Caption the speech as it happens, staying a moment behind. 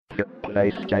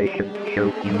PlayStation Show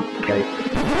UK.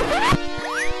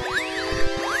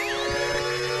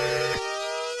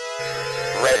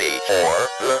 Ready for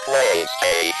the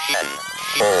PlayStation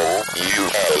Show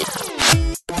UK.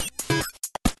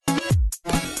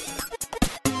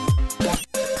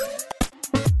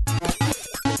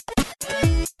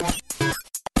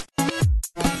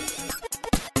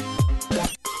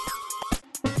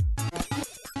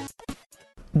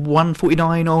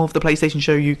 #149 of the PlayStation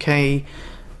Show UK.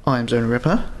 I am Zona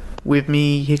Ripper. With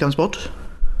me, here comes Bod.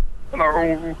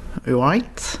 Hello.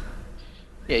 Alright?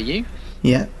 Yeah, you?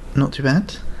 Yeah, not too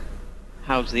bad.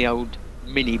 How's the old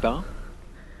minibar?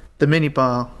 The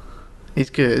minibar is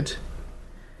good.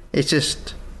 It's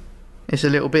a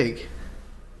little big.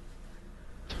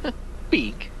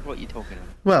 Big? What are you talking about?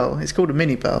 Well, it's called a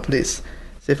minibar, but it's...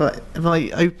 So if I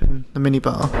open the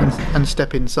minibar and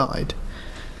step inside,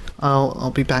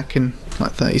 I'll be back in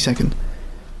like 30 seconds.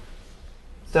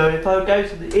 So if I go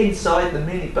to the inside the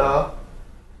minibar,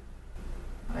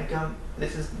 I come.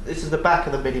 This is the back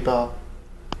of the minibar,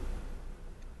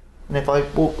 and if I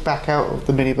walk back out of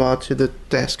the minibar to the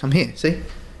desk, I'm here. See?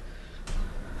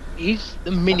 Is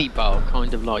the minibar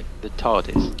kind of like the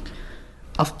TARDIS?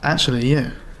 Actually,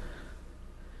 yeah.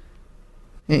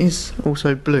 It is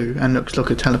also blue and looks like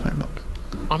a telephone box.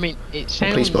 I mean, it Police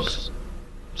sounds box.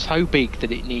 so big that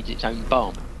it needs its own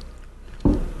barn.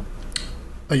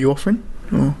 Are you offering?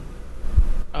 Or?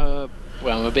 Well,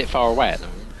 I'm a bit far away at the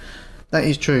moment. That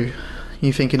is true.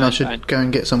 You thinking I should go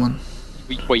and get someone?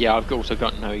 Well, yeah, I've also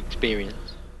got no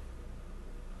experience.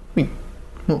 I mean,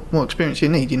 what experience do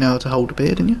you need? You know how to hold a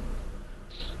beer, didn't you?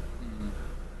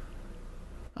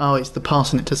 Oh, it's the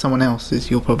passing it to someone else is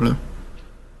your problem.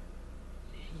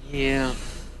 Yeah.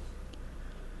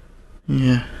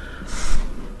 Yeah.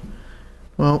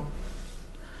 Well,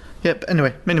 yep,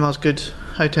 anyway, Minimar's good.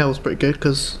 Hotel's pretty good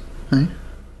because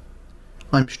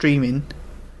I'm streaming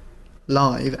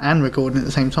live and recording at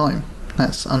the same time.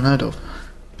 That's unheard of.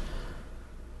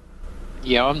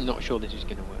 Yeah, I'm not sure this is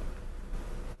going to work.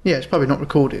 Yeah, it's probably not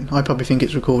recording. I probably think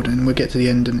it's recording and we'll get to the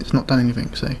end and it's not done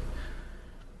anything, so...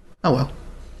 Oh well.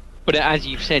 But as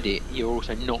you've said it, you're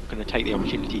also not going to take the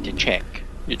opportunity to check.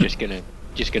 You're just going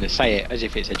to say it as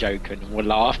if it's a joke and we'll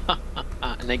laugh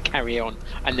and then carry on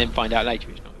and then find out later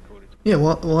it's not recorded. Yeah,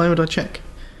 why would I check?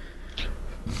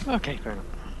 Okay, fair enough.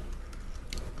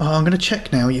 Oh, I'm going to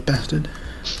check now, you bastard.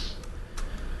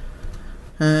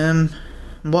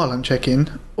 While I'm checking,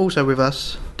 also with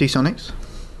us, D-Sonics.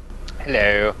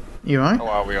 Hello. You alright? How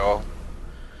are we all?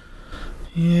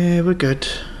 Yeah, we're good.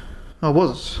 I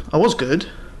was good.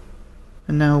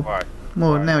 And now... Why?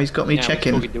 Well, now he's got me Now he's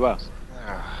checking. talking to us.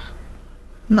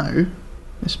 No.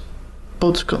 This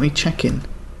Bod's got me checking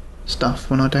stuff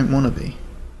when I don't want to be.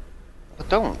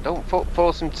 Well, don't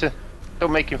force him to.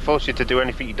 Don't make him force you to do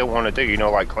anything you don't want to do. You know,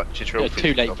 like collect your Yeah, trophies.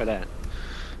 too late for that.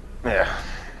 Yeah.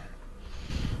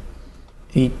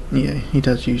 He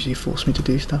does usually force me to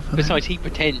do stuff. I think. Besides, he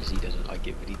pretends he doesn't like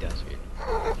it, but he does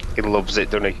really. He loves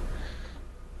it, doesn't he?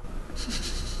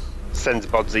 Sends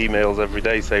Bod's emails every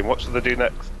day saying, "What should they do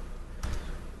next?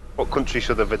 What country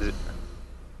should they visit?"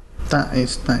 That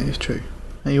is true.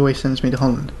 He always sends me to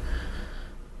Holland.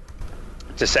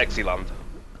 To Sexy Land.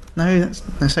 No, that's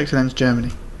Sexyland's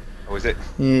Germany. Oh, is it?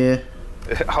 Yeah.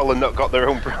 Holland not got their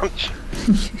own branch.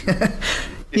 You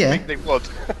Yeah. think they would?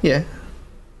 Yeah.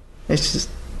 It's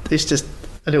just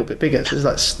a little bit bigger. So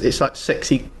it's like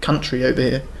sexy country over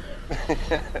here.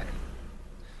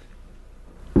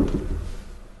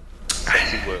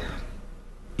 Sexy world.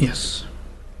 Yes.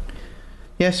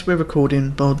 Yes, we're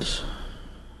recording, Bods.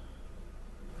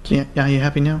 So yeah, are you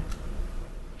happy now?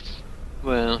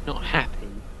 Well, not happy.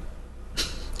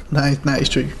 That is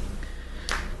true.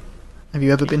 Have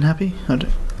you ever been happy? I don't.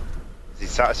 Is he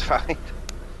satisfied?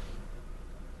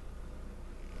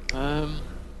 I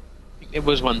think there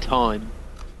was one time.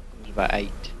 I was about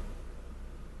 8,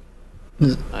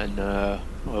 Is- and I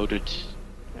ordered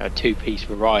a 2-piece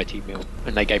variety meal,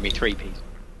 and they gave me 3-piece.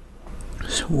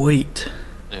 Sweet.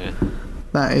 Yeah.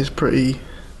 That is pretty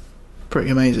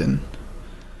amazing.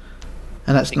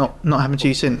 And that's not happened to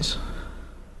you since.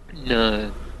 No,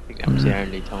 I think that was the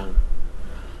only time.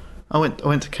 I went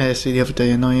to KFC the other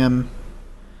day and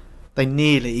they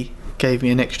nearly gave me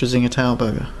an extra Zinger Tower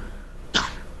burger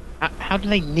How do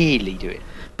they nearly do it?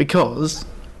 because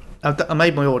I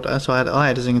made my order. So I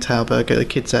had a Zinger Tower burger. The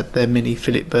kids had their mini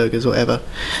fillet burgers or whatever,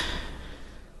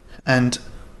 and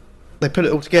they put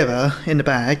it all together in the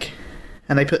bag,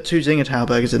 and they put 2 Zinger Tower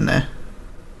burgers in there.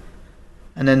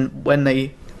 And then when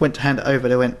they went to hand it over,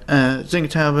 they went Zinger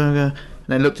Tower burger, and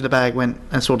then looked at the bag, went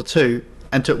and saw the 2,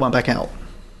 and took one back out.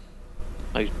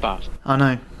 Those bastards. I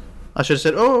know. I should have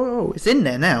said, oh, it's in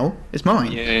there now. It's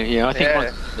mine. Yeah. I think Yeah.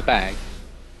 once it's in the bag.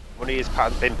 Money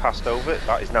has been passed over.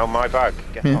 That is now my bag.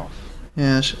 Get Yeah. off.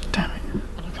 Yeah, damn it.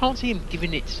 And I can't see him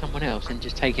giving it to someone else and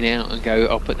just taking it out and go,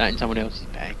 I'll put that in someone else's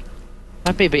bag.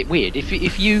 That'd be a bit weird. If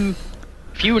you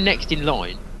were next in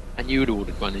line and you had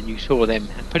ordered one and you saw them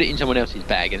put it in someone else's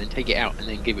bag and then take it out and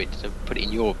then give it to put it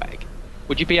in your bag,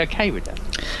 would you be okay with that?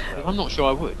 I'm not sure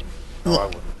I would. No, I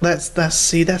wouldn't.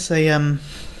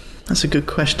 That's a good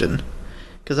question,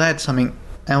 because I had something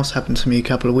else happen to me a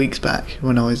couple of weeks back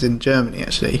when I was in Germany,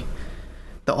 actually,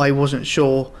 that I wasn't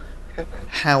sure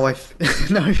how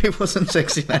no, it wasn't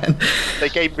Sexy Man. They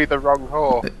gave me the wrong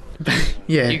whore.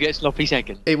 Yeah, You get sloppy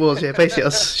second. it was. Yeah, basically,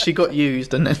 she got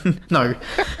used, and then no.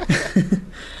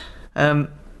 I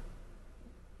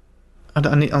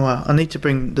need to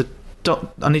bring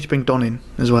I need to bring Don in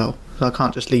as well, so I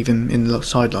can't just leave him in the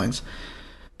sidelines.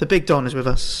 The big Don is with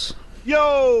us.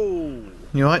 Yo!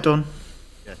 You alright, Don?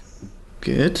 Yes.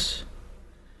 Good.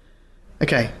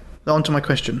 Okay, on to my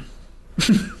question.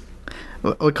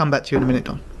 We'll come back to you in a minute,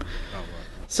 Don. Oh, right.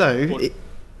 So,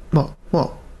 what?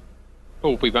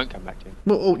 Oh, we won't come back to him.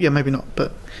 Well, yeah, maybe not.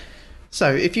 But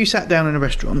so, if you sat down in a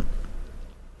restaurant,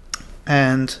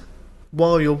 and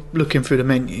while you're looking through the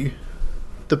menu,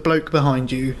 the bloke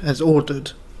behind you has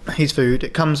ordered his food.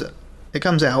 It comes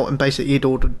out, and basically he'd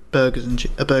ordered a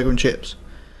burger and chips,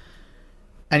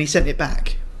 and he sent it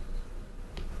back.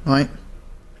 Right.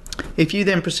 If you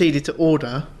then proceeded to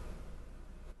order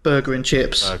burger and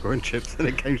chips, And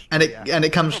it came and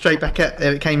it comes straight back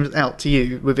it came out to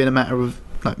you within a matter of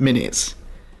like minutes,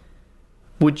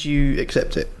 would you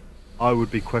accept it? I would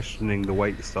be questioning the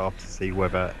wait staff to see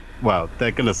whether. Well,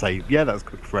 they're gonna say, yeah, that's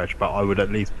cooked fresh, but I would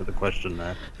at least put the question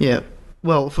there. Yeah.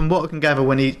 Well, from what I can gather,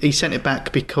 when he sent it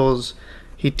back because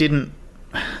he wanted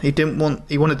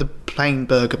the plain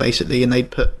burger basically, and they'd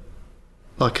put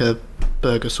like a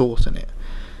burger sauce in it.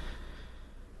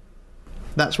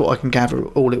 That's what I can gather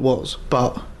all it was.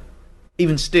 But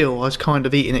even still, I was kind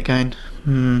of eating it going,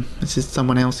 this is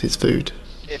someone else's food.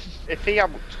 If he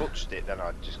hadn't touched it, then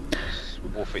I'd just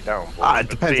wolf it down. But It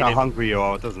depends how hungry you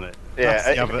are, doesn't it? Yeah, That's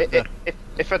the other-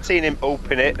 if I'd seen him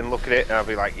open it and look at it, I'd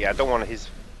be like, yeah, I don't want his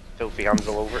filthy hands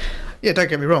all over it. Yeah, don't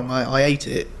get me wrong, I ate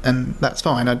it, and that's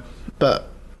fine. But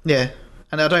yeah,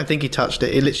 and I don't think he touched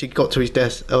it. He literally got to his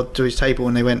desk or to his table,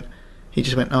 and he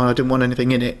just went, oh, I didn't want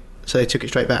anything in it, so they took it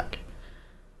straight back.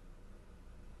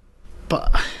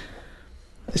 But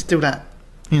it's still that,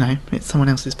 it's someone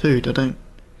else's food.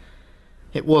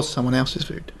 It was someone else's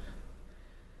food,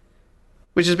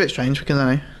 which is a bit strange because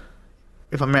I know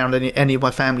if I'm around any of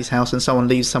my family's house and someone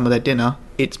leaves some of their dinner,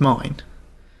 it's mine.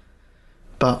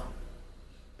 But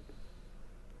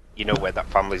You know where that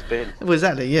family's been. well,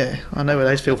 exactly, yeah, I know where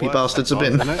those filthy Works bastards have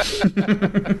been. sometimes,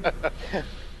 isn't it?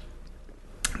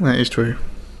 That is true.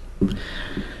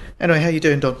 Anyway, how you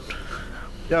doing, Don?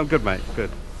 Yeah, I'm good, mate. Good.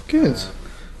 Good.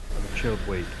 Had a chilled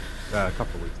week. A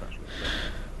couple of weeks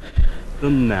actually.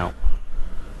 Done now.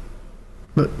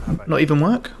 But not even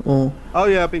work, or Oh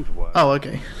yeah, I've been to work. oh,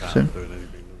 okay. So Not doing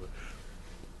anything with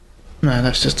it. no,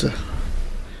 that's just a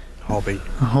Hobby.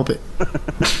 hobbit.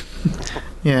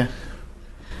 Yeah.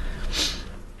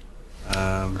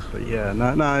 But yeah,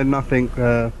 no, nothing.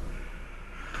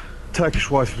 Turkish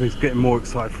wife is getting more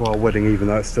excited for our wedding, even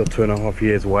though it's still 2.5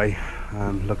 years away.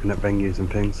 Looking at venues and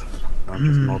things. I'm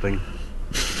just nodding.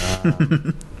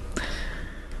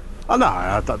 Oh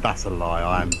no, that's a lie.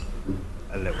 I'm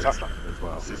a little excited as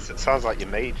well. It sounds like you're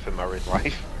made for married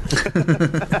life.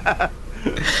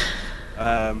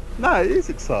 No, it is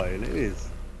exciting. It is.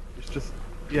 It's just,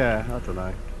 yeah, I don't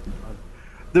know.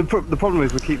 The problem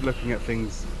is we keep looking at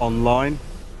things online,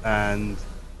 and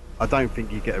I don't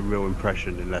think you get a real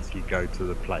impression unless you go to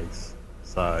the place.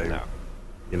 So,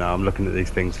 No. I'm looking at these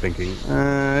things thinking,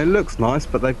 it looks nice,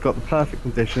 but they've got the perfect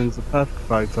conditions, the perfect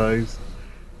photos,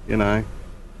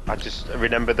 I just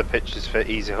remember the pictures for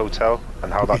Easy Hotel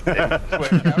and how that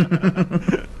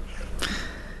didn't work out.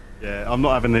 Yeah, I'm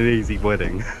not having an easy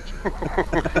wedding.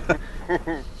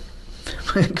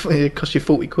 It cost you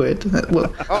 40 quid.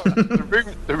 Well, Oh,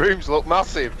 the rooms look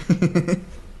massive.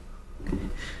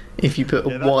 if you put a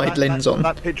Yeah, wide lens on.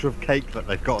 That picture of cake that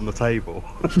they've got on the table.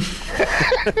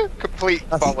 Complete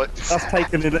bollocks. That's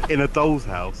taken in a doll's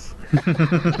house.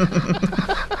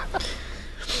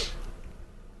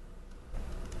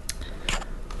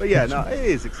 But yeah, no, it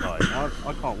is exciting.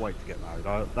 I can't wait to get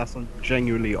married. That's a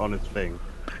genuinely honest thing.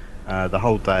 The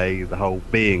whole day, the whole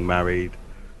being married,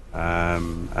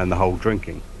 and the whole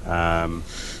drinking.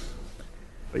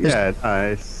 But yeah,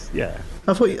 it's yeah.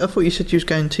 I thought you said you was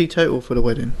going teetotal for the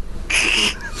wedding.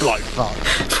 Like fuck.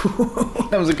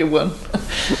 That was a good one.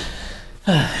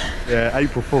 Yeah,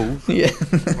 April Fools. Yeah.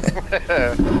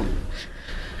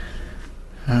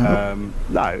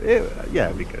 No,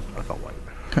 it'd be good. I can't wait.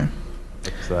 Okay.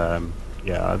 But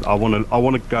yeah, I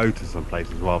want to go to some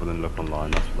places rather than look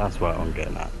online. That's what I'm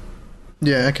getting at.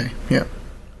 Yeah. Okay. Yeah.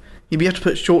 You have to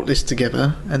put shortlist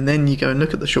together, and then you go and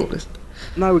look at the shortlist.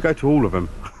 No, we go to all of them.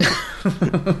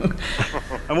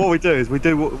 And what we do is we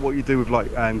do what you do with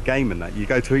like game and that. You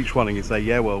go to each one and you say,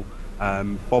 yeah, well,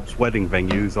 Bob's wedding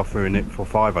venue is offering it for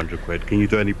 500 quid. Can you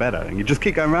do any better? And you just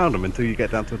keep going around them until you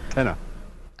get down to a tenner.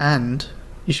 And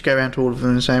you should go around to all of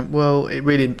them and say, well, it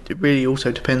really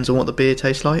also depends on what the beer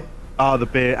tastes like. Ah, the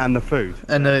beer and the food.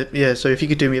 And yeah, so if you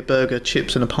could do me a burger,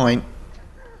 chips, and a pint.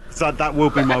 So that will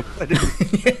be my wedding.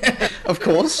 Yeah, of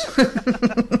course.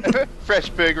 Fresh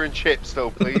burger and chips,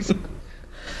 though, please.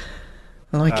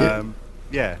 I like it.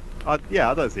 Yeah, I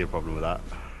don't see a problem with that.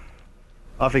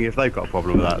 I think if they've got a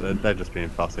problem with that, they're just being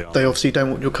fussy. Aren't They obviously don't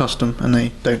want your custom, and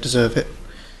they don't deserve it.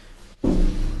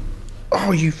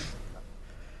 Oh,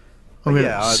 I'm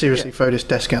gonna seriously throw this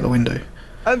desk out the window.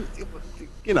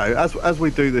 You know, as we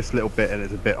do this little bit, and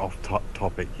it's a bit off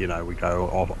topic, you know, we go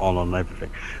on everything.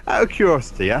 Out of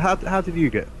curiosity, how did you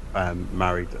get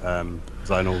married,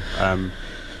 Zonal?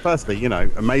 Firstly, you know,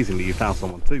 amazingly, you found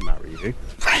someone to marry you.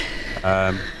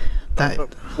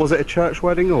 Was it a church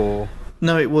wedding or?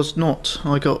 No, it was not.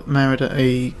 I got married at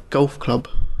a golf club.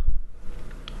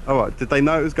 Oh, right. Did they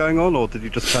know it was going on, or did you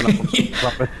just turn up on the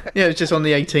club? Yeah, it was just on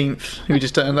the 18th. We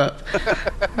just turned up.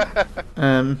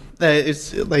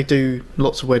 They do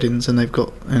lots of weddings, and they've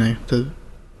got, you know, the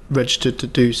registered to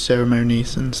do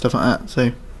ceremonies and stuff like that.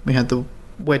 So we had the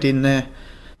wedding there,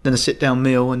 then a sit-down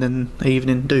meal, and then the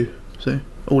evening do. So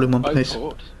all in one place.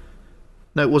 Beauport.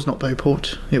 No, it was not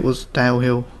Beauport. It was Dale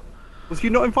Hill. Was you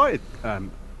not invited,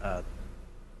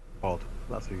 Bod?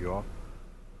 That's who you are.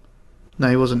 No,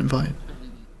 he wasn't invited.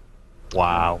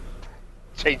 Wow.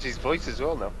 Changed his voice as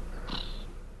well now.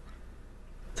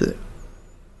 So,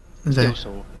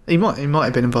 he might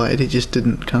have been invited. He just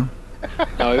didn't come.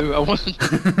 No, I wasn't.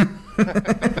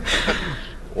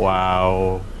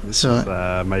 Wow. This So-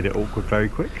 has made it awkward very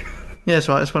quick. Yeah, that's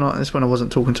right. That's when I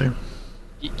wasn't talking to him.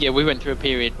 Yeah, we went through a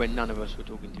period when none of us were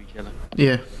talking to each other.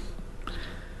 Yeah.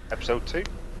 Episode 2.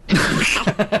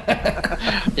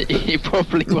 It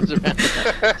probably was around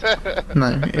that.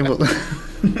 No, it wasn't.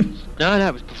 No,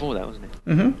 it was before that, wasn't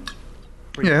it?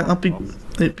 Yeah,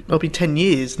 I'll be 10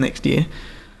 years next year.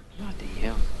 Bloody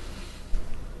hell.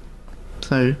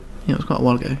 So yeah, it was quite a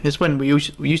while ago. It's when we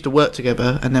used to work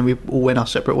together, and then we all went our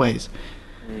separate ways.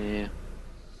 Yeah.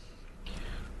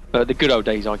 But the good old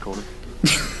days, I call them.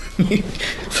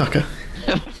 Fucker.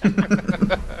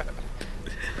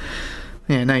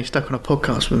 Yeah, now you're stuck on a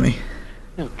podcast with me.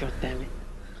 Oh, god damn it.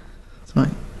 It's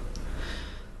fine.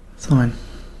 It's fine.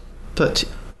 But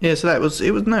yeah, so it was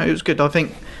good. I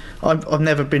think I've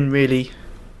never been really,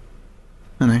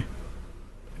 I don't know,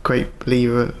 a great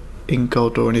believer in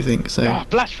God or anything. So Oh,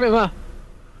 blasphemer!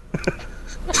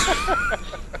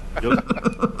 You're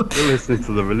listening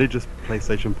to the Religious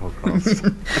PlayStation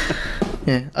Podcast.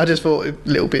 yeah, I just thought a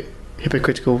little bit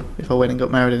hypocritical if I went and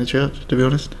got married in the church, to be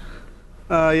honest.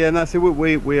 Yeah, no, see,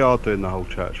 we are doing the whole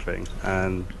church thing,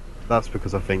 and that's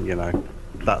because I think, you know,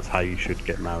 that's how you should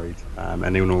get married. And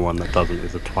anyone that doesn't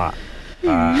is a twat.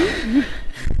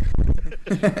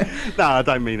 No, I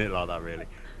don't mean it like that, really.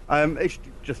 It's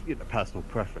just, you know, personal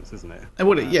preference, isn't it?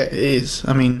 Well, yeah, it is.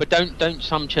 I mean, But don't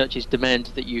some churches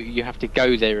demand that you have to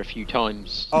go there a few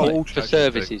times All for churches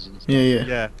services and stuff?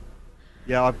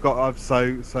 yeah. I've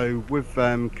so with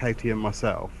Katie and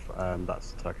myself,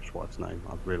 that's the Turkish wife's name.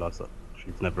 I've realised that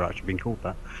she's never actually been called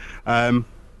that.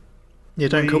 Yeah,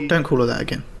 don't call her that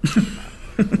again.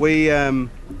 We don't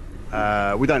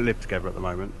live together at the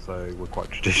moment, so we're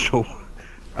quite traditional.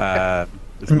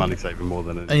 It's money saving more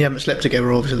than anything. And you haven't slept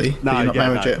together, obviously. 'Cause you're not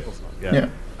married yet. of course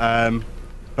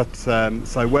not,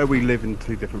 so where we live in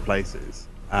two different places,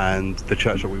 and the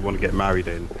church that we want to get married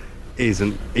in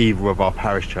isn't either of our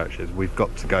parish churches. We've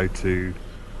got to go to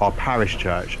our parish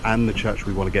church and the church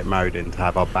we want to get married in to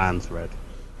have our banns read.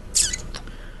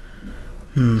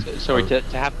 Sorry, to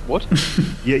have what?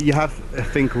 You have a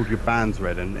thing called your banns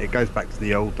read, and it goes back to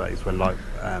the old days when, like,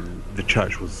 the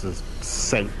church was the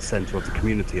centre of the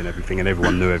community and everything, and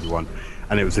everyone knew everyone,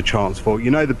 and it was a chance for,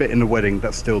 you know, the bit in the wedding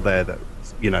that's still there, that,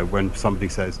 you know, when somebody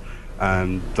says,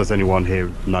 does anyone here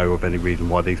know of any reason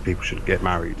why these people should get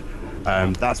married?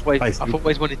 That's basically, I've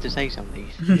always wanted to say something.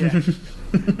 yeah.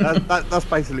 That's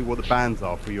basically what the bands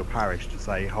are for your parish, to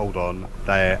say, hold on,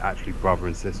 they're actually brother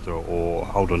and sister, or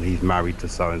hold on, he's married to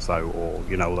so and so, or,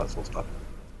 you know, all that sort of stuff.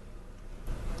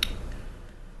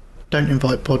 Don't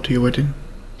invite Pod to your wedding.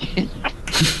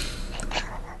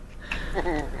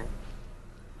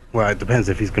 Well, it depends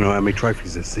if he's going to earn me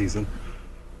trophies this season.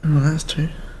 Oh, that's true.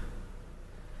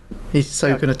 He's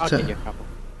so going I'll get you to. a couple.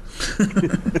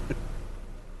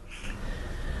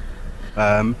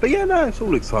 But yeah, no, it's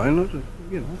all exciting,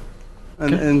 you know.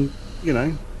 And Okay. and you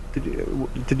know,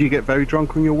 did you get very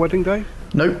drunk on your wedding day?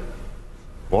 Nope.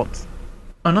 What?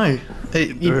 I know.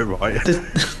 You do it right.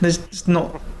 There's just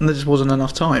not. There just wasn't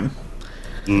enough time.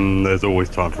 There's always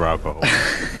time for alcohol.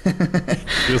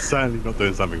 You're certainly not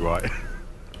doing something right.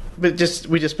 But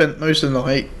we just spent most of the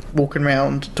night walking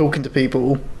around, talking to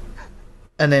people,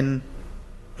 and then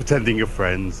Pretending you're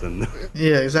friends and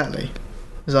yeah, exactly.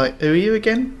 It's like, who are you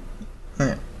again?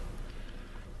 Yeah.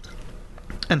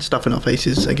 And stuffing our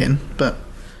faces again, but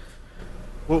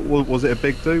what was it a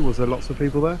big do? Was there lots of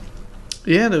people there?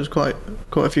 yeah, there was quite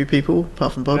a few people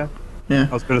apart from Bob. Yeah. Yeah.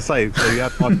 I was going to say, so you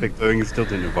had one big do and you still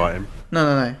didn't invite him.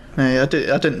 No. I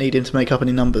didn't need him to make up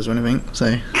any numbers or anything.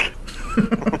 So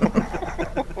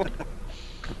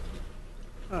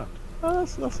Oh,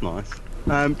 that's nice.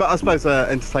 But I suppose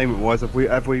entertainment-wise, have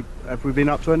we been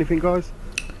up to anything, guys?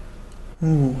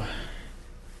 ooh.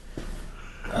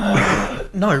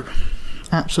 No,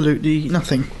 absolutely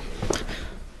nothing.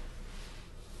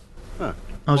 Huh.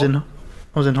 I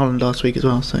was in Holland last week as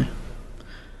well, so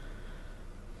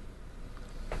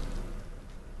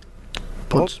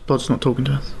Pod's not talking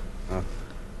to us.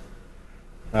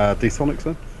 D-Sonics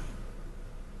then?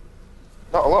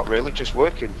 Not a lot, really. Just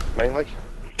working mainly.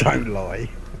 Don't lie.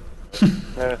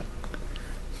 Uh,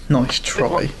 Nice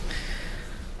try.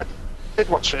 did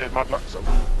watch Mad Max though.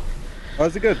 Oh,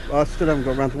 is it good? I still haven't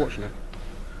got around to watching it.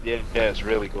 Yeah, it's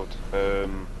really good.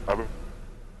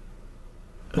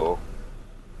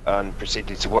 And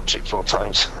proceeded to watch it 4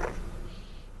 times.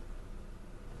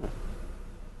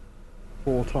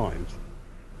 4 times.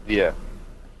 Yeah,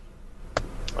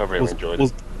 I really enjoyed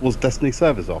it. Was Destiny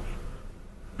servers off?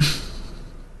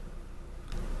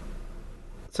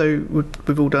 So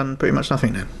we've all done pretty much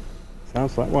nothing then.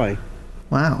 Sounds that way.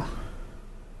 Wow.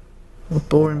 What a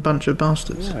boring bunch of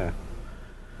bastards. Yeah.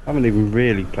 I haven't even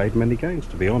really played many games,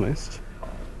 to be honest.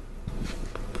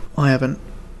 I haven't.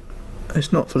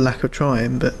 It's not for lack of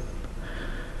trying, but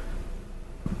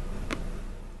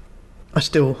I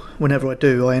still, whenever I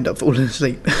do, I end up falling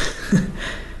asleep.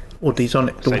 Or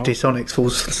D-Sonics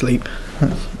falls asleep.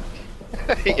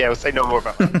 Yeah, we'll say no more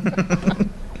about that.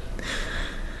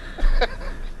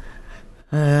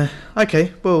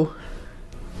 Okay, well,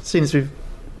 seeing as we've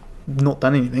not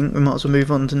done anything, we might as well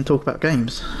move on and talk about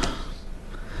games.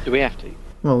 Do we have to?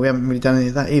 Well, we haven't really done any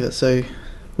of that either, so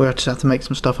we'll just have to make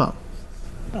some stuff up.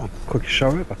 Oh, quickest show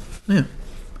ever. Yeah.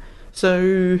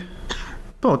 So,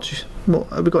 Bod,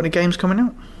 have we got any games coming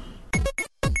out?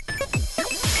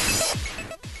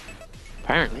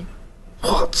 Apparently.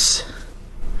 What?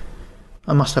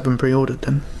 I must have them pre-ordered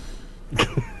then.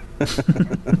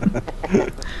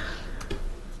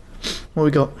 What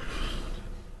we got?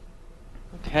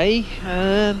 Okay.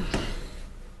 I've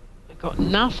got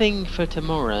nothing for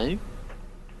tomorrow.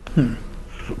 Can't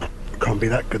be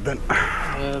that good then.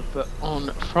 But on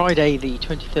Friday, the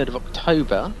 23rd of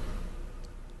October,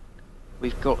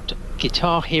 we've got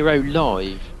Guitar Hero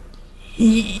Live.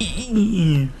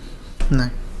 No.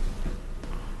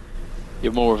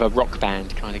 You're more of a rock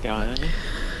band kind of guy, aren't you?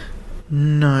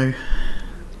 No.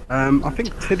 I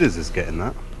think Tidders is getting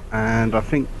that, and I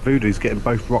think Voodoo's getting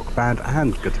both Rock Band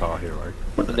and Guitar Hero.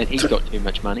 And then he's got too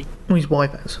much money. Well, his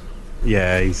wife has.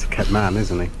 Yeah, he's a kept man,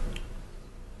 isn't he?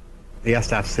 He has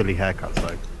to have silly haircuts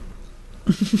though.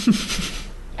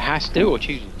 Has to or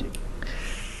choosing to.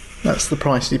 That's the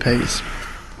price he pays.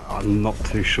 I'm not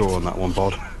too sure on that one,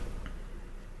 Bod.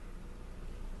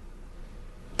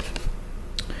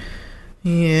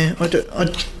 Yeah,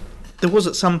 there was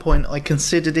at some point I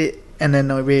considered it, and then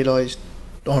I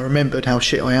remembered how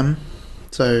shit I am.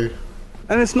 So,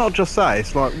 And it's not just that,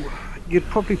 it's like, you'd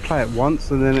probably play it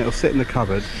once and then it'll sit in the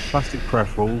cupboard, plastic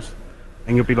peripherals,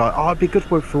 and you'll be like, oh, it'd be good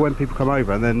for when people come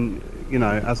over, and then, you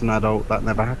know, as an adult, that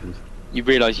never happens. You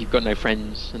realise you've got no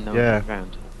friends and no Yeah. one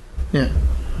around. yeah,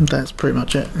 that's pretty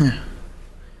much it. Yeah.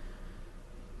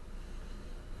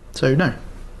 So no,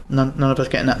 none of us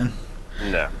getting that then.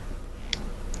 No.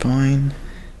 Fine.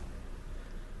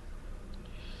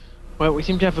 Well, we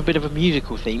seem to have a bit of a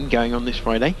musical theme going on this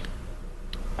Friday.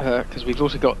 Because we've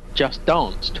also got Just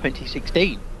Dance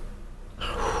 2016.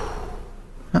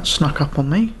 That snuck up on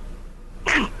me.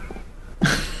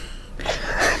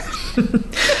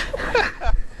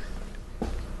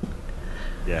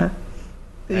 Yeah.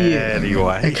 Yeah.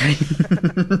 Anyway. Okay.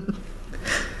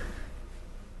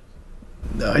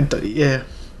 Yeah.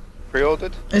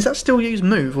 Pre-ordered? Is that still use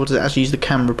Move, or does it actually use the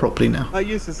camera properly now? I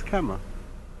use this camera.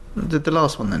 The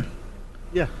last one then?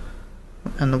 Yeah.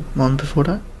 And the one before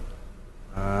that?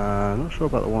 Not sure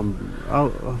about the one. Oh,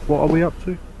 what are we up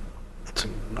to?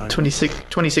 No.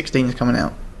 2016 is coming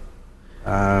out.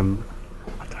 I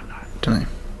don't know. Don't know.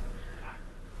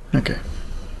 Okay.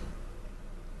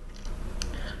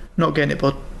 Not getting it,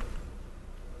 bud.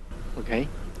 Okay.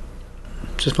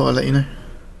 Just thought I'd let you know.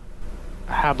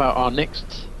 How about our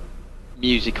next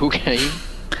musical game?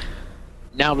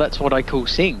 Now that's what I call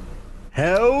Sing,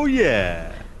 Hell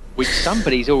yeah! which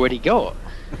somebody's already got.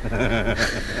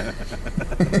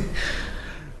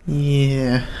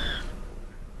 Yeah.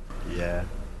 Yeah.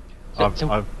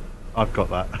 So- I've got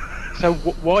that. So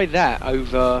why that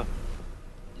over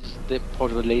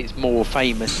probably its more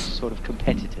famous sort of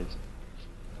competitors?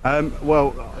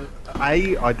 Well,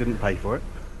 A, I didn't pay for it.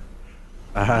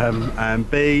 And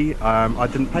B, I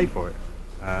didn't pay for it.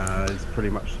 It's pretty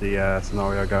much the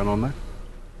scenario going on there.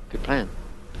 Good plan.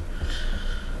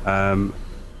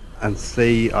 And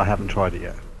C, I haven't tried it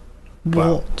yet.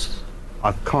 Well, What?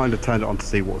 I've kind of turned it on to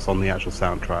see what's on the actual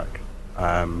soundtrack.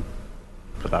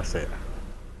 But that's it.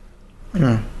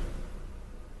 Yeah.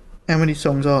 How many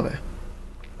songs are there?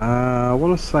 I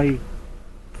want to say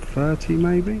 30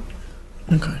 maybe?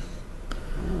 Okay.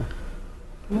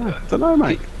 Yeah, don't know,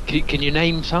 mate. Can you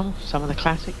name some of the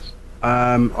classics?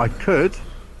 I could.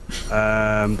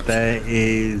 There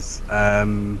is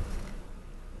Mark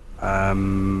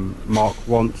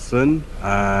Ronson,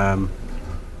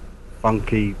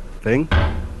 Funky Thing,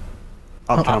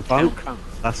 Uptown Funk.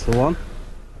 That's the one.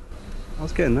 I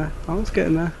was getting there.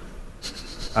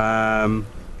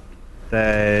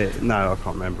 No, I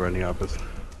can't remember any others.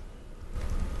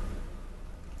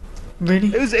 Really?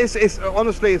 It's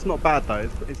honestly, it's not bad though.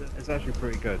 It's actually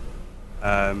pretty good,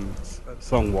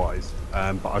 song wise.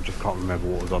 But I just can't remember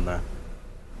what was on there.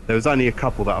 There was only a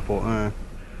couple that I thought,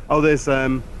 oh, there's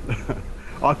I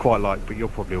quite like, but you'll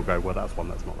probably all go, well, that's one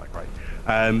that's not that great.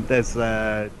 There's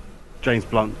James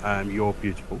Blunt, You're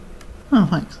Beautiful. Oh,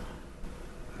 thanks.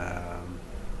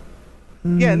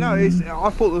 Yeah, no, I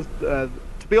thought, to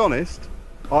be honest,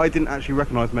 I didn't actually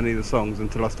recognise many of the songs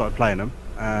until I started playing them,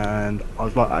 and I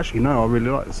was like, actually, no, I really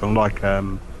like this song. Like I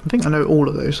think I know all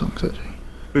of those songs actually.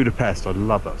 Budapest, I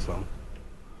love that song.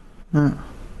 Yeah.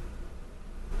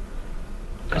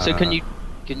 So can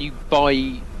you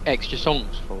buy extra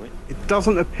songs for it? It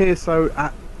doesn't appear so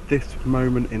at this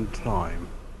moment in time.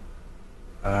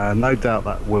 No doubt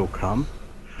that will come.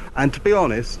 And to be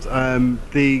honest,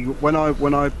 when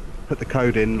I put the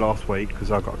code in last week,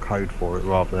 because I got a code for it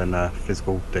rather than a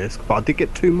physical disc, but I did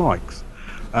get 2 mics.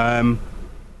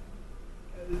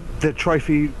 The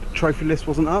trophy list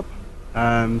wasn't up,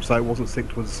 so it wasn't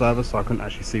synced with the server, so I couldn't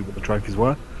actually see what the trophies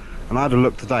were. And I had a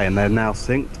look today, and they're now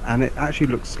synced, and it actually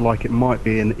looks like it might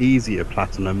be an easier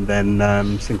platinum than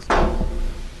sync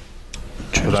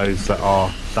for those that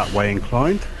are that way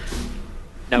inclined.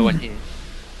 No one here.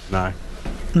 No.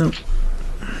 No.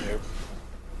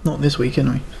 Not this week,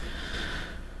 anyway.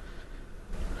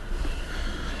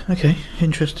 Okay,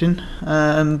 interesting.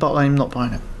 But I'm not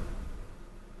buying it.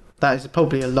 That is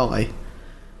probably a lie.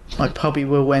 I probably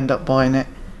will end up buying it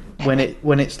when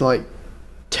it's like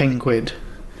 10 quid.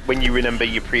 When you remember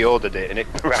you pre-ordered it and it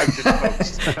arrived in the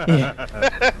post.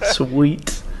 Yeah.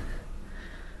 Sweet.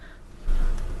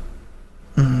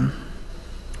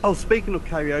 Oh, speaking of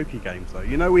karaoke games, though,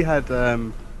 you know we had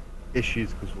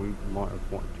issues because we might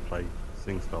have wanted to play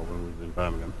SingStar when we was in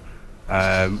Birmingham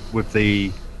with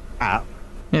the app.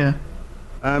 Yeah.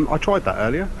 I tried that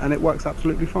earlier, and it works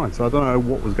absolutely fine. So I don't know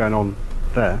what was going on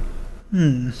there.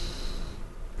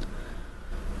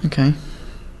 Okay.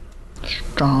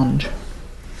 Strange.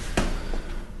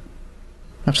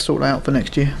 Have to sort that out for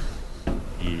next year.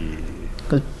 Yeah.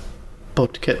 Because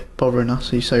Bod kept bothering us,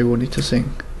 he so wanted to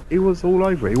sing. He was all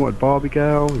over it. He wanted Barbie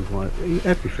Girl. He wanted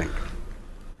everything.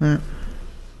 Yeah.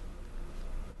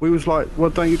 We was like, well,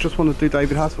 don't you just want to do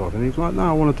David Hasselhoff? And he was like, no,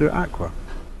 I want to do Aqua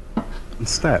and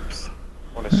Steps.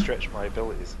 I want to stretch my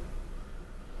abilities.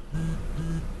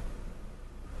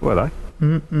 Were they?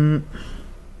 That'd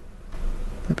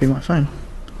be my phone.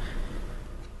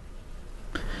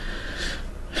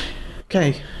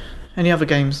 Okay. Any other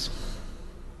games?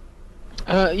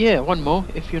 Yeah, one more.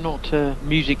 If you're not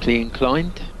musically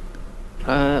inclined,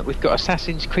 we've got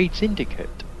Assassin's Creed Syndicate.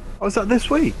 Oh, is that this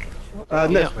week?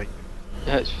 Next week.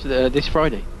 It's this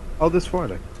Friday. Oh, this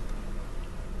Friday.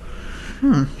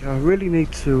 Yeah, I really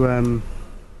need to.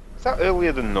 Is that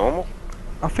earlier than normal?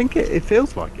 I think it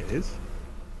feels like it is.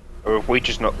 Or have we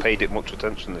just not paid it much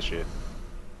attention this year?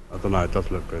 I don't know. It does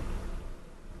look good.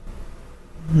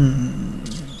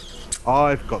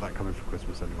 I've got that coming for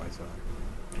Christmas anyway, so.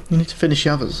 You need to finish the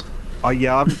others.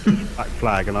 Yeah, I haven't finished Black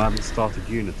Flag and I haven't started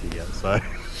Unity yet, so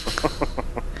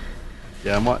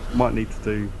yeah, I might need to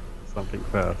do something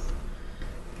first.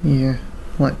 Yeah,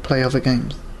 like play other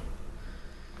games.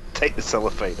 Take the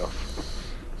cellophane off.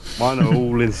 Mine are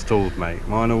all installed, mate.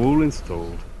 Mine are all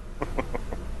installed.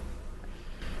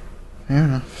 Fair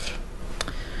enough.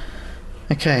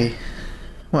 Okay,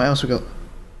 what else we got?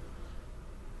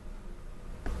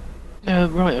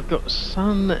 Right, I've got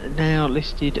Sun now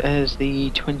listed as the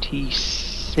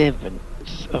 27th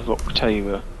of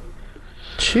October,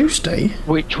 Tuesday?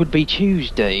 which would be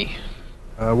Tuesday.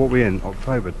 What we in?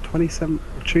 October 27th,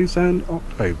 Tuesday in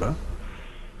October?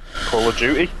 Call of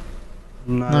Duty.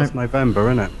 No, that's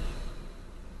November, isn't it?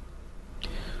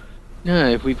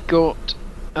 No, we've got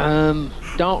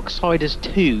Darksiders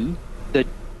 2, the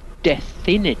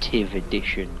Definitive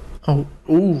Edition. Oh,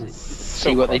 ooh.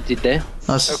 See what they did there?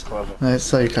 That's So clever. That's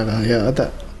so clever. Yeah,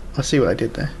 I see what I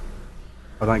did there.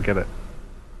 I don't get it.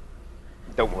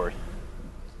 Don't worry.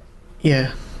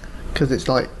 Yeah, because it's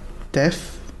like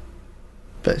death,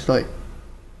 but it's like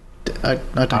I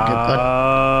don't get.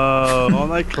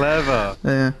 Aren't they clever?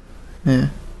 Yeah.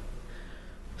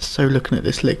 So looking at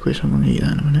this liquid, I'm gonna eat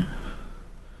that in a minute.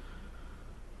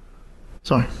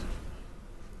 Sorry,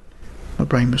 my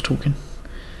brain was talking.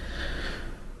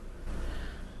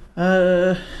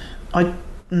 Darksiders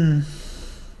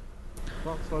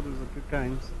are good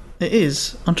games. It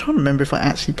is. I'm trying to remember if I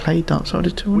actually played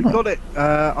Darksiders 2 or We not. got it.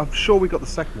 I'm sure we got the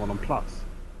second one on Plus.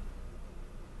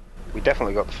 We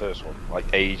definitely got the first one, like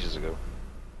ages ago.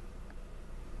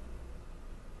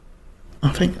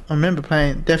 I think I remember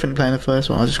definitely playing the first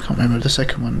one. I just can't remember the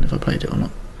second one if I played it or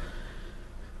not.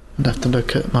 I'd have to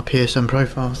look at my PSN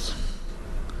profiles.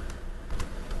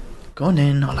 Go on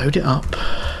in, I'll load it up.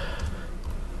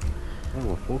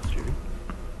 Oh, I forced you.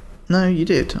 No, you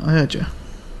did. I heard you.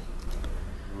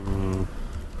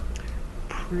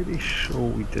 Pretty sure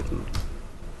we didn't.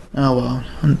 Oh well,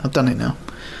 I've done it now.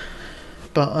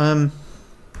 But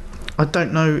I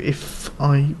don't know if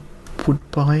I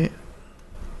would buy it.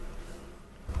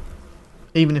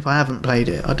 Even if I haven't played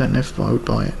it, I don't know if I would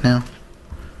buy it now.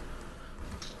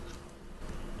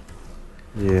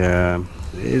 Yeah,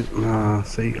 it is.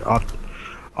 See,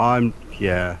 I'm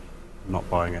not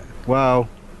buying it. Well,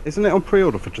 isn't it on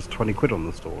pre-order for just 20 quid on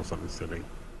the store or something silly?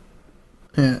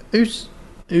 Yeah, who's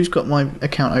got my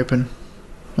account open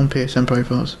on PSN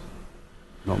profiles?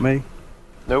 Not me.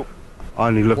 Nope. I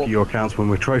only look at your accounts when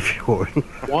we're trophy hoarding.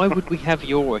 Why would we have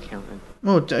your account then?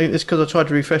 Well, it's because I tried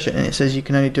to refresh it and it says you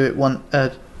can only do it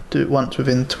once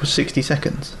within 60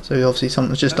 seconds. So obviously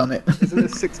someone's just done it. Isn't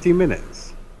it 60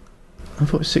 minutes? I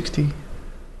thought it was 60.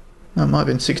 No, it might have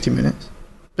been 60 minutes.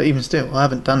 But even still, I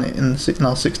haven't done it in the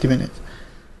last 60 minutes.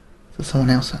 So someone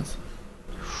else has.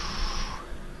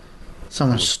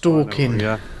 Someone's stalking.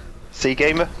 Yeah. Sea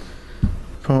Gamer.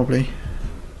 Probably.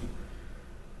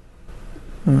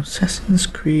 Oh, Assassin's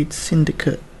Creed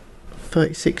Syndicate,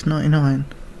 $36.99.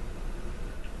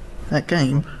 That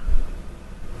game.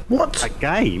 What? A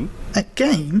game? That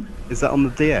game? Is that on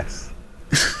the DS?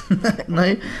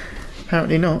 No,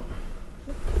 apparently not.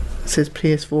 It says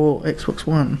PS4, Xbox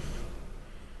One.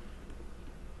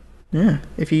 Yeah,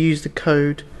 if you use the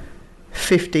code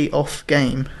 50 off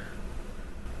game.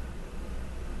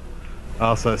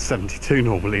 Oh, so it's 72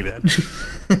 normally then.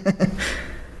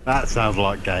 That sounds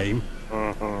like game.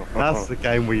 That's the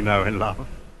game we know and love.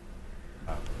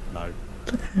 Oh, no.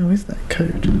 What the hell is that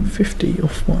code? 50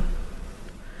 off one.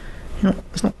 You know,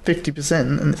 it's not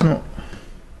 50% and it's not.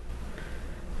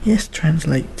 Yes,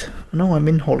 translate. I know I'm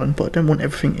in Holland, but I don't want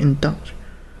everything in Dutch.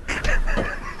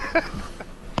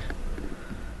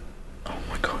 Oh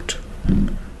my god.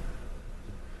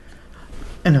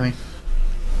 Anyway.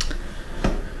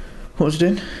 What was I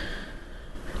doing?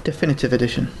 Definitive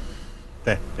edition.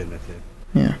 Definitive.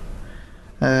 Yeah.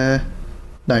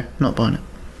 No, not buying it.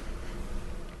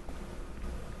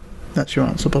 That's your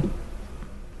answer, Bob.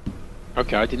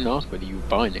 Okay, I didn't ask whether you were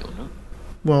buying it or not.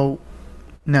 Well,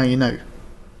 now you know.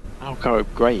 Oh,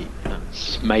 great.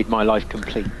 That's made my life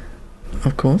complete.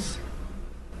 Of course.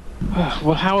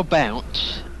 Well, how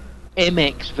about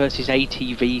MX versus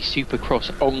ATV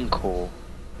Supercross Encore?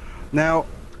 Now,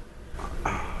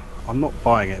 I'm not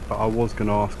buying it, but I was going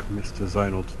to ask Mr.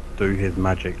 Zonal to do his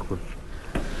magic with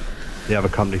the other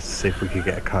companies to see if we could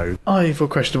get a code. I've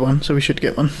requested one, so we should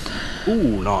get one.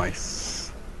 Ooh,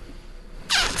 nice.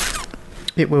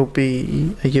 It will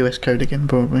be a US code again,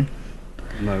 probably.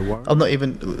 No worries. I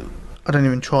don't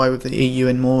even try with the EU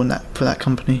anymore for that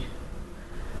company.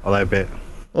 Are they a bit?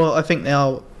 Well, I think they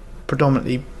are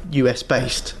predominantly US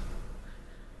based.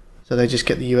 So they just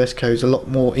get the US codes a lot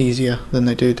more easier than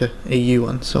they do the EU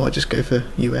ones, so I just go for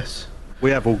US.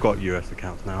 We have all got US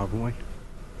accounts now, haven't we?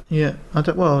 Yeah, I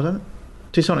don't.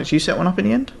 T-Sonics, you set one up in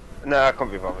the end? No, I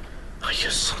can't be bothered. Oh,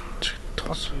 you're such a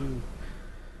toss.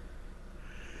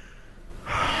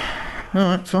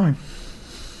 Alright, fine.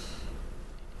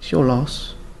 It's your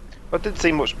loss. I didn't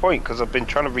see much point because I've been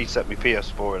trying to reset my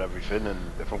PS4 and everything, and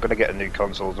if I'm going to get a new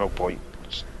console, there's no point.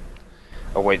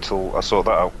 I'll wait till I sort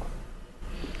that out.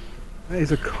 That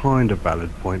is a kind of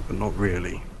valid point, but not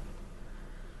really.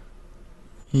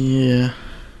 Yeah.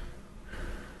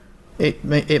 It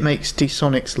makes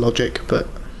T-Sonics logic, but...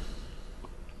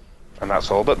 And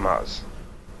that's all that matters.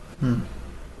 In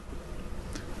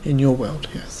your world,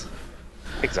 yes.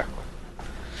 Exactly.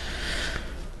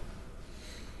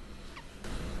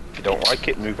 If you don't like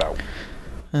it, move out.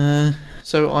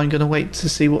 So I'm going to wait to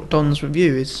see what Don's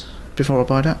review is before I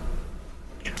buy that.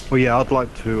 Well, yeah, I'd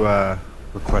like to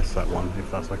request that one, if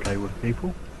that's okay with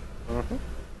people.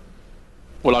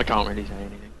 Well, I can't really say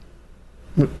anything.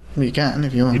 Well, you can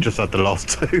if you want. You just had the last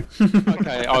two.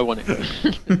 Okay, I want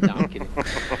it. No, I'm kidding.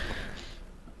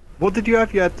 What did you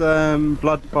have? You had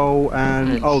Blood Bowl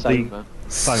and Soma. the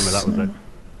Soma, that was it.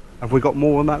 Have we got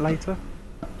more on that later?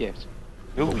 Yes.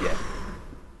 Oh, yeah.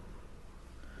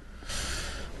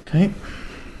 Okay.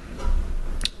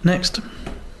 Next.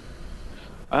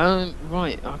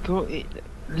 Right, I got it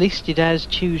listed as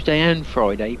Tuesday and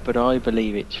Friday, but I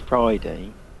believe it's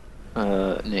Friday.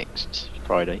 Next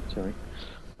Friday, sorry.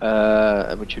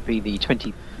 Which would be the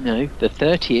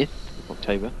 30th of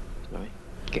October. Sorry,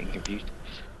 getting confused.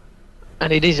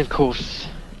 And it is, of course,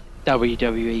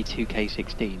 WWE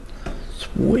 2K16.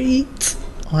 Sweet.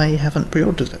 I haven't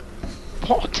pre-ordered it.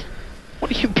 What?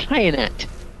 What are you playing at?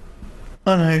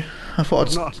 I know. I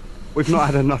thought I'd... We've not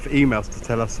had enough emails to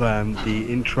tell us the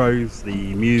intros,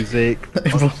 the music,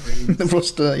 the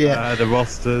roster, yeah. the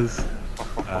rosters.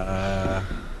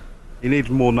 You need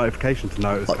more notification to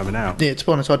know it was coming out. Yeah, to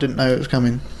be honest, I didn't know it was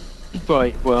coming.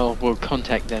 Right, well, we'll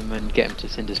contact them and get them to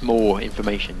send us more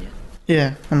information, yeah.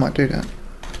 Yeah, I might do that.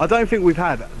 I don't think we've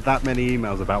had that many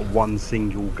emails about one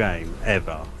single game,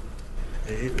 ever.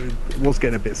 It was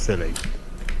getting a bit silly.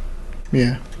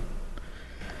 Yeah.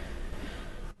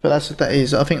 But that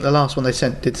is, I think the last one they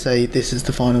sent did say this is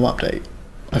the final update,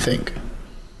 I think.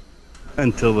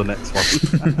 Until the next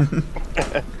one.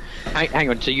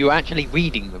 Hang on, so you're actually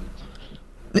reading them?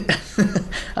 I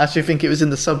actually think it was in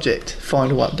the subject,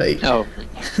 final update. Oh.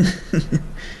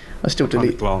 I still Kind of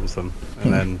delete. glance them,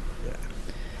 and then...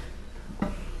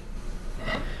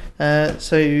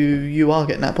 So you are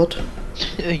getting that pod?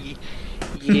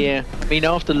 Yeah, I mean,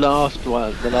 after the last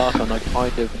one, I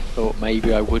kind of thought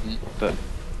maybe I wouldn't, but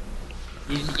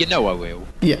you know I will.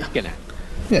 Yeah. You know.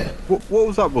 Yeah. What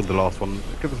was up with the last one?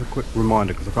 Give us a quick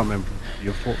reminder, because I can't remember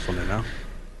your thoughts on it now.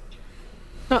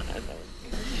 No,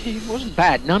 it wasn't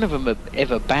bad. None of them are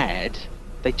ever bad.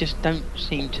 They just don't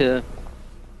seem to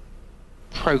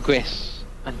progress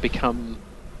and become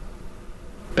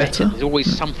better. There's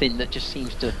always something that just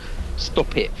seems to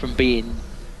stop it from being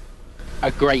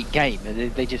a great game,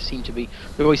 and they just seem to be.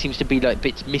 There always seems to be like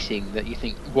bits missing that you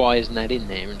think, why isn't that in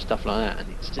there, and stuff like that. And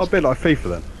it's just A bit like FIFA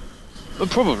then. well,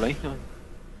 probably. I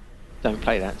don't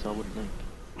play that, so I wouldn't know.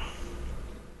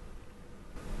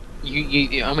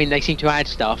 I mean, they seem to add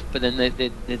stuff, but then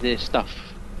there's stuff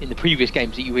in the previous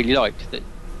games that you really liked that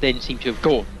then seem to have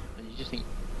gone, and you just think,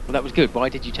 well, that was good. Why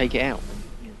did you take it out?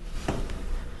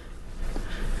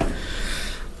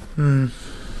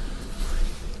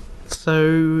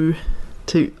 So,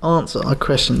 to answer our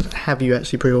questions, have you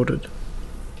actually pre-ordered?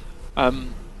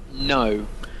 No.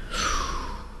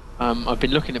 I've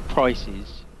been looking at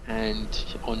prices, and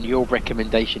on your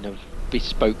recommendation of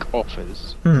bespoke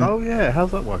offers, Oh yeah,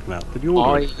 how's that working out? Did you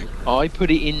order it? I put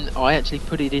it in. I actually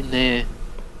put it in there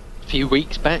a few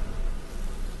weeks back,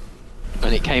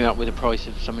 and it came out with a price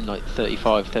of something like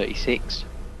 35, 36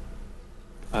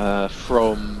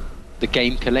 from the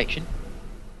game collection.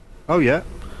 Oh yeah.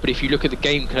 But if you look at the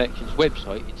game collection's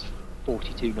website, it's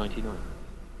 $42.99.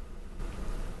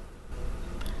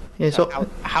 Yeah, so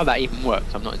How that even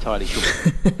works, I'm not entirely sure.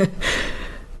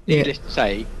 yeah. Needless to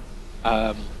say,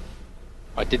 I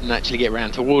didn't actually get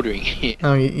around to ordering it.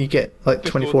 Oh, you get like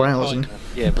before 24 the hours timer- in.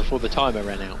 Yeah, before the timer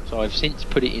ran out. So I've since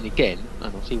put it in again,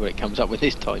 and I'll see what it comes up with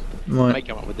this time. Right. It may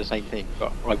come up with the same thing,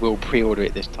 but I will pre-order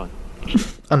it this time.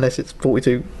 Unless it's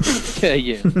 42.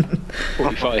 Yeah,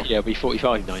 45. Yeah, it'll be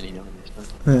 $45.99 this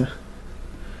time.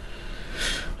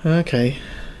 Yeah. Okay.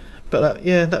 But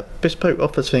that bespoke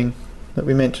offers thing that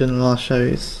we mentioned in the last show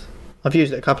is... I've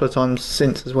used it a couple of times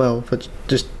since as well for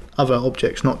just other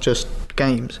objects, not just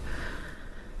games.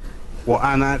 What,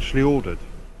 Anne actually ordered?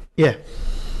 Yeah.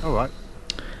 Alright.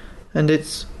 And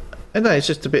it's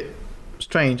just a bit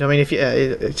strange. I mean, if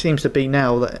it seems to be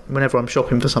now that whenever I'm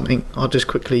shopping for something, I'll just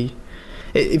quickly.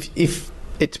 If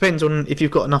it depends on if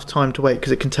you've got enough time to wait,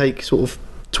 because it can take sort of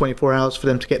 24 hours for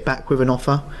them to get back with an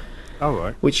offer. Oh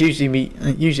right. Which usually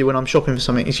when I'm shopping for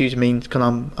something, it usually means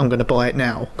I'm going to buy it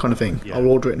now, kind of thing. Yeah. I'll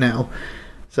order it now,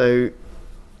 so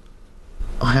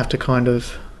I have to kind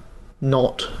of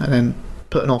not and then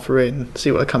put an offer in,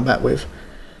 see what I come back with.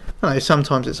 I don't know,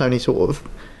 sometimes it's only sort of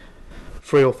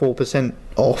 3 or 4%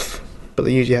 off, but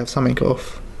they usually have something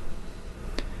off.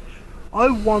 I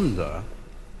wonder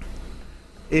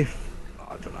if,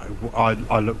 I don't know,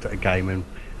 I looked at a game and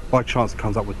by chance it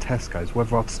comes up with Tesco's,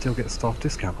 whether I'd still get a staff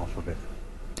discount off of it.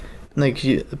 No,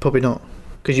 probably not,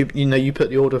 because you put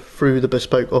the order through the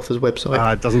bespoke offers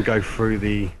website. It doesn't go through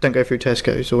the. Don't go through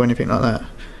Tesco's or anything like that.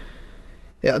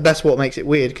 Yeah, that's what makes it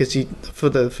weird, because for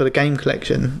the game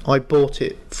collection, I bought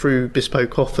it through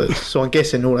bespoke offers. So I'm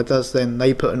guessing all it does then,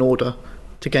 they put an order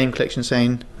to game collection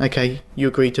saying, okay, you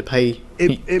agree to pay.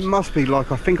 It must be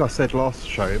like I think I said last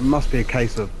show. It must be a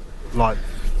case of like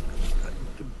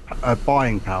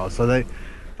buying power. So they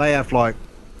have like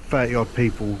 30 odd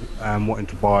people wanting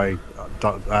to buy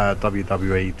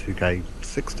WWE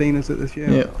 2K16. Is it this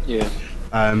year? Yeah.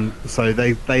 So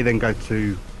they then go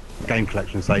to game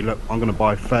collection and say, look, I'm going to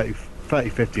buy 30,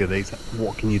 50 of these.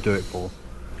 What can you do it for?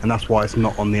 And that's why it's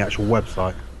not on the actual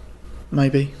website.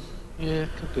 Maybe. Yeah,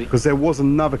 could be. Because there was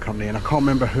another company, and I can't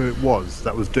remember who it was,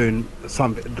 that was doing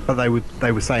something, but they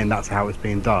were saying that's how it's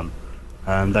being done.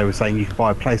 They were saying you could buy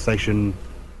a PlayStation,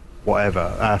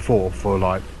 whatever, 4 for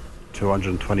like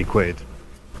 220 quid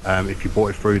if you bought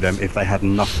it through them, if they had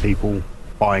enough people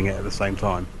buying it at the same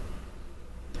time.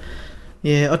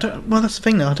 Yeah, well, that's the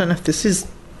thing though. I don't know if this is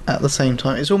at the same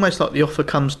time. It's almost like the offer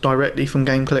comes directly from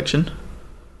game collection.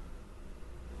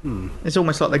 It's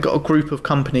almost like they've got a group of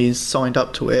companies signed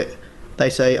up to it. They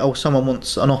say, oh, someone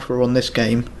wants an offer on this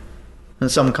game,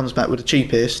 and someone comes back with the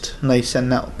cheapest, and they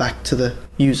send that back to the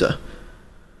user.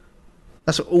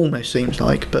 That's what it almost seems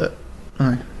like, but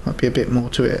might be a bit more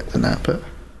to it than that. But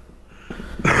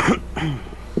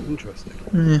Interesting.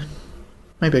 yeah,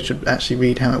 maybe I should actually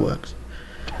read how it works.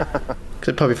 Because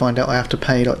I'd probably find out I have to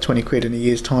pay like 20 quid in a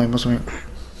year's time or something.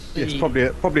 Yeah, it's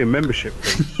probably a membership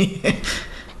thing.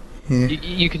 Yeah.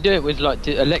 You can do it with like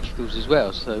electricals as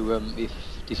well. So if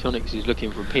Disonics is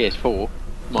looking for a PS4,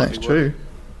 might That's be true.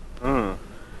 Mm.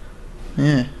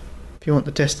 Yeah. If you want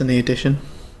the Destiny edition.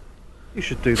 You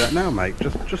should do that now, mate.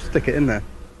 Just stick it in there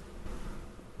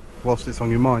whilst it's on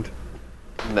your mind.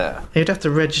 Nah. You'd have to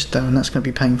register, and that's going to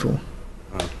be painful.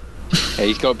 Yeah,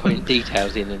 he's got to put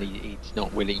details in, and he's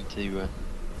not willing to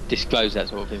disclose that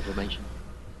sort of information.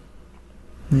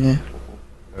 Yeah.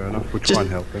 Fair enough. We'll Just- try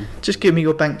and help him. Just give me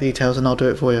your bank details, and I'll do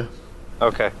it for you.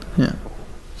 Okay. Yeah.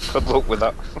 Good luck with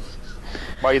that.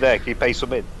 While you're there, can you pay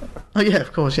some in? Oh yeah,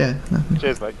 of course, yeah.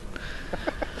 Cheers, mate.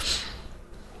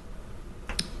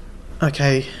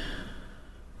 Okay.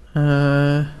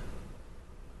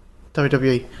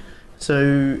 WWE.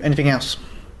 So, anything else?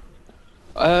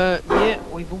 Yeah,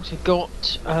 we've also got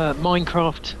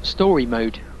Minecraft Story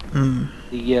Mode.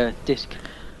 The disc.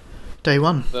 Day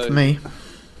one for me.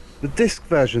 The disc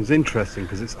version's interesting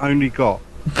because it's only got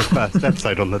the first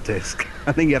episode on the disc.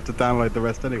 I think you have to download the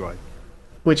rest anyway.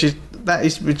 That's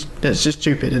just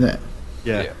stupid, isn't it?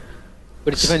 Yeah.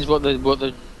 But it depends what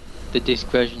the disc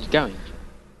version's going.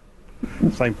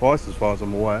 Same price as far as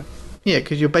I'm aware. Yeah,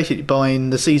 because you're basically buying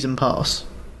the season pass.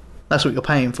 That's what you're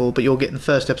paying for, but you're getting the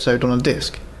first episode on a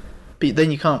disc. But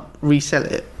then you can't resell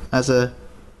it as a.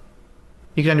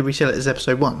 You can only resell it as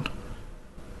episode 1.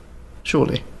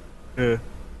 Surely. Yeah.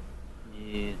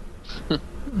 Yeah. And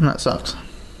that sucks.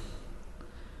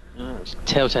 Oh, it's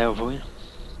telltale for you.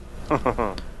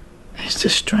 It's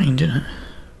just strange, isn't it?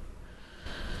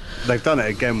 They've done it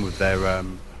again with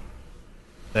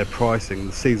their pricing.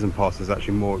 The season pass is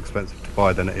actually more expensive to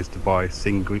buy than it is to buy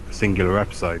singular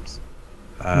episodes.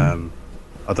 I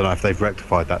don't know if they've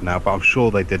rectified that now, but I'm sure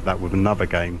they did that with another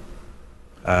game.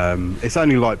 It's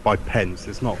only like by pence.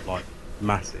 It's not like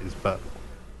masses, but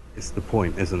it's the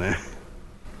point, isn't it?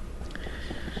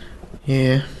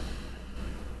 Yeah.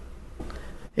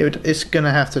 It's going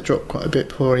to have to drop quite a bit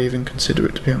before I even consider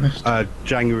it, to be honest.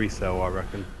 January sale, I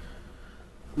reckon.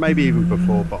 Maybe even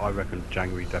before, but I reckon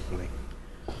January definitely.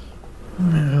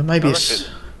 Maybe I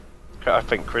it's. I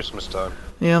think Christmas time.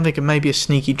 Yeah, I'm thinking maybe a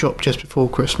sneaky drop just before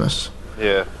Christmas.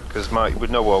 Yeah, because we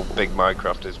know how big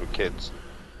Minecraft is with kids.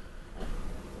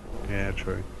 Yeah,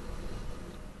 true.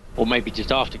 Or maybe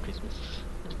just after Christmas.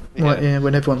 Yeah. Like, yeah,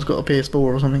 when everyone's got a PS4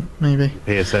 or something, maybe.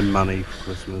 PSN money for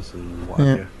Christmas and what have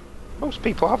Yeah. you. Most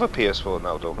people have a PS4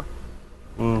 now, don't they?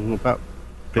 Well, about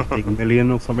 15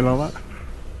 million or something like that.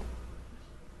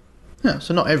 Yeah,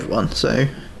 so not everyone, so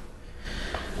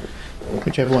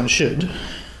which everyone should.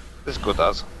 It's good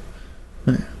as.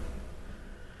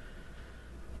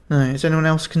 No, is anyone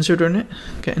else considering it?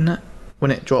 Getting that? When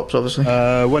it drops, obviously.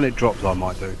 When it drops, I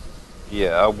might do.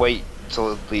 Yeah, I'll wait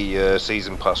till the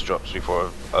season pass drops before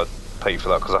I pay for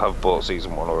that because I have bought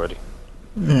season 1 already.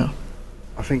 Yeah.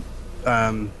 I think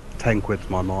 10 quid's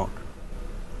my mark.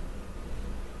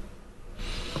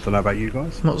 I don't know about you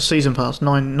guys. What's the season pass?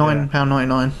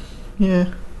 £9.99.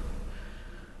 Yeah.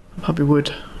 I probably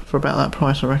would for about that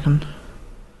price, I reckon.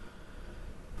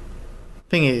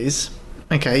 Thing is,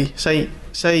 okay, say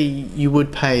you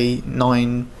would pay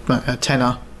a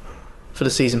tenner for the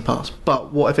season pass,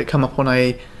 but what if it come up on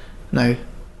a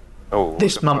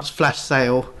this month's flash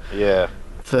sale Yeah.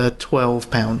 for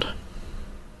 £12?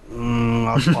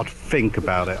 I'd think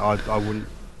about it. I wouldn't.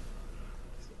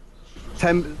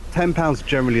 £10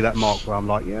 generally that mark where I'm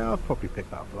like, yeah, I'd probably pick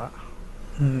that up for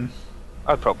that.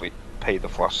 I'd probably pay the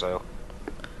flash sale.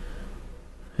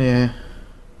 Yeah,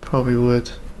 probably would.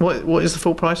 What is the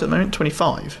full price at the moment?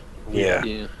 25. Yeah.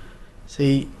 Yeah.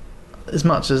 See, as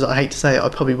much as I hate to say it, I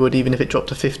probably would even if it dropped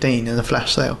to 15 in a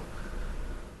flash sale.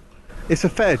 It's a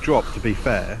fair drop, to be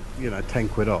fair. 10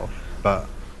 quid off, but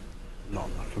not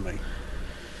enough for me.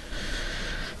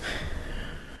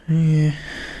 Yeah.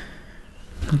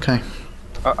 Okay.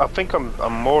 I think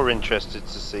I'm more interested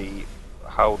to see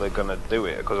how they're gonna do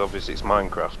it because obviously it's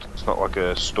Minecraft. It's not like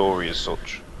a story as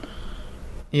such.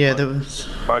 Yeah, there was.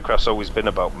 Minecraft's always been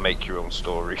about make your own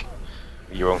story,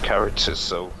 your own characters.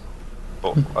 So,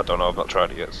 but I don't know. I've not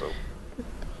tried it yet. So.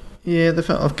 Yeah,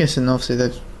 I'm guessing obviously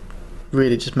they've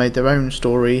really just made their own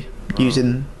story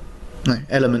using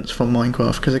elements from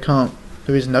Minecraft because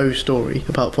there is no story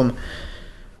apart from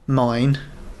mine.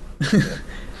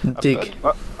 Dig.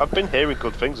 I've been hearing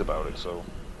good things about it. So.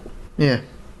 Yeah.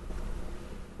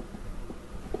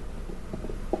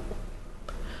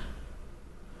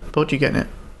 Bod, you getting it?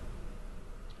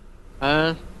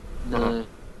 No. No.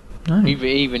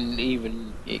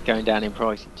 Even it going down in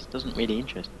price, it just doesn't really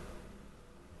interest me.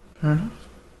 Fair enough.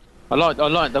 I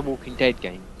like the Walking Dead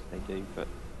games they do, but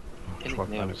I've tried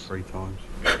anything playing it else. 3 times.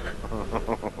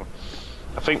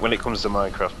 I think when it comes to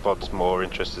Minecraft, Bod's more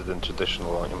interested in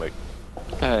traditional, aren't you, mate?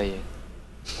 Yeah.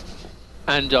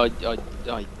 And I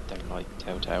don't like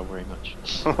Telltale very much.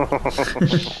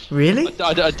 Really?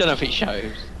 I don't know if it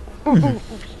shows.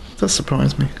 That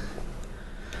surprised me.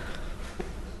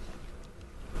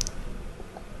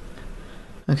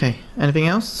 Okay, anything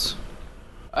else?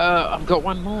 I've got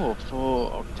one more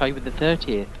for October the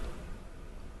 30th.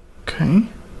 Okay,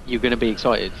 You're going to be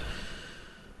excited.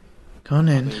 go on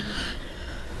in.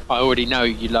 I already know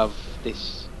you love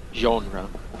this genre.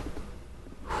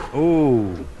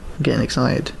 Oh, I'm getting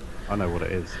excited. I know what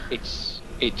it is.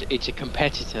 It's a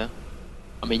competitor.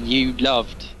 I mean,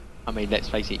 let's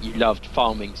face it, you loved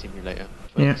Farming Simulator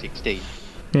Yeah. 2016.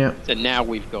 Yeah. So now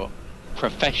we've got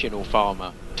Professional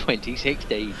Farmer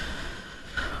 2016.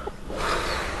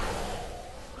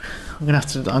 I'm gonna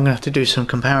have to do some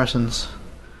comparisons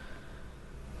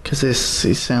because this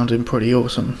is sounding pretty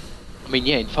awesome. I mean,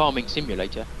 yeah, in Farming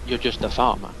Simulator, you're just a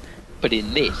farmer. But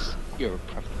in this, you're a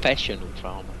professional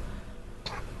farmer.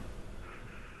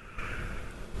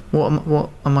 What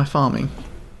am I farming?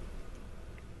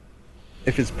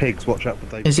 If it's pigs, watch out for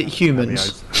David. Is it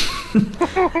humans?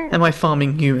 Am I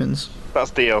farming humans?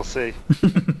 That's DLC.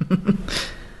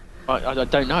 I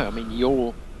don't know. I mean,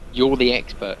 you're the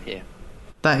expert here.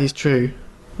 That is true.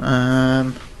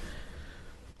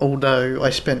 Although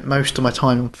I spent most of my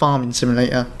time on Farming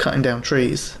Simulator cutting down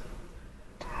trees.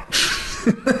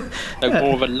 So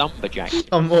more of a lumberjack.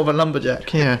 I'm more of a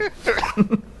lumberjack, yeah.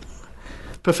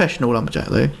 Professional lumberjack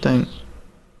though. Don't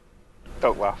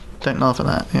laugh. laugh at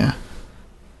that, yeah.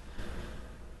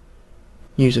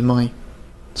 Using my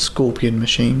scorpion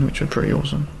machine, which was pretty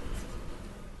awesome.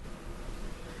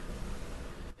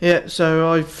 Yeah,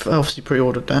 so I've obviously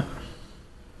pre-ordered that.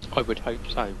 I would hope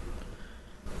so.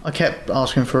 I kept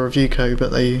asking for a review code,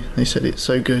 but they said it's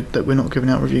so good that we're not giving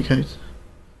out review codes.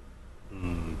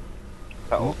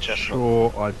 That old chestnut.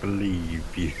 Sure, I believe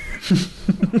you.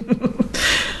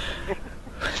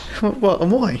 What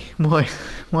and why?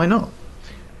 Why not?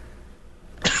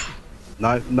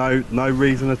 No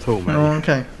reason at all, mate. Oh,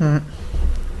 okay. Alright.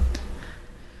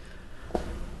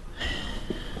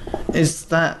 Is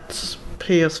that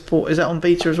PS4? Is that on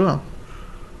Vita as well?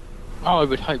 Oh, I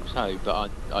would hope so,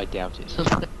 but I doubt it.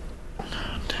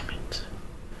 Damn it.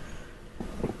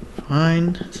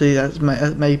 Fine. See,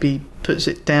 that maybe puts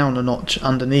it down a notch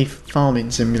underneath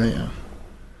Farming Simulator.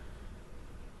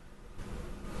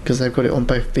 Because they've got it on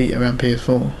both Vita and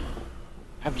PS4.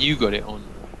 Have you got it on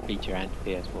Vita and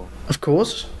PS4. Of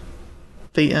course.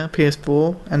 Vita,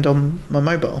 PS4, and on my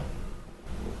mobile.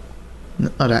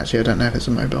 I don't know if it's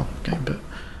a mobile game, but...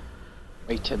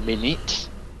 Wait a minute.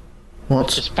 I What?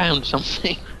 just found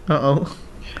something. Uh-oh.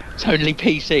 It's only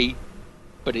PC,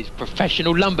 but it's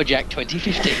Professional Lumberjack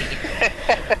 2015.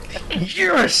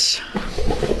 Yes!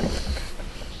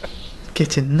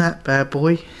 Getting that bad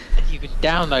boy. You can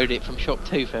download it from Shop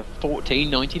 2 for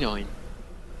 $14.99.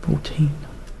 14.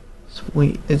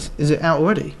 Sweet. Is it out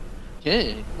already?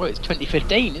 Yeah, well, it's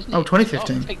 2015, isn't it? Oh,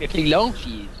 2015. It's technically last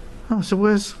year's. Oh, so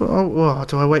where's... Oh,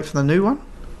 do I wait for the new one?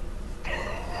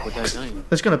 I don't know.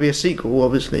 There's going to be a sequel,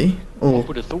 obviously. I Or...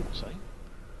 would have thought so.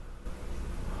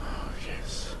 Oh,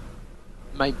 yes.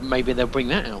 Maybe they'll bring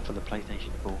that out for the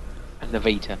PlayStation 4 and the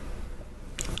Vita.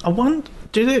 I want...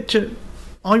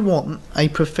 I want a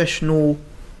professional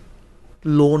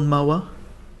lawnmower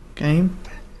game.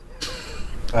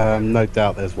 No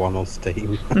doubt there's one on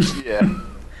Steam. Yeah.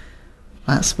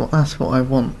 That's what I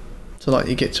want. So like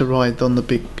you get to ride on the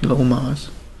big lawnmowers.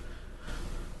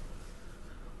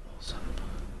 Awesome.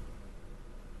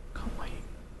 Can't wait.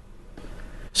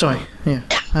 Sorry, yeah.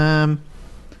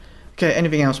 Okay,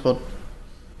 anything else, Bod?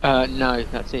 No,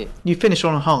 that's it. You finish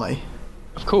on a high.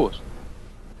 Of course.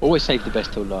 Always save the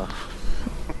best till last.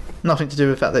 Nothing to do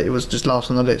with the fact that it was just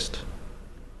last on the list.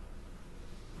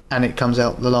 And it comes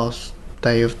out the last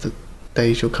day of the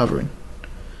days you're covering.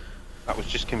 That was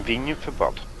just convenient for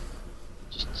Bob.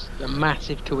 Just a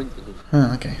massive coincidence.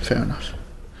 Oh, okay, fair enough.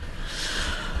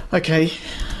 Okay,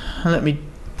 let me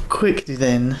quickly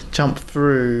then jump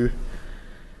through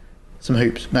some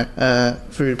hoops. No,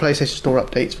 through the PlayStation Store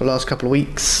updates for the last couple of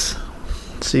weeks.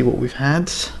 See what we've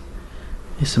had.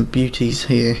 There's some beauties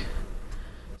here.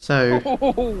 So.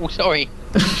 Oh, sorry.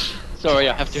 Sorry,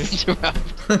 I have to interrupt.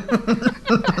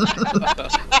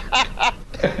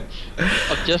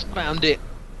 I've just found it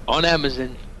on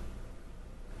Amazon.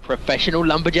 Professional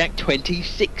Lumberjack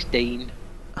 2016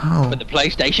 for the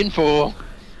PlayStation 4.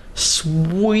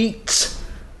 Sweet.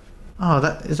 Oh,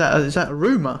 is that a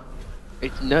rumor?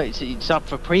 It's up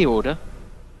for pre-order,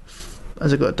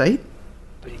 Has it got a date?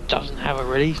 but it doesn't have a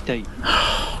release date.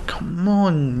 Oh, come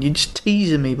on, you're just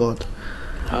teasing me, Bod.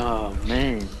 Oh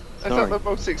man. Is that Sorry. the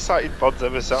most excited Bod's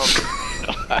ever sounded?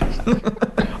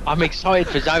 I'm excited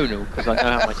for Zonal because I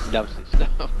know how much he loves this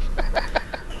stuff.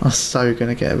 I'm so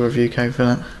gonna get a review code for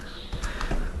that.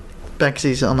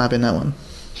 Bagsies, I'm having that one.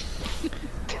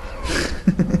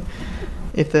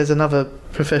 If there's another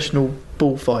professional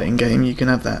bullfighting game, you can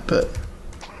have that, but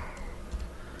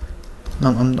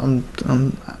I'm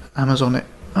Amazon it.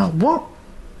 Oh, what?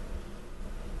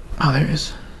 Oh, there it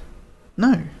is.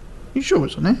 No, you sure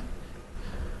it's on there?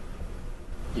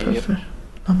 Yep.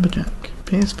 Lumberjack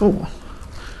PS4.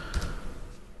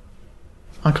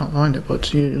 I can't find it,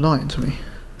 but you're lying to me.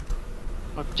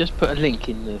 I've just put a link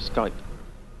in the Skype.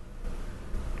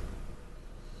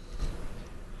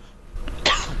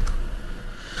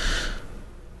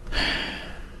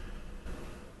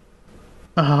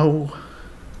 Oh,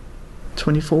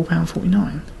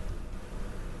 £24.49.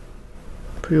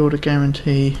 Pre-order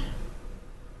guarantee.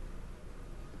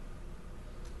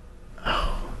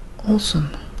 Oh, awesome.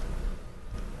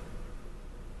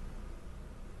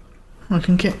 I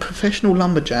can get Professional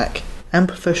Lumberjack and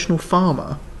Professional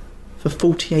Farmer for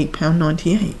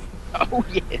 £48.98. Oh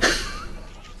yes.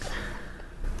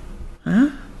 Huh?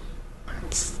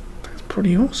 That's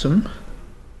pretty awesome.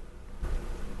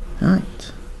 Right.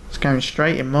 It's going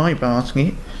straight in my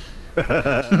basket.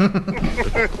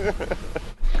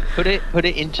 Put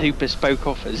it into bespoke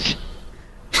offers.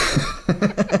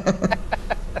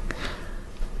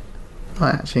 I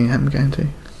actually am going to.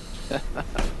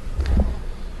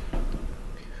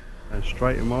 And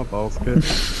straight in my basket.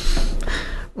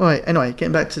 Right, anyway,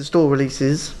 getting back to the store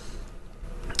releases.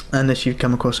 Unless you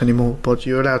come across any more, Bod,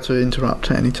 you're allowed to interrupt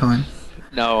at any time.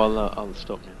 No, I'll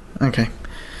stop now. Okay.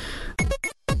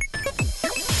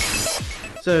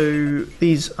 So,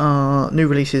 these are new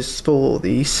releases for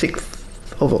the 6th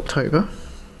of October.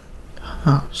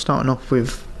 Starting off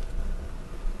with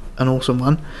an awesome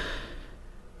one.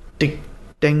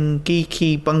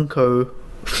 Dengeki Bunko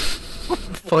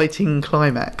Fighting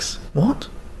Climax. What?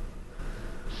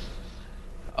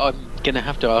 I'm gonna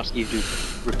have to ask you to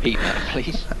repeat that,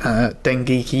 please.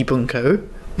 Dengeki Bunko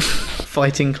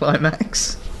Fighting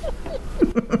Climax.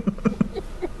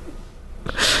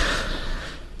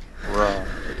 Right.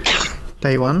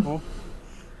 Day one.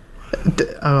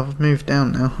 I've moved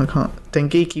down now. I can't.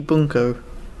 Dengeki Bunko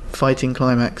Fighting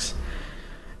Climax.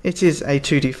 It is a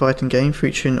 2D fighting game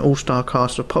featuring an all-star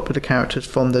cast of popular characters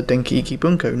from the Dengeki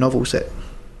Bunko novel set.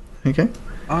 Okay?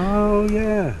 Oh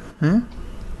yeah. Yeah?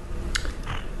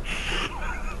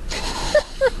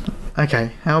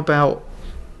 Okay, how about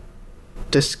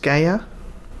Disgaea?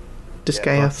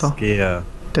 Disgaea 5? Skier.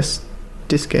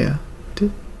 Disgaea.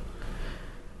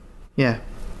 Yeah.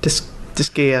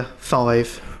 Disgaea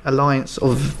 5. Alliance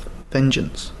of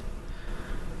Vengeance.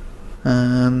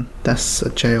 That's a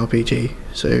JRPG,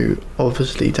 so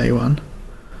obviously day one.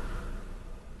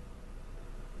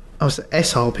 Oh, it's an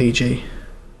SRPG.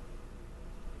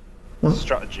 What?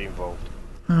 Strategy involved.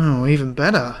 Oh, even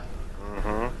better.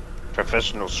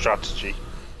 Professional strategy.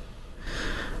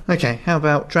 Okay, how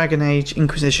about Dragon Age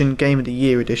Inquisition Game of the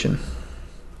Year Edition?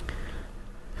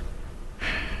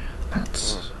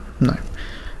 That's... no.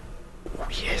 Oh,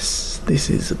 yes, this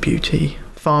is a beauty.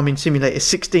 Farming Simulator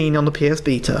 16 on the PS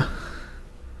Vita.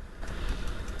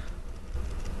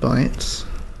 Buy it.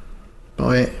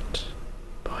 Buy it.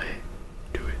 Buy it.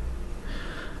 Do it.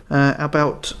 How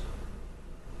about...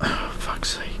 oh,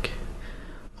 fuck's sake.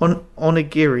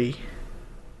 Onigiri.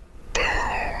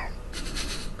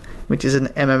 Which is an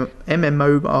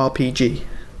MMORPG.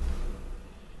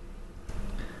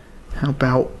 How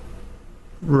about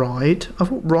Ride? I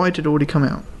thought Ride had already come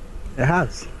out. It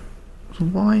has. So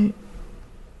why...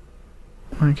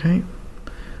 okay.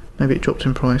 Maybe it dropped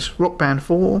in price. Rock Band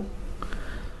 4.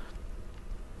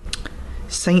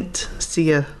 Saint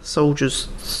Seiya Soldier's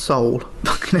Soul.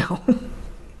 Fucking hell.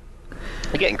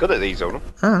 You're getting good at these, Owen.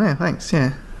 Oh no, thanks,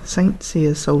 yeah. Saint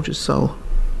Seiya Soldier's Soul.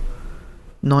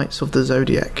 Knights of the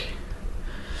Zodiac.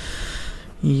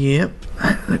 Yep,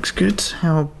 that looks good.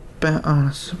 How about... oh,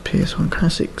 that's a PS1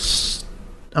 Classics.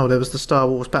 Oh, there was the Star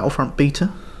Wars Battlefront beta.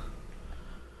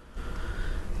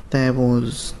 There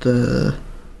was the...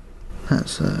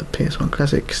 that's a PS1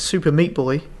 Classic. Super Meat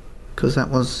Boy, because that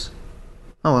was...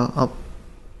 oh, well, a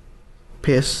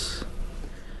PS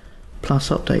Plus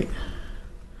update.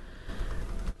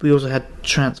 We also had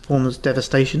Transformers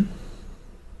Devastation.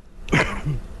 Have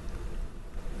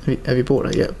you bought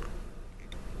that yet?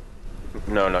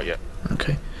 No, not yet.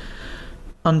 Okay.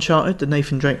 Uncharted, the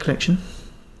Nathan Drake collection.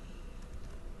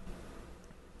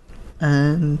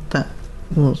 And that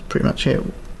was pretty much it,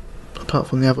 apart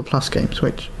from the other Plus games,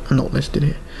 which are not listed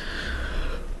here.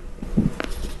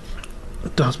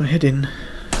 Does my head in.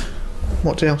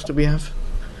 What else do we have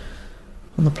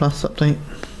on the Plus update?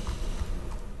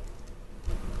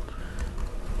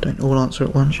 Don't all answer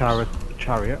at once. Chariot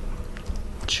Chariot?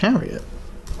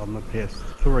 on the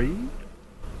PS3.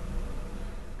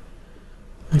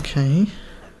 Okay.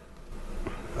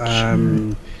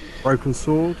 Broken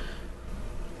Sword.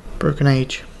 Broken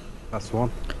Age. That's the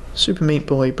one. Super Meat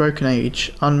Boy, Broken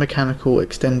Age, Unmechanical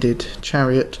Extended,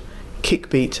 Chariot,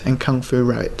 Kickbeat, and Kung Fu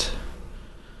Rabbit.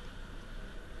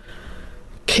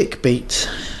 Kickbeat.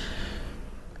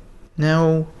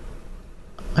 Now,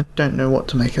 I don't know what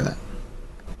to make of that.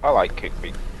 I like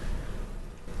Kickbeat.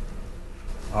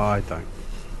 I don't.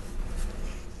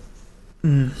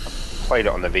 Played it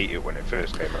on the Vita when it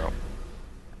first came out.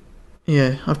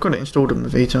 Yeah, I've got it installed on the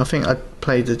Vita. I think I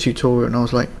played the tutorial and I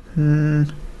was like,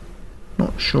 not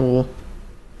sure,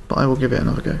 but I will give it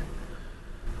another go.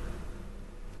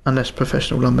 Unless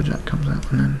Professional Lumberjack comes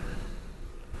out, and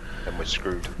Then we're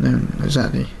screwed. then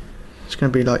exactly, it's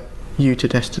going to be like you to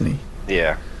Destiny.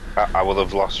 Yeah, I will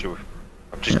have lost you.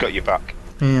 I've just got you back.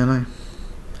 Yeah, I know.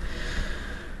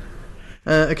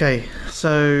 Okay,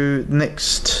 so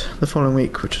the following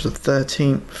week, which was the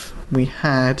 13th, we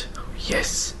had,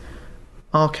 yes,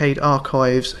 Arcade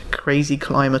Archives Crazy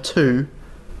Climber 2.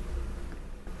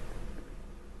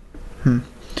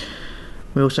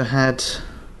 We also had,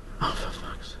 oh for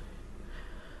fuck's sake,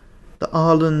 the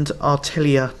Arland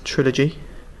Artelia trilogy.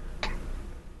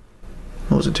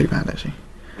 Wasn't too bad actually.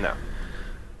 No.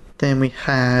 Then we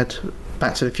had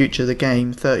Back to the Future, the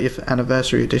game, 30th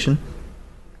anniversary edition.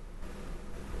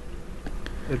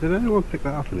 Yeah, did anyone pick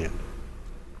that up in the end?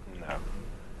 No.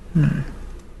 No.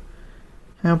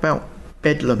 How about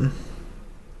Bedlam?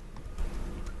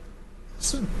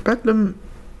 Bedlam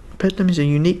is a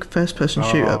unique first-person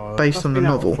shooter based that's on the been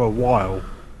out novel. for a while.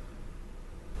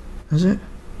 Is it?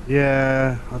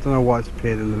 Yeah, I don't know why it's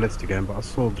appeared in the list again, but I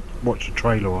watched a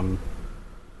trailer on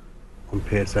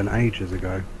PSN ages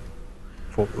ago.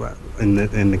 For that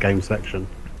in the game section.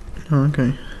 Oh,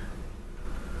 okay.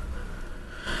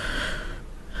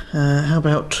 How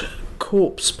about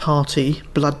Corpse Party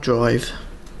Blood Drive?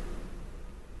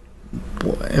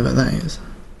 Whatever that is.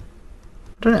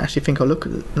 I don't actually think I looked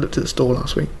at the store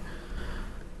last week.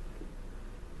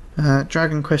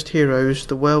 Dragon Quest Heroes,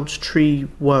 The World's Tree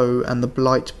Woe and The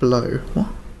Blight Below. What?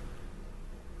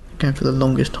 Going for the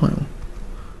longest title.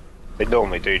 They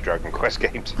normally do Dragon Quest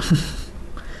games.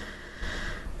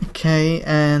 Okay,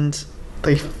 and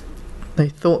they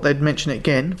thought they'd mention it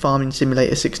again. Farming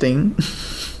Simulator 16.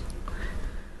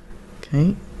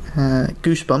 Okay.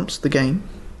 Goosebumps, the game.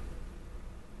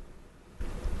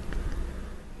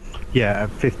 Yeah, at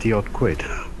 50 odd quid.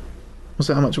 Was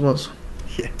that how much it was?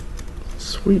 Yeah.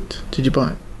 Sweet. Did you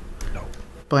buy it? No.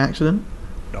 By accident?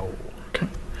 No. Okay.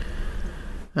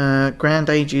 Grand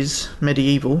Ages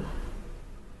Medieval,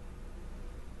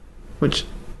 which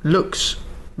looks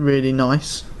really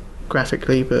nice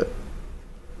graphically, but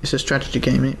it's a strategy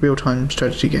game, real-time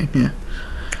strategy game, yeah.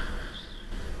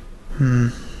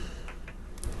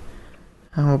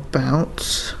 How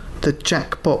about the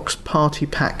Jackbox Party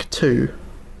Pack 2?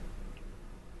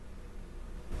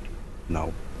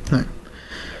 No. No.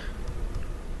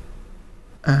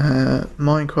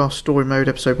 Minecraft Story Mode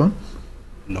Episode 1?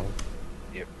 No.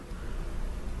 Yep.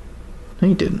 No,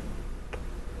 you didn't.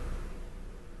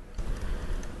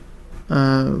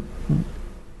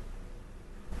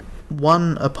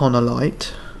 One Upon a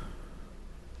Light.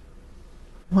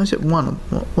 Why is it one?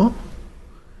 What?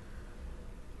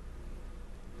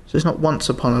 So it's not Once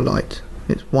Upon a Light.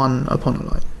 It's One Upon a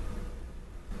Light.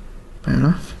 Fair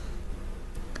enough.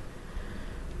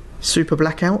 Super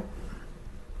Blackout.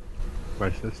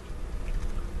 Racist.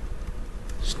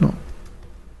 It's not.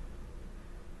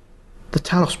 The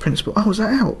Talos Principle. Oh, is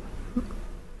that out?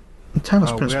 The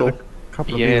Talos Principle. We had a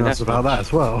couple of Yeah, emails that's about not- that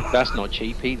as well. That's not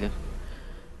cheap either.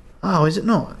 Oh, is it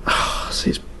not?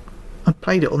 See, I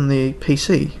played it on the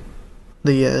PC.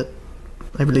 They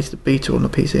released the beta on the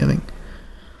PC, I think.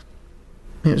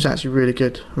 It was actually really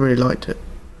good. I really liked it.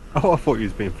 Oh, I thought you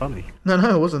was being funny. No,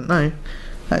 I wasn't. No,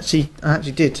 I actually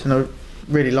did, and I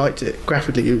really liked it.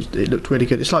 Graphically, it looked really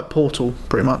good. It's like Portal,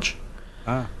 pretty much.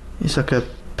 Ah. It's like a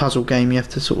puzzle game. You have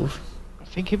to sort of. I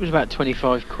think it was about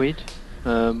 25 quid,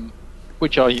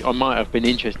 which I might have been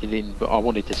interested in, but I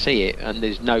wanted to see it, and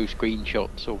there's no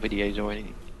screenshots or videos or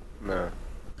anything. No.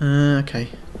 Okay.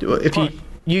 If you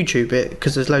YouTube it,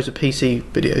 because there's loads of PC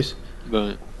videos,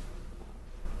 But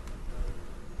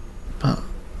but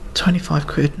 25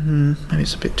 quid, maybe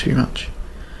it's a bit too much.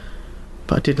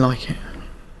 But I did like it.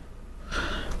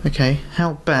 Okay,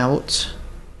 how about...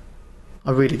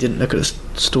 I really didn't look at the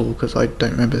store because I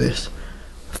don't remember this.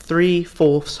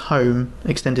 3/4 Home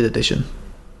Extended Edition.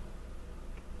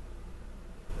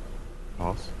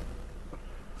 Pass.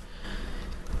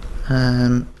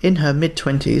 In her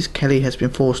mid-20s, Kelly has been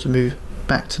forced to move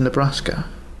back to Nebraska.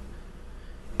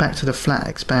 Back to the flat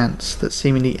expanse, that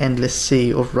seemingly endless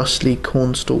sea of rustly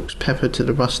cornstalks peppered to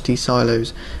the rusty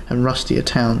silos and rustier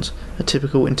towns. A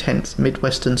typical intense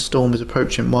Midwestern storm is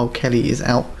approaching while Kelly is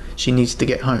out. She needs to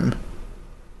get home.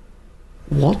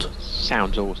 What?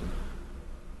 sounds awesome.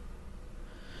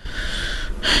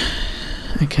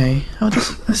 Okay. Oh,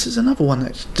 this is another one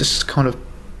that's just kind of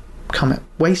come at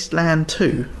Wasteland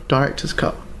 2 Director's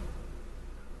Cut.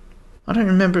 I don't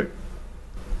remember it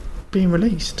being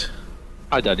released.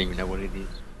 I don't even know what it is.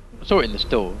 I saw it in the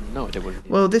store. No idea what it is.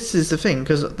 Well, this is the thing,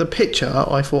 because the picture,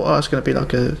 I thought, oh, it's going to be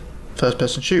like a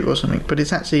first-person shooter or something, but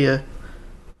it's actually a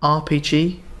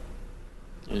RPG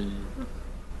and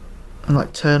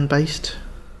like turn-based.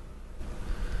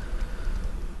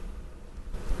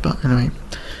 But anyway,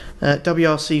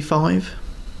 WRC 5.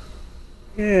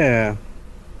 Yeah.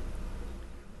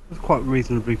 That's quite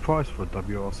reasonably priced for a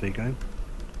WRC game.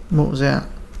 What was that?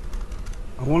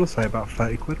 I want to say about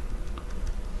 30 quid.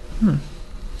 Not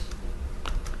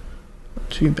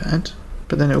too bad,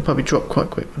 but then it'll probably drop quite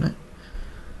quick, won't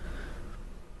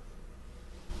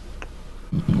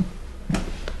it?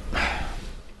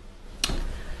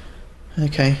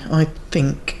 Okay, I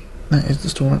think that is the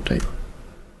store update.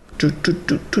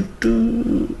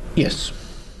 Yes.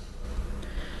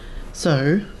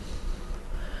 So,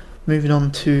 moving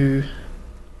on to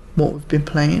what we've been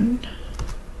playing.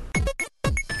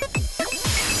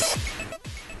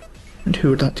 And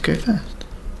who would like to go first?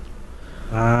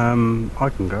 I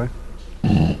can go.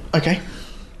 Okay.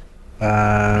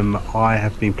 I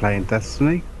have been playing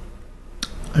Destiny.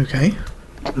 Okay.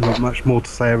 Not much more to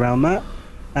say around that.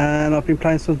 And I've been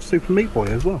playing some Super Meat Boy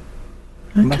as well.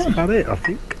 And that's Okay. about it, I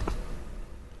think.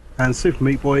 And Super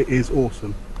Meat Boy is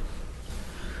awesome.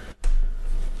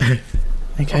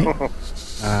 Okay.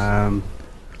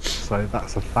 So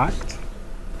that's a fact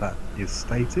that is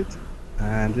stated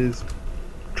and is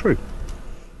true.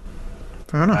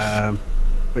 Fair enough.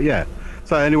 But yeah,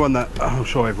 so anyone that, I'm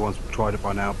sure everyone's tried it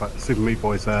by now, but Super Meat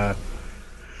Boy's a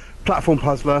platform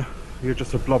puzzler. You're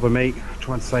just a blob of meat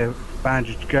trying to save a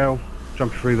bandaged girl,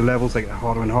 jumping through the levels, they get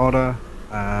harder and harder,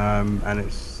 and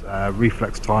it's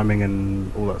reflex timing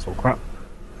and all that sort of crap.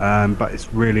 But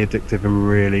it's really addictive and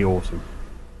really awesome.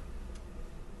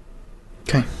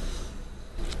 Okay.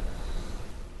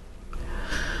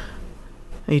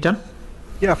 Are you done?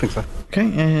 Yeah, I think so.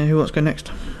 Okay, who wants to go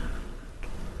next?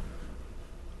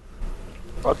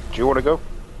 Do you want to go?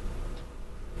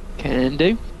 Can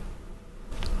do.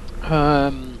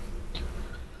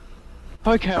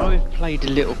 Okay, I've played a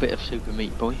little bit of Super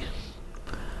Meat Boy.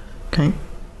 Okay.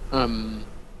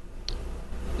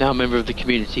 Now a member of the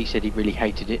community said he really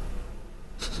hated it,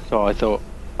 so I thought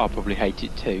I'll probably hate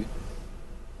it too.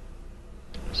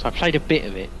 So I played a bit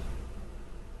of it,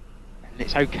 and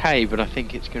it's okay, but I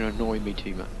think it's going to annoy me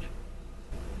too much.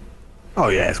 Oh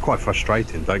yeah, it's quite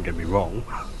frustrating. Don't get me wrong.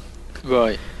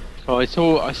 Right. So I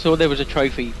saw there was a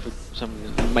trophy for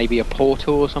something, maybe a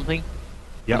portal or something.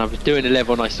 Yep. And I was doing a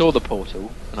level and I saw the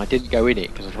portal and I didn't go in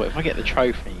it because I thought if I get the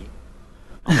trophy,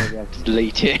 I might be able to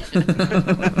delete it.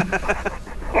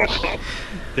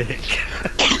 Dick.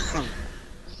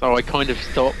 So I kind of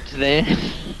stopped there.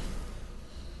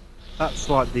 That's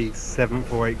like the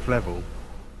 7th or 8th level.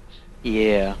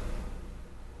 Yeah.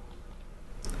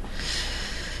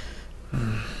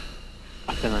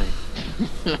 I don't know.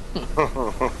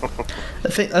 I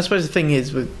suppose the thing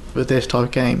is with this type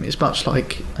of game, it's much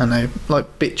like, I don't know,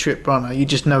 like Bit Trip Runner. You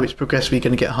just know it's progressively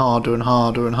going to get harder and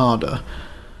harder and harder.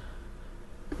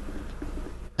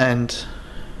 And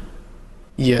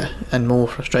yeah, and more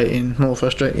frustrating.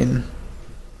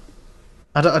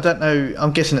 I don't know.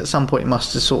 I'm guessing at some point it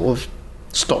must have sort of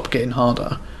stopped getting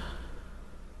harder.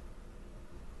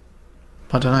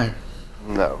 I don't know.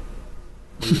 No.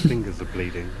 When your fingers are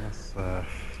bleeding. That's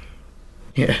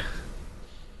Yeah.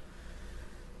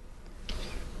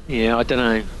 Yeah, I don't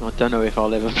know. I don't know if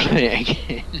I'll ever play it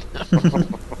again.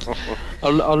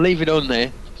 I'll leave it on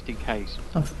there just in case.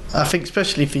 I think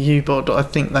especially for you, Bod, I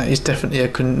think that is definitely a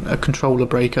controller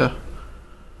breaker.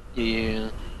 Yeah.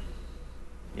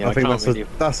 Yeah, I think can't really...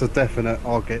 that's a definite.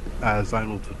 I'll get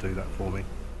Zonal to do that for me.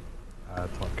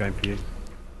 Type game for you.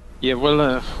 Yeah, we'll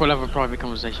have a private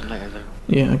conversation later though.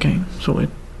 Yeah. Okay. Sorted.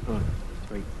 Right,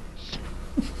 sweet.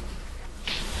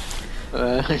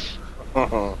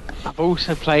 I've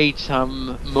also played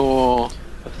some more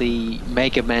of the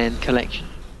Mega Man collection.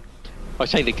 I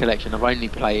say the collection. I've only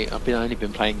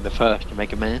been playing the first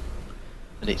Mega Man,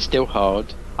 and it's still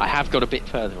hard. I have got a bit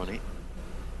further on it,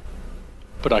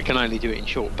 but I can only do it in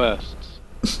short bursts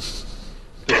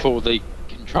before the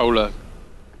controller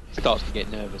starts to get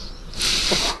nervous.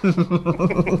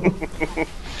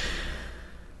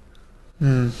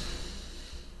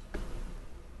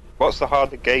 What's the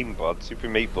harder game, Bud? Super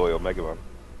Meat Boy or Mega Man?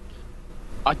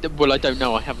 I don't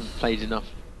know. I haven't played enough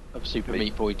of Super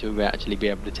Meat Boy to actually be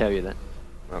able to tell you that.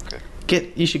 Okay.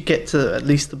 You should get to at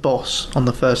least the boss on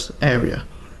the first area,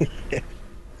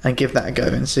 and give that a go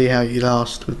and see how you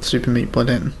last with Super Meat Boy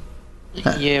then.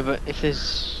 Yeah, but if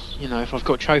I've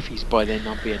got trophies by then,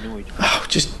 I'll be annoyed. Oh,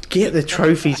 just get the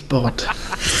trophies, Bod.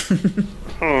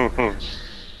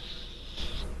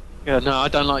 Yeah, no, I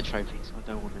don't like trophies. I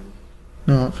don't want to.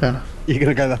 No, fair enough. You're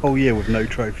gonna go the whole year with no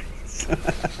trophies.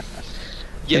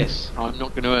 Yes, I'm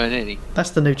not going to earn any.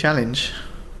 That's the new challenge.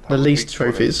 The would least be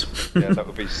funny. trophies. Yeah, that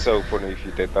would be so funny if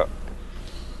you did that.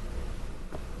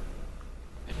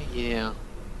 Yeah.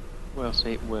 Well,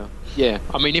 see, yeah.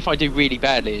 I mean, if I do really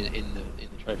badly in the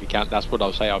trophy count, that's what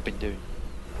I'll say I've been doing.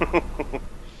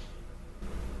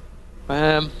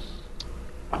 I've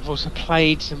also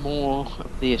played some more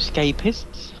of the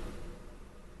Escapists.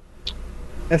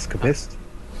 Escapist.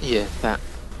 Yeah, that.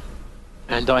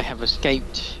 And I have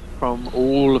escaped from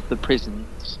all of the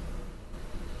prisons.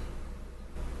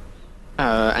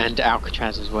 And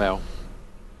Alcatraz as well.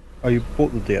 Oh, you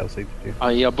bought the DLC, did you?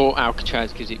 I bought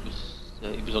Alcatraz because it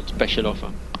was on special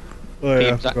offer. Oh yeah, I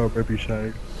Games that- forgot about you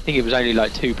saying. I think it was only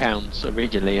like £2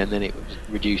 originally, and then it was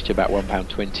reduced to about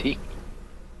 £1.20.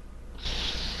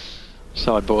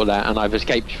 So I bought that, and I've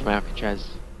escaped from Alcatraz.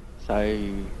 So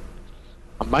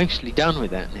I'm mostly done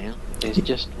with that now. There's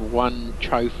just one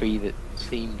trophy that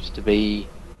seems to be.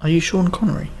 Are you Sean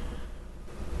Connery?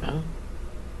 Oh.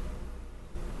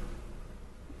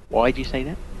 Why do you say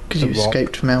that? Because The you Rock.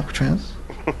 escaped from Alcatraz.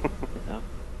 Oh,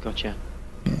 gotcha.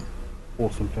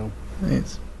 Awesome film.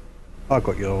 It's... I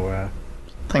got your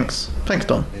Thanks,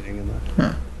 Don. meaning in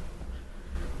there.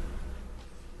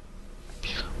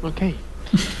 Yeah. Okay.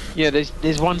 Yeah,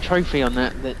 there's one trophy on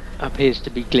that appears to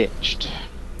be glitched.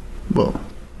 Well,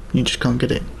 you just can't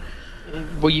get it.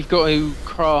 Well, you've got to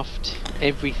craft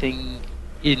everything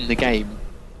in the game,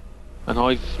 and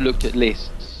I've looked at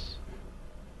lists,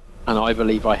 and I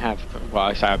believe I have. Well,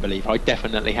 I say I believe I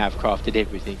definitely have crafted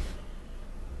everything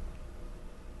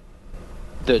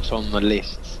that's on the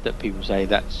lists that people say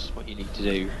that's what you need to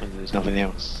do, and there's nothing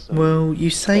else. So. Well, you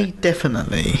say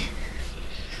definitely,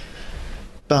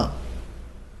 but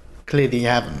clearly you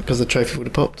haven't because the trophy would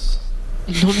have popped.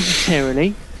 Not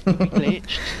necessarily.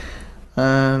 Glitched.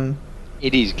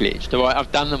 It is glitched. All right,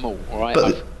 I've done them all. All right, But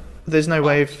I've there's no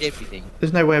way of crafted everything.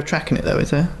 there's no way of tracking it though,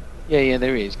 is there? Yeah,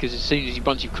 there is. Because as soon as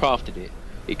once you've crafted it,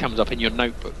 it comes up in your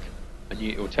notebook, and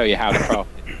it will tell you how to craft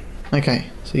it. Okay,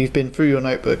 so you've been through your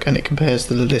notebook and it compares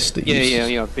to the list that you.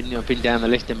 Yeah. I've been down the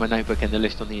list in my notebook and the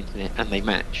list on the internet, and they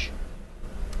match.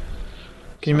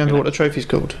 Can you remember what the trophy's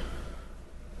called?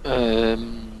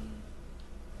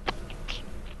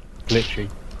 Glitchy.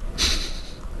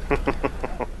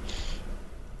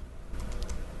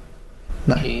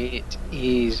 No. It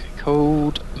is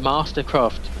called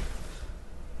Mastercraft.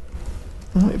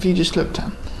 What have you just looked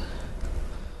at?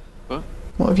 What?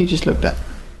 What have you just looked at?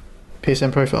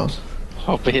 PSN profiles.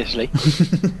 Obviously.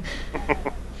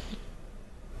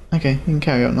 Okay, you can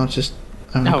carry on. I'll just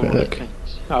have a quick look. okay.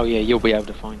 Oh yeah, you'll be able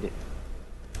to find it.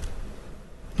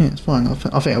 Yeah, it's fine. I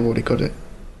think I've already got it.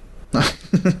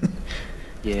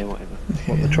 Yeah, whatever.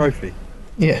 What, the trophy?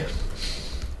 Yeah.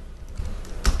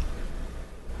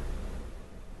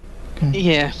 Okay.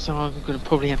 Yeah, so I'm going to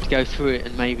probably have to go through it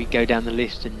and maybe go down the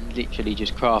list and literally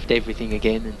just craft everything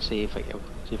again and see if I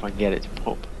can get it to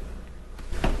pop.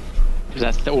 Because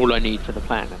that's all I need for the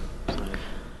platinum. So.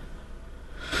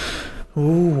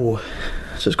 Ooh.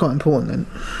 So it's quite important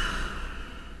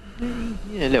then.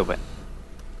 Yeah, a little bit.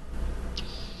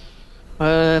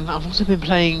 I've also been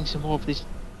playing some more of this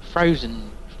Frozen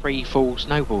free fall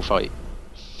snowball fight.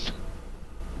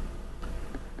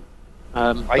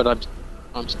 But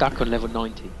I'm stuck on level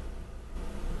 90.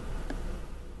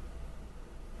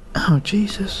 Oh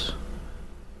Jesus.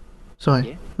 Sorry,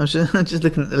 Yeah. I'm just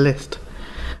looking at the list.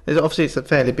 Obviously, it's a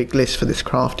fairly big list for this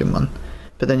crafting one,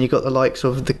 but then you've got the likes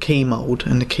of the key mould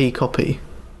and the key copy,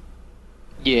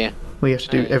 Yeah, where you have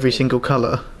to do every single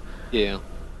colour. yeah.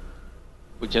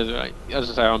 Which, as I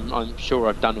say, I'm sure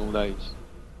I've done all those.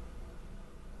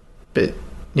 But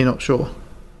you're not sure.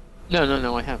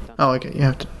 No, I have done. Oh, okay. You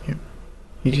have to.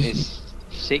 You just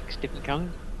There's 6 different colours?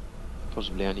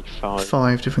 Possibly only 5.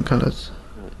 5 different colours.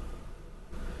 Right.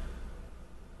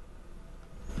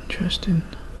 Interesting.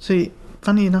 See,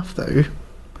 funny enough though,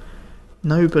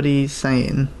 nobody's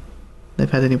saying they've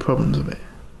had any problems with it.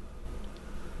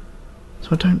 So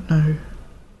I don't know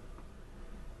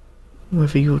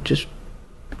whether you're just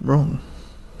wrong.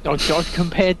 I've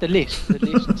compared the list. The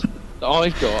list that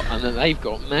I've got and that they've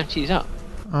got matches up.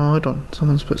 Oh, hold on.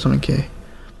 Someone's put something here.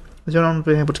 Has anyone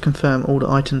been able to confirm all the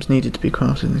items needed to be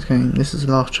crafted in this game? This is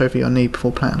the last trophy I need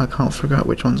before platinum. I can't figure out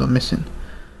which ones I'm missing.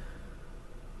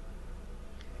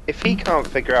 If he can't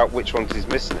figure out which ones he's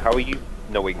missing, how are you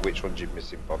knowing which ones you're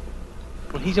missing, Bob?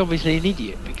 Well, he's obviously an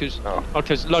idiot because,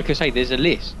 like I say, there's a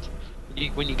list.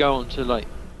 When you go on to like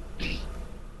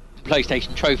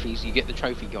PlayStation trophies, you get the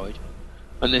trophy guide,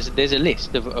 and there's a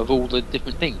list of all the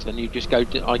different things, and you just I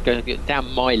go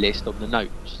down my list on the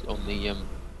notes on the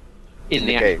in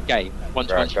the actual game. Once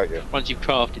you've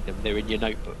crafted them, they're in your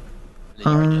notebook. And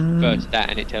then you can refer to that,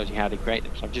 and it tells you how to create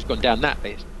them. So I've just gone down that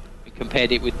list and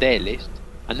compared it with their list,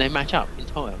 and they match up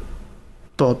entirely.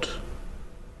 Bod,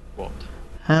 What?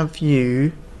 have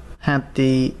you had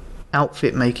the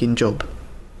outfit making job?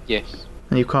 Yes.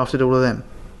 And you crafted all of them?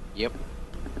 Yep.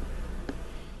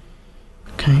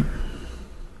 Okay.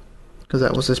 Because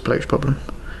that was this bloke's problem.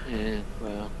 Yeah.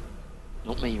 Well,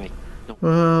 not me, mate.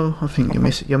 Well, I think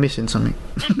you're missing something.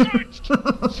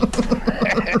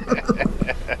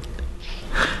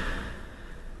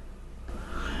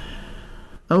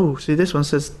 Oh, see, this one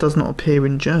says does not appear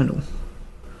in journal.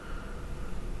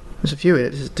 There's a few here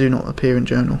that says do not appear in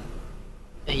journal.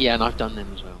 Yeah, and I've done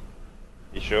them as well.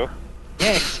 You sure?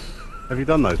 Yes. Have you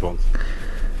done those ones?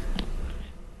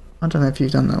 I don't know if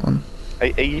you've done that one. Are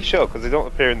you sure? Because they don't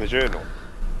appear in the journal.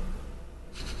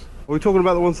 Are we talking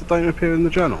about the ones that don't appear in the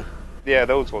journal? Yeah,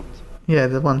 those ones. Yeah,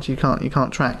 the ones you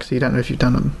can't track, so you don't know if you've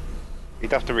done them.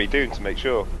 You'd have to redo them to make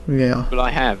sure. Yeah. But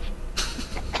I have.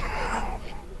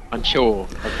 I'm sure.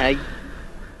 Okay.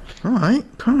 All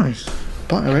right, prize.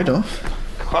 Bite her head off.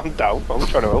 Calm down. I'm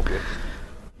trying to help you.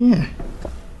 Yeah,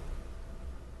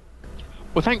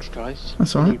 Well, thanks, guys.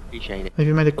 that's all Really right. appreciate it. Have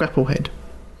you made a grapple head?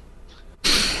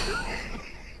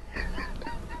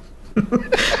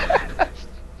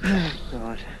 Oh,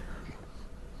 God.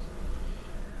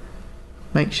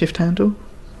 Makeshift handle?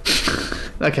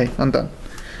 Okay, I'm done.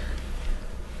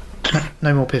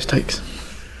 No more piss takes.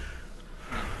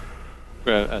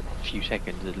 For a few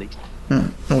seconds at least.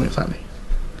 Oh, exactly.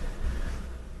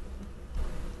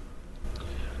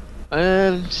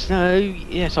 So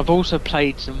yes, I've also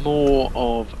played some more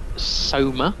of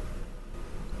Soma.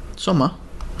 Summer?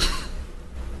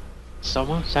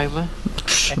 Soma? I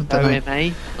don't know.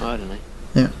 F-O-M-A? I don't know.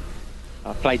 Yeah.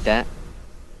 I played that.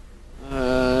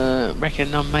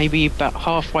 reckon I'm maybe about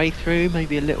halfway through,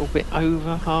 maybe a little bit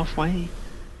over halfway.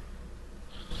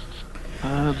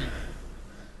 And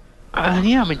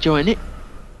yeah, I'm enjoying it.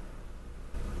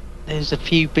 There's a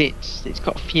few bits. It's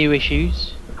got a few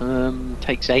issues.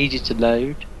 Takes ages to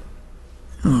load.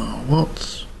 Oh,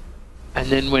 what? And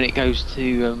then when it goes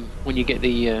to when you get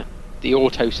the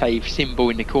autosave symbol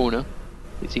in the corner,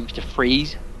 it seems to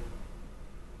freeze.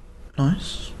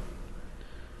 Nice.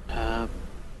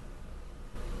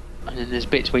 And then there's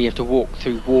bits where you have to walk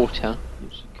through water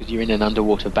because you're in an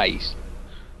underwater base,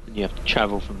 and you have to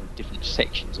travel from different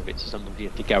sections of it. So sometimes you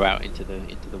have to go out into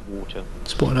the water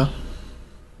Spoiler.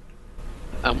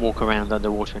 and walk around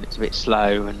underwater, and it's a bit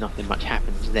slow, and nothing much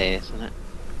happens there. So that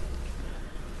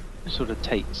sort of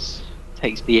takes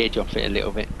the edge off it a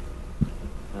little bit.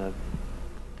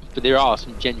 But there are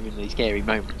some genuinely scary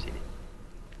moments in it.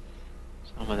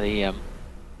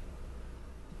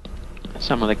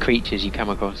 Some of the creatures you come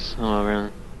across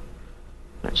are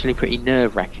actually pretty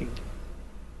nerve-wracking.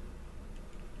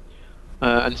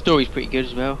 And the story's pretty good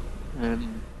as well.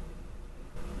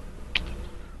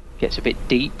 Gets a bit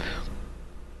deep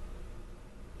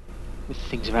with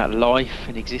things about life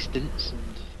and existence,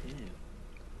 and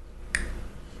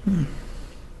yeah.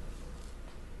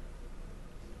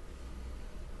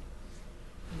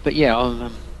 But yeah,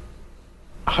 I'll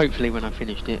hopefully when I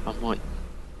finished it, I might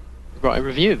write a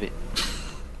review of it.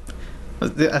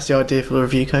 That's the idea for the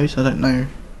review code. I don't know.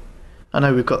 I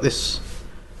know we've got this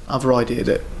other idea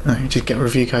that you just get a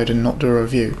review code and not do a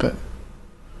review, but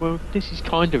Well, this is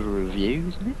kind of a review,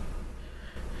 isn't it?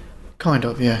 kind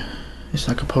of, yeah. It's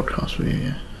like a podcast review,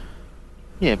 yeah.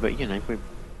 Yeah, but you know, we're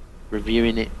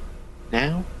reviewing it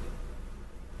now.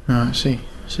 Oh, I see.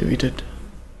 I see what you did.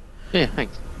 Yeah,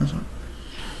 thanks. That's right.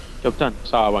 Job done.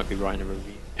 So I won't be writing a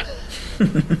review.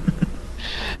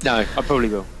 No, I probably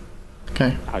will.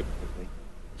 Okay. Hopefully.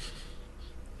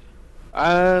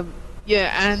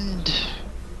 Yeah, and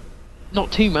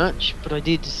not too much, but I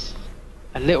did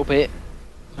a little bit.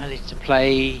 Managed to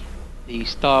play the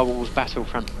Star Wars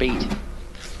Battlefront beta.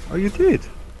 Oh, you did?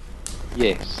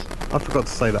 Yes. I forgot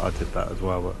to say that I did that as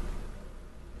well, but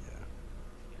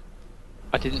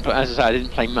I didn't, as I say, I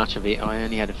didn't play much of it. I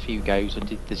only had a few goes. I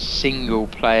did the single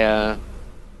player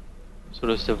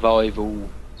sort of survive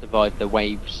the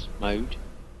waves mode.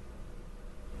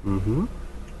 mm-hmm.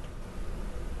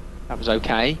 That was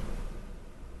okay.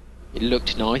 It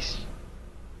looked nice.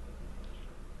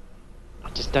 I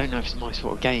just don't know if it's my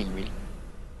sort of game, really.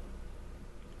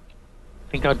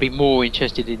 I think I'd be more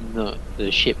interested in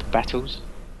the ship battles,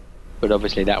 but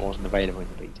obviously that wasn't available in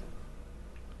the beta.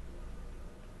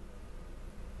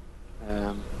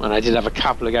 And I did have a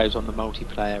couple of goes on the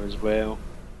multiplayer as well.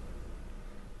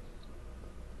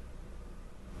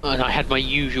 And I had my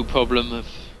usual problem of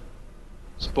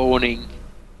spawning,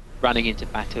 running into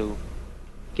battle,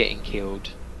 getting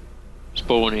killed,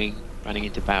 spawning, running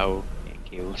into battle, getting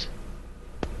killed,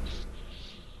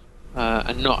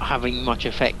 and not having much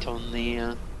effect on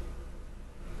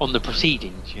the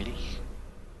proceedings, really.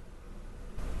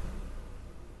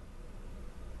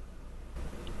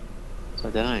 So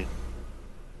I don't know.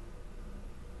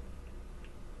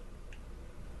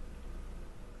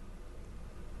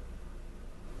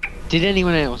 Did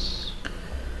anyone else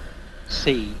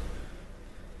see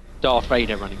Darth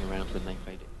Vader running around when they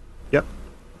played it? Yep.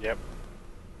 Yep.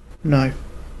 No.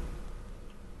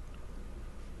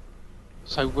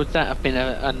 So would that have been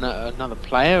another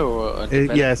player or a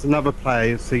developer? Yeah, it's another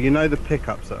player. So you know the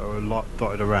pickups that are a lot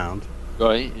dotted around.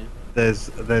 Right. Yeah.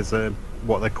 There's a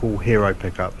what they call hero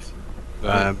pickups,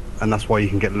 Right. and that's why you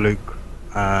can get Luke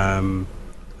and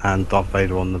Darth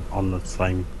Vader on the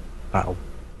same battle.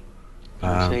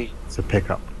 I see. It's a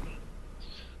pickup.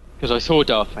 Because I saw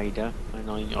Darth Vader and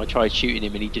I tried shooting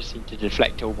him and he just seemed to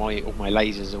deflect all my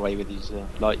lasers away with his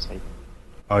lightsaber.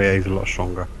 Oh yeah, he's a lot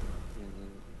stronger.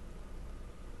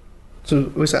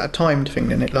 So was that a timed thing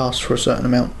then? It lasts for a certain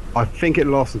amount? I think it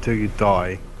lasts until you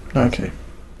die. Okay.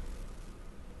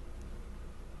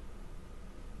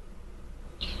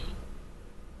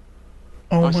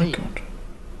 Oh I my see. god.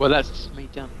 Well, that's me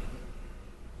done.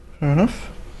 Fair enough.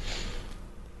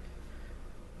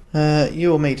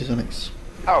 You or me, Dysonics?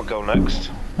 I'll go next.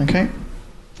 Okay.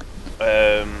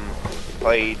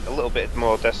 Played a little bit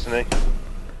more Destiny.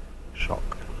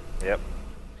 Shock. Yep.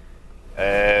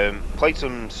 Played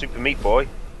some Super Meat Boy.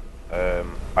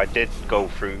 I did go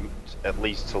through at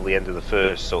least till the end of the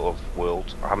first sort of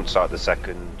world. I haven't started the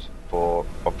second for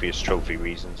obvious trophy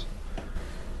reasons.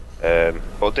 But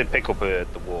I did pick up the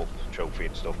warp trophy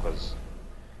and stuff because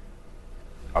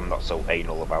I'm not so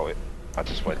anal about it. I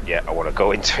just went, yeah, I want to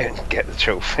go into it and get the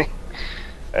trophy.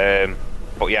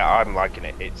 But yeah, I'm liking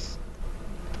it.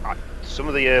 some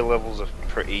of the air levels are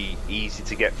pretty easy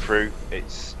to get through.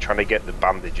 It's trying to get the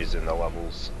bandages in the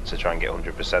levels to try and get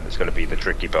 100%. It's going to be the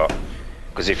tricky part.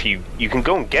 Because if you can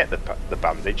go and get the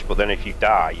bandage, but then if you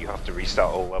die, you have to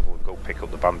restart all level and go pick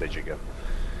up the bandage again.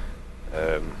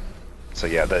 So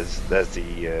yeah, there's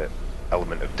the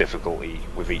element of difficulty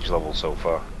with each level so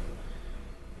far.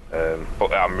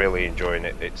 But I'm really enjoying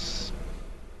it. It's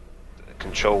the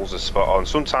controls are spot on.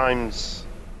 Sometimes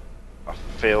I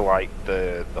feel like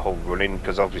the whole running,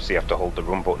 because obviously you have to hold the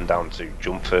run button down to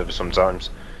jump further sometimes.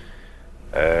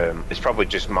 It's probably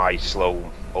just my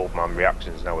slow old man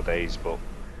reactions nowadays, but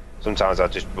sometimes I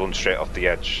just run straight off the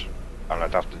edge and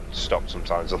I'd have to stop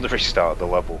sometimes on the restart of the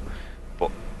level.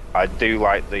 But I do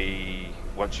like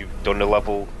once you've done the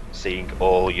level, seeing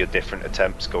all your different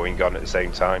attempts going on at the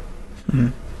same time.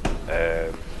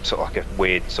 Sort of like a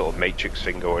weird sort of Matrix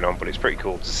thing going on, but it's pretty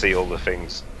cool to see all the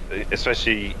things,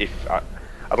 especially if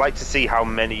I'd like to see how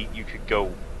many you could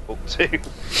go up to.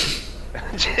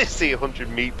 Just see 100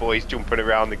 meat boys jumping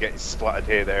around and getting splattered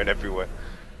here, there, and everywhere.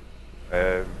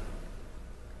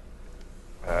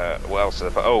 What else?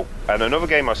 Oh, and another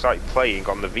game I started playing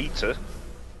on the Vita.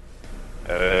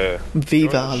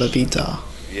 Viva la Vita.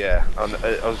 Yeah, and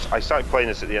I started playing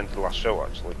this at the end of the last show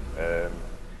actually.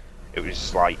 It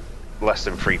was like less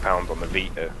than £3 on the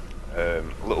Vita. A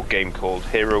little game called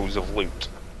Heroes of Loot,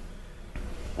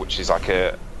 which is like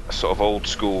a sort of old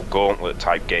school gauntlet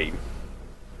type game.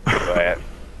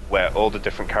 Where all the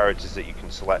different characters that you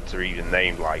can select are even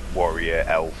named like Warrior,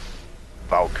 Elf,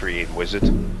 Valkyrie and Wizard.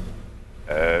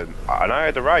 And I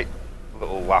had a right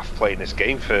little laugh playing this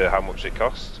game for how much it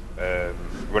cost.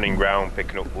 Running around,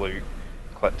 picking up loot,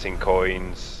 collecting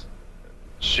coins,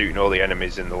 shooting all the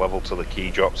enemies in the level till the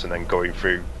key drops and then going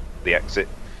through the exit.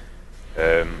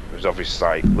 There's obviously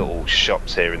like little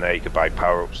shops here and there you could buy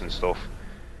power-ups and stuff.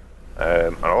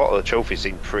 And a lot of the trophies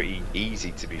seem pretty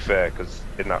easy, to be fair, because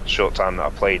in that short time that I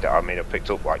played it, I mean, I picked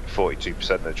up like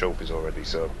 42% of the trophies already,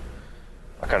 so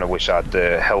I kind of wish I'd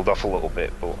held off a little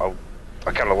bit, but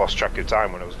I kind of lost track of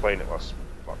time when I was playing it last,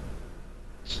 like,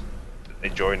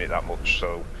 enjoying it that much.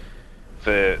 So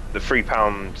for the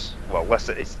 £3, well, less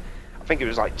than it's, I think it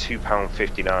was like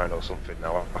 £2.59 or something.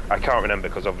 Now I can't remember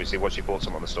because obviously once you bought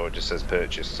something on the store, it just says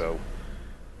purchase. So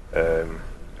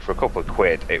for a couple of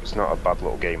quid, it was not a bad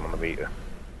little game on the Vita.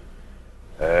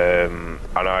 And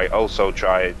I also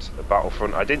tried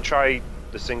Battlefront. I didn't try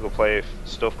the single player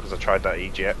stuff because I tried that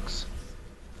EGX.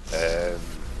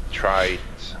 Tried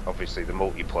obviously the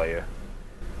multiplayer.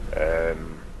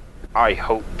 I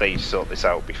hope they sort this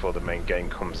out before the main game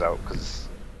comes out because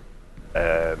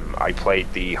I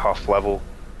played the Hoth level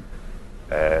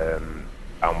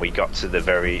and we got to the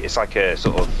it's like a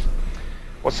sort of,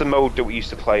 what's the mode that we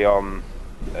used to play on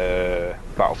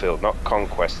Battlefield, not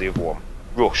Conquest, the other one,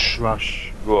 Rush,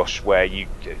 where you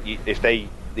if the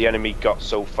enemy got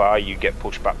so far you get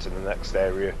pushed back to the next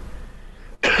area.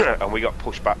 And we got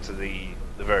pushed back to the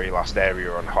very last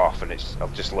area on Hoth, and it's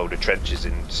just a load of trenches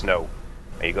in snow,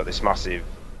 and you got this massive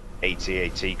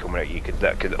AT-AT coming at you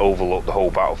that could overlook the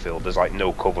whole battlefield. There's like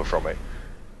no cover from it,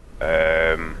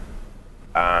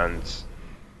 and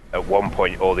at one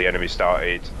point all the enemies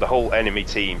the whole enemy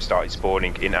team started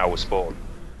spawning in our spawn.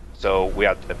 So we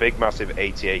had a big massive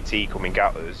AT-AT coming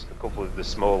at us, a couple of the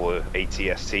smaller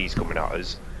AT-STs coming at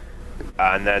us,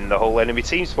 and then the whole enemy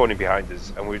team spawning behind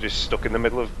us, and we were just stuck in the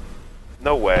middle of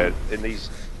nowhere in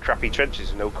these crappy trenches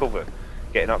with no cover,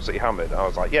 getting absolutely hammered. And I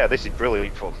was like, yeah, this is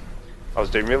brilliant fun. I was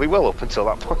doing really well up until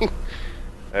that point.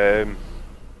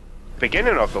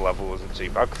 Beginning of the level wasn't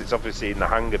too bad because it's obviously in the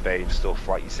hangar bay and stuff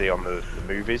like you see on the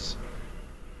movies.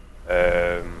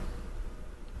 And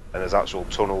there's actual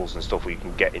tunnels and stuff where you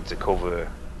can get into cover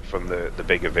from the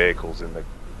bigger vehicles that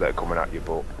are coming at you.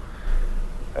 But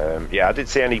yeah, I didn't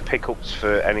see any pickups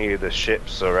for any of the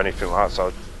ships or anything like that.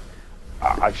 So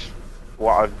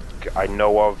I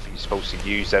know of, you're supposed to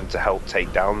use them to help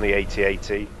take down the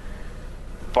AT-AT.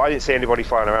 But I didn't see anybody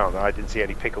flying around, and I didn't see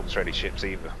any pickups for any ships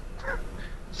either.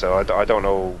 So I don't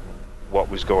know what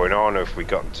was going on, or if we'd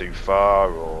gotten too far,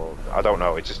 or I don't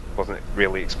know. It just wasn't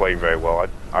really explained very well.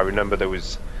 I remember there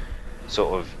was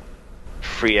sort of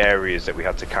 3 areas that we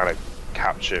had to kind of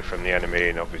capture from the enemy,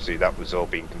 and obviously that was all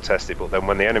being contested. But then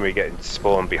when the enemy getting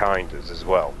spawned behind us as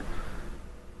well,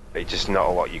 it's just not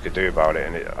a lot you could do about it,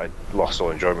 and I lost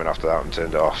all enjoyment after that and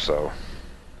turned it off. So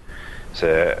it's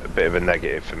a bit of a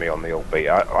negative for me on the old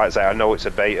beta. Like I say, I know it's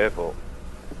a beta, but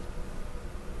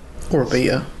or a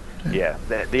beta. Yeah,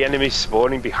 the enemy's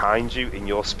spawning behind you in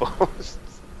your spawns.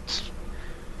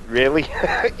 Really?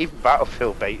 Even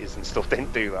Battlefield betas and stuff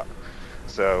didn't do that.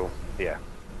 So yeah,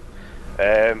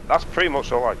 that's pretty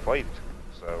much all I played.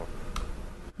 So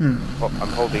I'm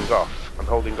holding off. I'm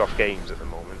holding off games at the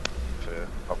moment for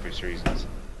obvious reasons.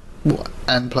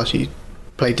 And plus you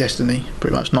play Destiny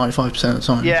pretty much 95% of the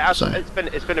time. Yeah, so.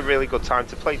 it's been a really good time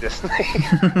to play Destiny.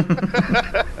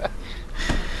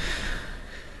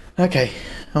 Okay,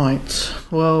 alright.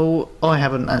 Well, I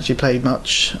haven't actually played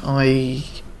much. I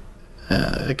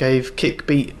gave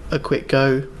Kickbeat a quick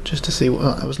go just to see what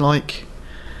that was like.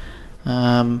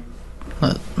 Like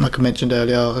I mentioned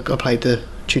earlier, I played the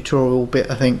tutorial bit,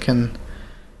 I think, and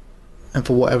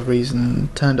for whatever reason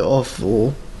turned it off.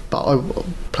 But I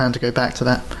plan to go back to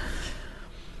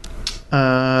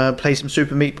that. Play some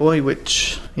Super Meat Boy,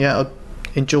 which I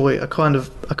enjoy. I kind of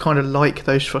like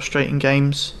those frustrating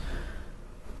games,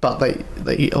 but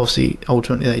they obviously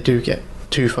ultimately they do get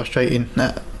too frustrating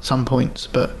at some points.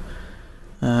 But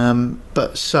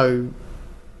so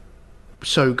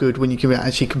good when you can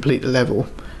actually complete the level.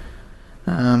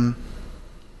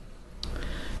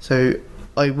 So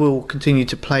I will continue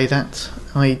to play that.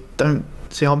 I'm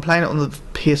playing it on the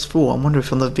PS4. I wonder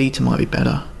if on the Vita might be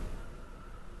better.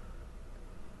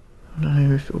 I don't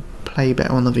know if it'll play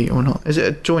better on the Vita or not. Is it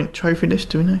a joint trophy list,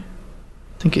 do we know?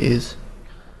 I think it is.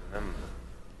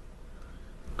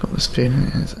 Got this feeling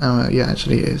it is. Oh yeah,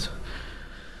 actually it is.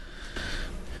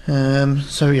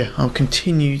 So yeah, I'll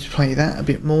continue to play that a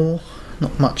bit more.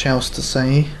 Not much else to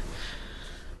say.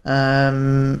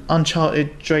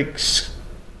 Uncharted Drake's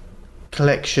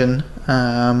collection.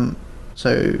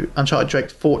 So Uncharted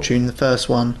Drake's Fortune, the first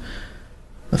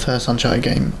Uncharted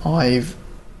game. I've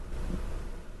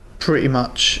pretty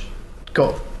much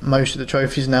got most of the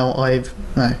trophies now. I've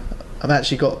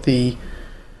actually got the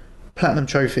platinum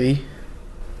trophy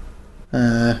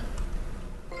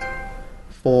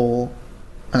for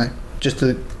just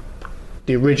the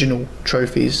original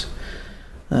trophies,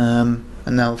 and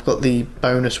now I've got the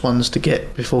bonus ones to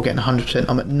get before getting 100%.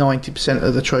 I'm at 90%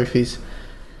 of the trophies.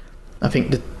 I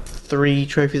think the 3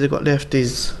 trophies I've got left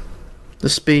is the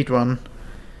speed run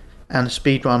and the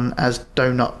speed run as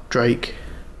Donut Drake,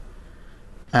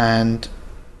 and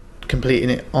completing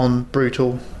it on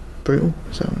brutal.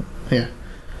 So yeah.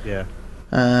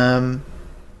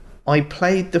 I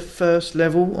played the first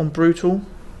level on brutal.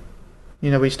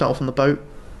 You know, we start off on the boat,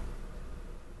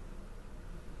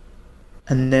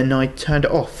 and then I turned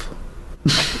it off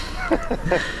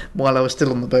while I was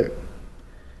still on the boat.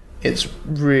 It's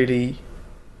really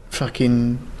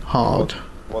fucking hard.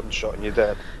 One shot and you're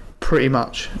dead. Pretty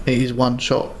much, it is one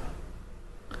shot.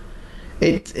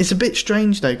 It's a bit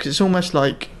strange though, because it's almost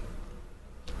like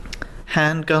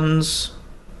handguns,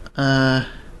 like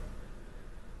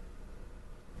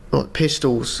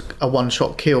pistols, a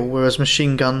one-shot kill, whereas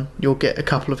machine gun, you'll get a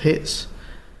couple of hits,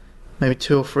 maybe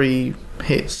 2 or 3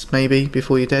 hits, maybe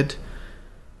before you're dead.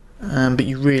 But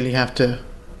you really have to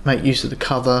make use of the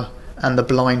cover and the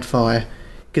blind fire,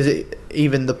 because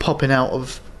even the popping out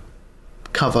of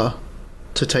cover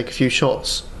to take a few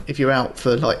shots, if you're out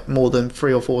for like more than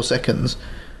 3 or 4 seconds,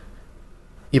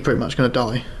 you're pretty much going to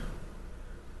die.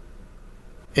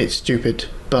 It's stupid,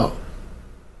 but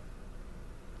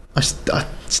I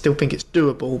still think it's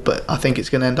doable, but I think it's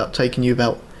going to end up taking you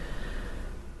about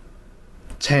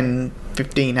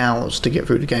 10-15 hours to get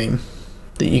through the game.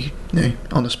 That you know,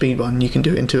 on a speed run you can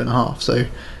do it in 2.5. So,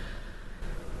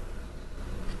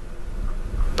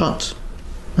 but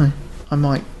I'm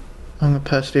going to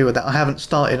persevere with that. I haven't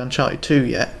started Uncharted 2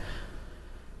 yet,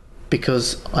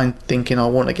 because I'm thinking I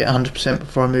want to get 100%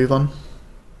 before I move on.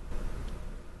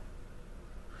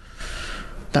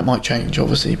 That might change,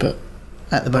 obviously, but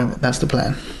at the moment that's the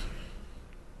plan.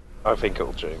 I think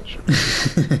it'll change.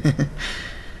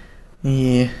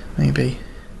 Yeah, maybe.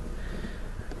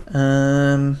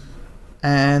 And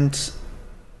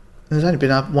there's only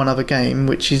been one other game,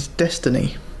 which is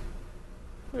Destiny.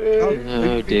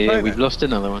 Oh dear, we've lost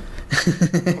another one.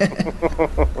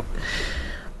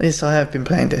 Yes, I have been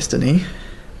playing Destiny.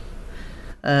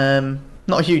 Not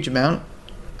a huge amount.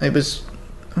 It was...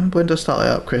 When did I start it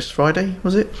up, Chris? Friday,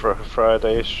 was it?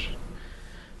 Friday-ish.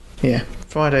 Yeah,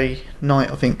 Friday night,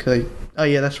 I think. Oh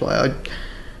yeah, that's right.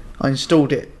 I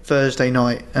installed it Thursday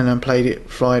night and then played it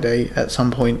Friday at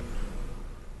some point.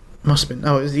 Must have been...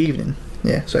 Oh, it was the evening.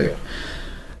 Yeah, so...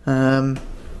 Yeah.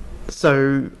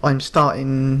 So I'm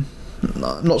starting...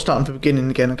 I'm not starting from the beginning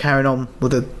again. I'm carrying on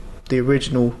with the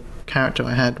original character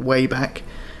I had way back.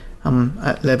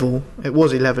 At level... It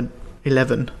was 11.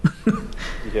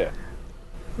 Yeah.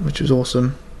 Which was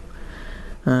awesome.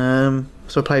 So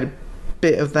I played a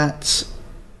bit of that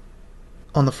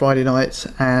on the Friday nights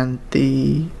and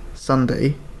the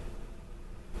Sunday.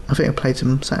 I think I played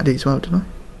some Saturday as well, didn't I?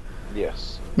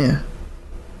 Yes. Yeah.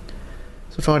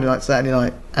 So Friday night, Saturday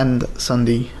night and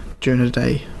Sunday during the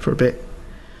day for a bit.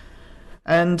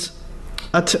 And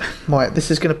right,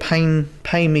 this is going to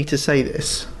pain me to say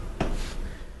this,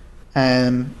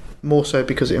 more so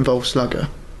because it involves Slugger.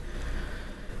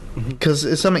 Because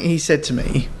it's something he said to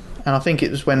me, and I think it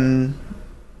was when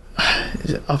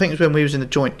we was in a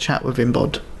joint chat with him,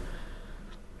 Bod,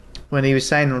 when he was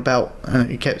saying about,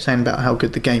 he kept saying about how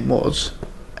good the game was,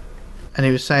 and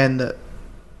he was saying that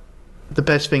the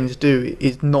best thing to do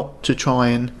is not to try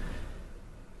and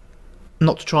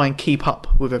keep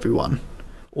up with everyone,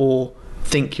 or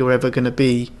think you're ever going to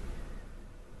be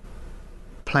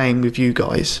playing with you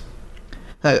guys.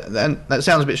 And that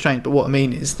sounds a bit strange, but what I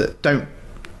mean is that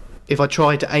if I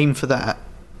try to aim for that,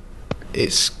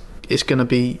 it's going to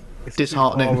be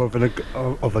disheartening.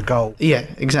 Of a goal. Yeah,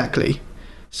 exactly.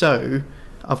 So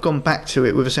I've gone back to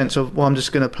it with a sense of, well, I'm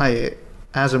just going to play it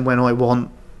as and when I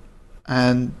want,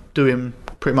 and doing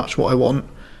pretty much what I want.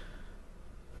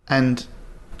 And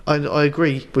I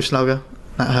agree with Slugger.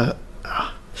 That hurt.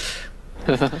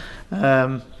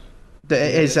 That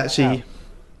it is actually.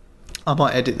 I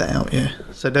might edit that out. Yeah.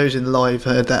 So those in live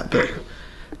heard that, but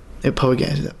it'll probably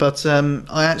get edited. But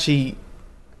I actually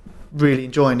really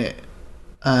enjoying it.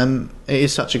 It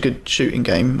is such a good shooting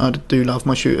game. I do love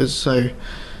my shooters. So,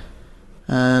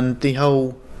 and the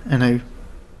whole, the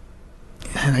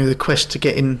quest to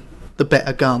getting the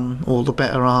better gun or the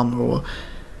better armor, or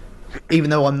even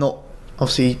though I'm not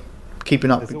obviously keeping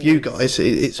up with you guys,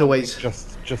 it's always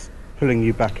just pulling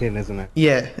you back in, isn't it?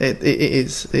 Yeah, it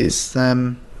is. It's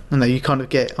you kind of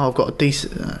get. I've got a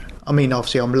decent. I mean,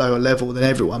 obviously I'm lower level than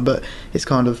everyone, but it's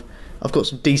kind of, I've got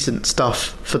some decent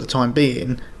stuff for the time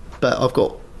being, but I've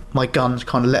got my guns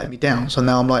kind of letting me down. So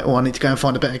now I'm like, oh, I need to go and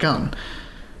find a better gun.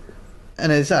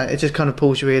 And it's that. It just kind of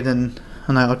pulls you in, and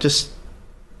I've just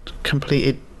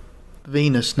completed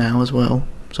Venus now as well.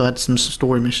 So I had some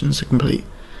story missions to complete,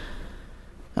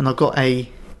 and I got a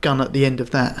gun at the end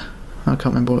of that. I can't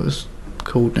remember what it was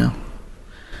called now.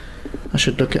 I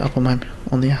should look it up on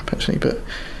the app actually, but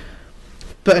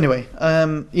anyway,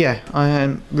 yeah, I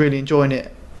am really enjoying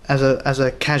it as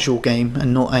a casual game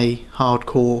and not a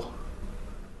hardcore.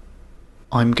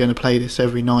 I'm going to play this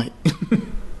every night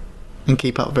and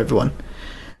keep up with everyone.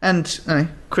 And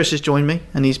Chris has joined me,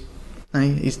 and he's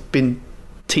been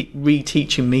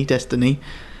reteaching me Destiny,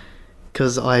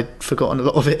 because I'd forgotten a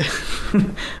lot of it,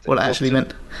 what it actually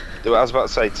meant. I was about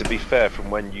to say, to be fair,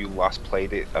 from when you last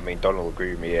played it, I mean, Donald will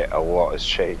agree with me, a lot has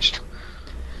changed.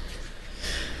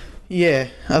 Yeah,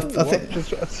 I think.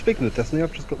 Speaking of Destiny,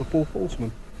 I've just got the Fourth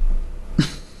Horseman.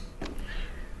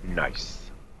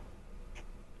 Nice.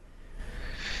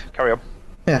 Carry on.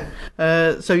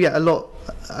 Yeah. So yeah, a lot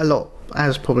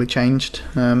has probably changed,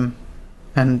 and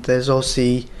there's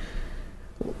obviously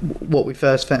what we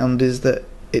first found is that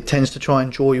it tends to try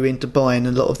and draw you into buying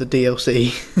a lot of the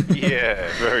DLC. Yeah,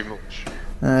 very much.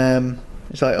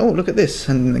 It's like, oh, look at this,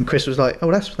 and then Chris was like,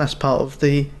 oh, that's part of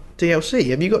the DLC.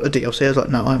 Have you got the DLC? I was like,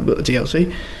 no, I haven't got the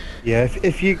DLC. Yeah,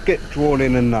 if you get drawn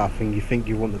in enough and you think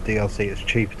you want the DLC, it's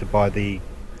cheaper to buy the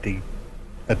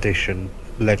edition,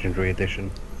 legendary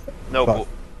edition. No, but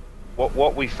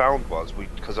what we found was,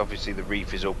 because obviously the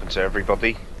Reef is open to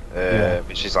everybody,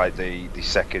 which is like the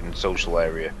second social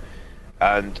area,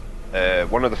 and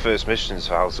one of the first missions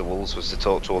for House of Wolves was to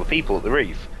talk to all the people at the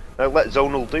Reef. Now let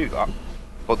Zonal do that,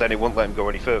 but then it won't let him go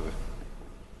any further.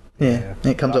 Yeah,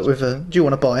 it comes up with do you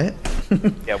want to buy it?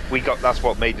 Yeah, that's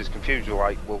what made us confused. We're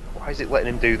like, well, why is it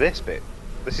letting him do this bit?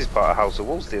 This is part of House of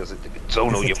Wolves deals.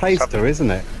 Zonal, it's a taster,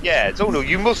 isn't it? Yeah, Zonal,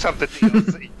 you must have the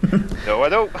DLC. No, I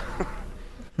don't.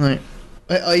 Right.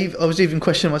 I was even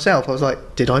questioning myself. I was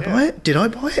like, did I buy it? Did I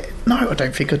buy it? No, I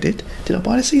don't think I did. Did I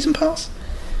buy the season pass?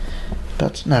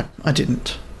 But no, I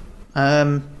didn't. I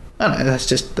don't know. That's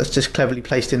just cleverly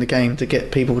placed in the game to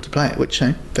get people to play it, which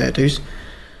fair dues.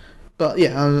 But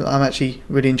yeah, I'm actually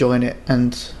really enjoying it,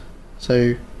 and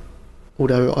so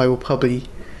although I will probably,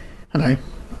 I don't know,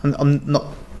 I'm not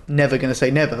never going to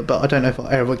say never, but I don't know if I'll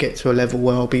ever get to a level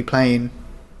where I'll be playing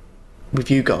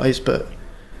with you guys. But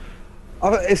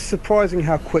it's surprising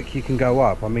how quick you can go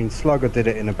up. I mean, Slugger did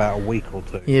it in about a week or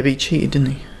two. Yeah, but he cheated,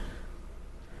 didn't he?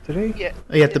 Did he? Yeah.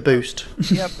 He had the boost.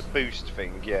 He had the boost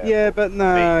thing, yeah. Yeah, but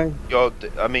no.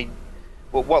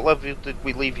 What level did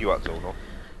we leave you at, Zonal?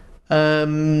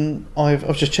 I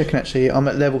was just checking actually. I'm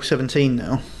at level 17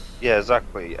 now. Yeah,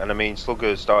 exactly. And I mean,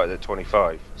 Slugger started at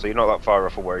 25, so you're not that far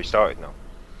off of where he started now.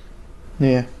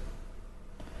 Yeah.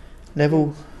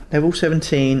 Level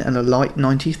 17 and a light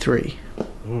 93.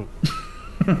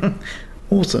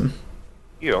 Awesome.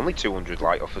 You're only 200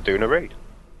 light off of doing a raid.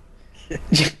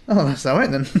 Oh, that's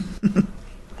alright then.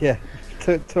 Yeah,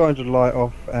 200 light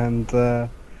off and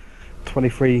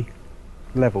 23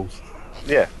 levels.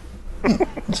 Yeah.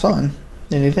 That's fine.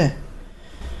 nearly there.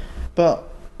 But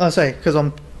I say, because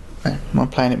I'm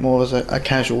playing it more as a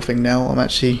casual thing now, I'm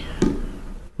actually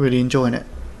really enjoying it.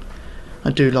 I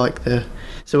do like the...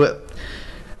 So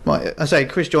I say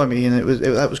Chris joined me, and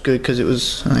that was good because it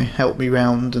was helped me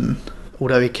round. And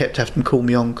although he kept having to call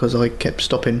me on because I kept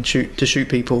stopping to shoot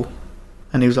people,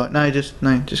 and he was like,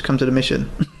 just come to the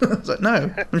mission. I was like,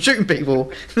 no, I'm shooting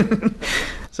people.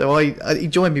 So he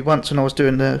joined me once when I was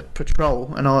doing the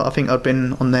patrol, and I think I'd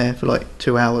been on there for like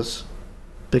 2 hours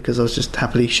because I was just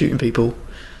happily shooting people.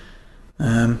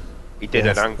 He did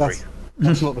it angry.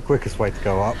 That's not the quickest way to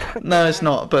go up. No, it's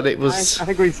not, but it was...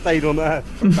 Angry stayed on Earth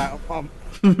for about a month.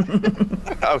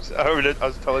 I was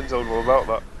telling someone about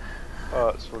that.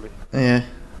 Oh, that's funny. Yeah,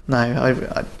 no,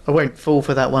 I won't fall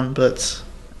for that one, but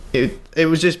it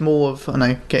was just more of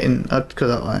getting,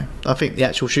 because I think the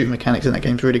actual shooting mechanics in that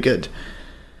game's really good.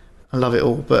 I love it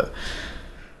all, but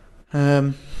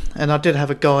and I did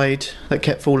have a guide that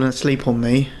kept falling asleep on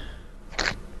me.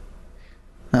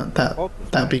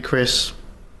 That'd be Chris.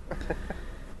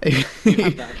 You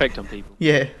have that effect on people.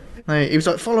 Yeah, no, he was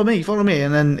like, follow me,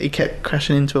 and then he kept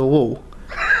crashing into a wall.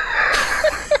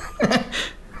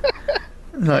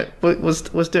 Like,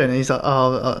 what's doing? And he's like,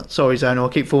 sorry, Zone, I'll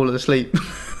keep falling asleep.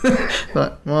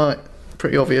 Like, right,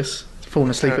 pretty obvious, falling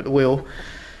asleep at the wheel.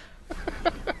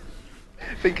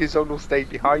 I think his son will stay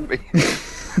behind me.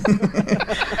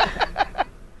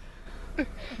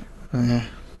 Yeah,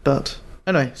 but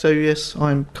anyway, so yes,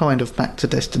 I'm kind of back to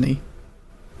Destiny,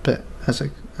 but as I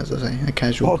say, a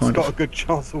casual Bod's kind got of. a good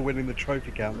chance of winning the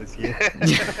trophy count this year.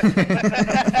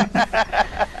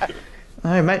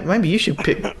 Oh, maybe you should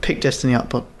pick Destiny up,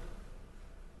 Bod.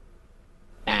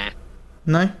 Nah.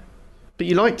 No, but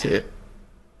you liked it.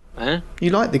 Huh?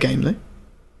 You liked the game, though.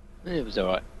 It was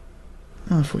alright.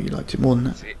 Oh, I thought you liked it more than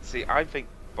that. See, I think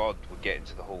Bod would get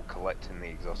into the whole collecting the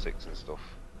exotics and stuff.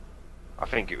 I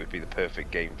think it would be the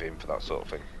perfect game for him for that sort of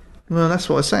thing. Well, that's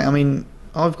what I say. I mean,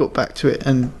 I've got back to it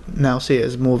and now see it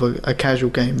as more of a casual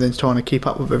game than trying to keep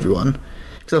up with everyone.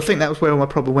 Because I think that was where my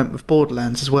problem went with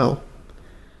Borderlands as well.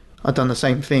 I'd done the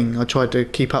same thing. I tried to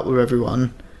keep up with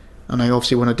everyone, and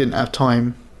obviously when I didn't have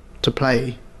time to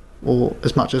play, or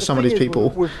as much as some of these people.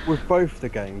 With both the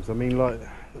games, I mean, like,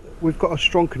 we've got a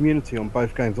strong community on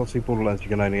both games. Obviously, Borderlands, you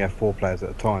can only have 4 players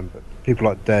at a time, but people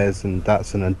like Dez and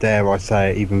Datsun and dare I say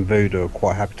it, even Voodoo are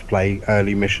quite happy to play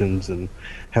early missions and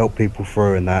help people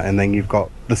through and that. And then you've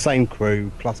got the same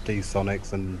crew plus these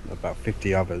Sonics and about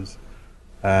 50 others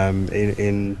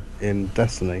in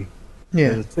Destiny.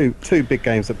 Yeah. There's two big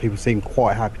games that people seem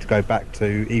quite happy to go back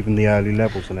to, even the early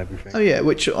levels and everything. Oh yeah,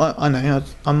 which I know.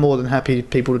 I'm more than happy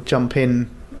people to jump in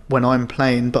when I'm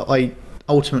playing, but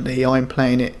ultimately I'm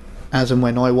playing it as and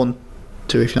when I want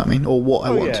to, if you know what I mean, or what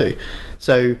I want to.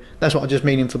 So that's what I'm just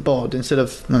meaning for Bod. Instead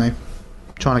of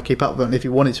trying to keep up with it, if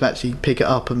you wanted to actually pick it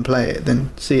up and play it, then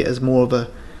see it as more of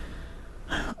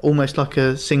almost like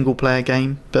a single player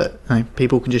game, but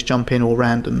people can just jump in or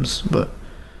randoms, but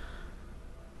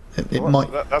it might.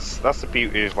 That's the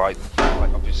beauty of like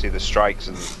obviously the strikes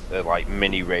and like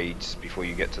mini raids before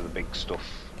you get to the big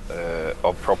stuff,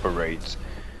 or proper raids,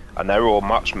 and they're all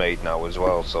match made now as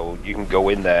well. So you can go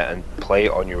in there and play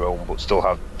it on your own, but still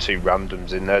have 2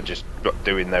 randoms in there just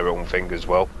doing their own thing as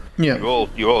well. Yeah.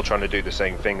 You're all trying to do the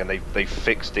same thing, and they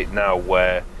fixed it now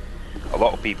where a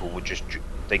lot of people would just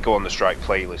they go on the strike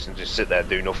playlist and just sit there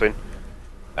do nothing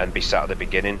and be sat at the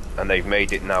beginning, and they've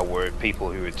made it now where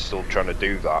people who are still trying to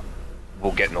do that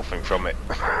will get nothing from it.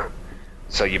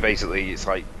 So it's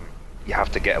like you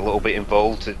have to get a little bit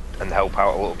involved and help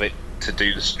out a little bit to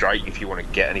do the strike if you want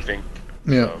to get anything.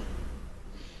 Yeah.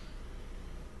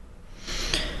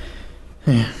 So.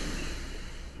 Yeah.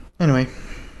 Anyway,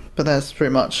 but that's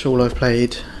pretty much all I've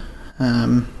played.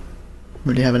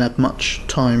 Really haven't had much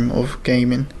time of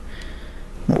gaming,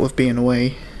 what with being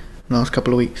away the last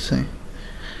couple of weeks, so.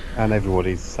 And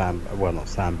everybody's not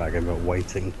sandbagging, but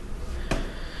waiting.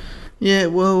 Yeah,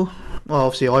 well,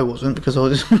 obviously I wasn't, because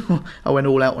I went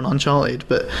all out on Uncharted,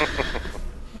 but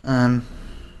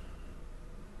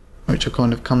which I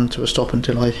kind of come to a stop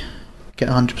until I get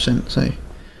 100%. So.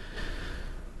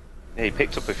 Yeah, you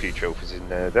picked up a few trophies in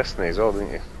Destiny as well,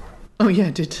 didn't you? Oh yeah,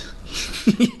 I did.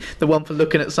 The one for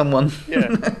looking at someone.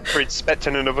 Yeah, for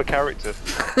inspecting another character.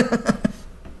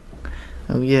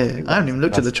 Oh yeah, I haven't even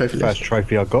looked at the trophy list. First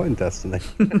trophy I got in Destiny.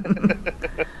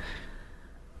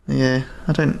 Yeah,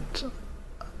 I don't.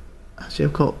 Actually,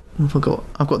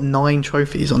 I've got 9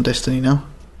 trophies on Destiny now.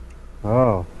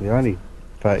 Oh, you're only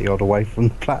 30 odd away from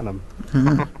the platinum.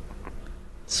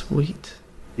 Sweet.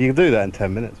 You can do that in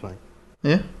 10 minutes, mate.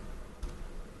 Yeah.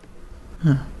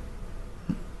 Huh.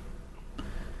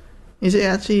 Is it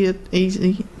actually an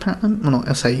easy platinum? Well, not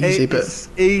I say easy, but It's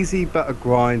easy, but a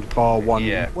grind bar one.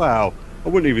 Yeah. Well, I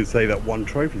wouldn't even say that one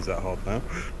trophy's that hard now.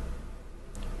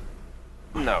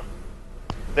 No.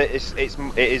 It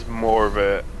is more of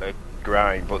a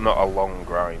grind, but not a long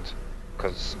grind.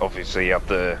 Because obviously you have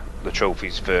the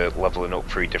trophies for leveling up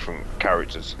 3 different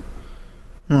characters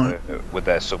right. with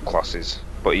their subclasses.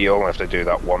 But you only have to do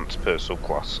that once per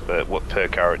subclass, per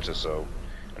character. So,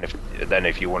 and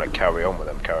if you want to carry on with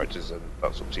them characters, then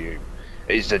that's up to you.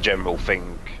 It's a general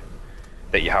thing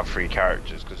that you have 3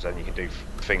 characters, because then you can do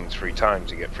things 3 times.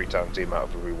 You get 3 times the amount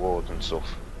of the reward and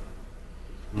stuff.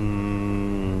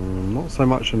 Not so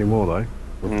much anymore though.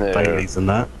 With No. dailies and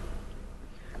that.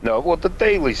 No, well, the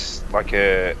daily's like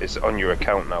it's on your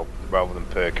account now rather than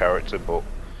per character, but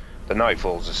the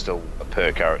nightfalls are still a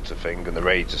per character thing, and the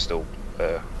raids are still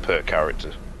per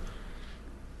character.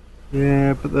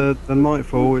 Yeah, but the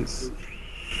nightfall, it's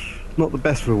not the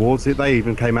best rewards. They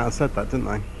even came out and said that, didn't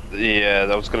they? Yeah,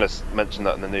 I was going to mention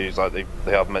that in the news. Like they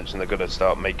have mentioned they're going to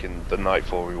start making the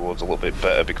nightfall rewards a little bit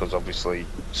better, because obviously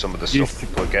some of the stuff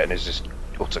people are getting is just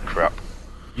utter crap.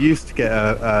 You used to get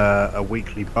a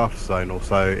weekly buff zone, or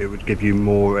so it would give you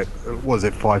more. Was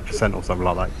it 5% or something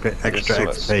like that? Bit extra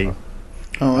XP.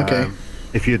 Oh, okay.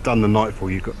 If you'd done the nightfall,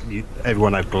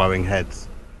 everyone had glowing heads,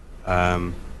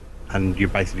 and you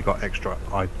basically got extra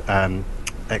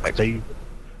XP.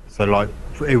 So like,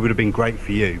 it would have been great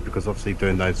for you, because obviously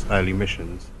doing those early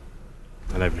missions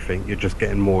and everything, you're just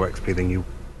getting more XP than you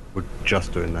would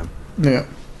just doing them. Yeah.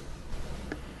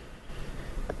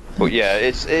 But yeah,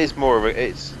 it is more of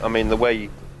a. I mean, the way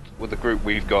with the group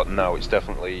we've got now, it's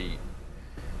definitely,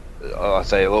 I'd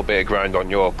say, a little bit of grind on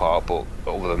your part. But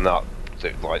other than that,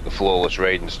 like the flawless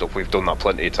raid and stuff, we've done that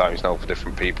plenty of times now for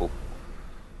different people.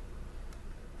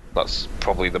 That's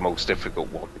probably the most difficult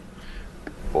one.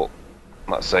 But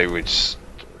let's say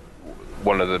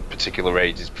one of the particular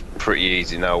raids is pretty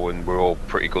easy now, and we're all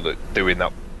pretty good at doing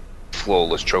that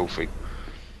flawless trophy.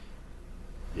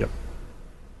 Yep.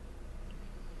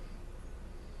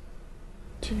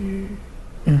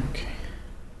 Okay.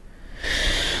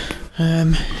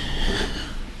 I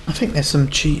think there's some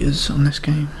cheaters on this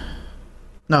game.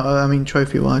 No, I mean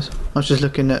trophy-wise. I was just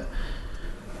looking at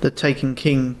the Taken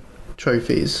King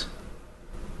trophies.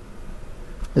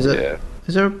 Is there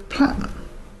a platinum?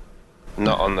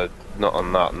 Not on that,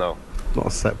 no. Not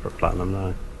a separate platinum,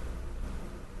 no.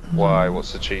 Why?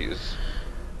 What's the cheaters?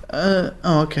 Oh,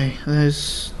 okay.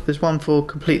 There's one for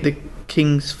complete the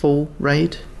King's Fall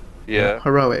raid. Yeah.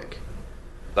 Heroic.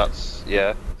 That's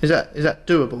Is that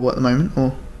doable at the moment,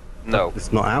 or? No.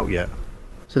 It's not out yet.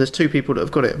 So there's 2 people that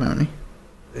have got it apparently.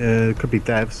 It could be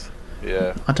devs.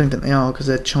 Yeah. I don't think they are, because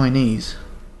they're Chinese.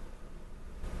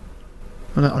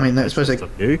 I mean, I suppose they.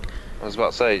 You? I was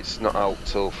about to say it's not out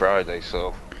till Friday,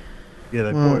 so Yeah,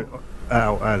 they Well- brought it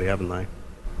out early, haven't they?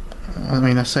 I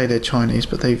mean, I say they're Chinese,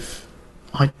 but they've.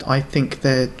 I think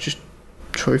they're just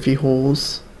trophy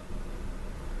whores.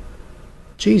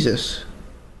 Jesus.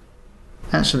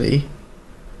 Actually,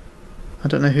 I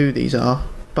don't know who these are,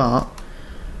 but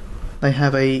they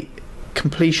have a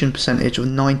completion percentage of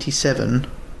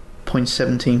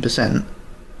 97.17%.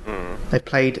 They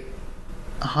played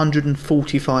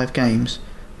 145 games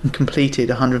and completed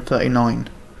 139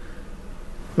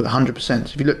 with 100%.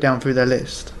 So if you look down through their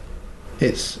list,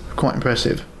 it's quite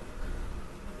impressive.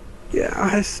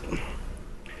 Yeah,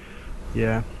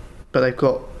 yeah. But they've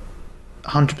got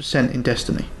 100% in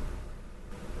Destiny.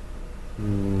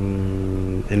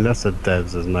 Unless they're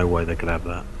devs, there's no way they could have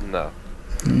that. no.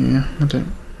 Yeah,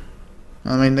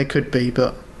 I mean, they could be,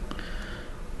 but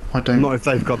I don't. Not if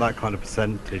they've got that kind of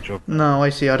percentage of. No, I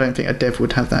see. I don't think a dev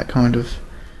would have that kind of.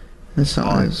 There's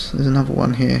another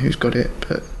one here who's got it,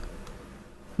 but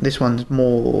this one's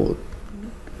more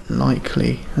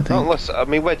likely, I think. Unless, I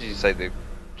mean, where did you say they?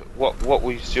 What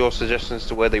was your suggestion as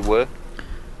to where they were?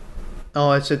 Oh,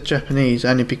 I said Japanese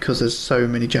only because there's so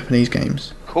many Japanese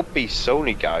games. Could be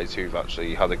Sony guys who've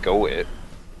actually had a go at it.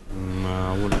 No,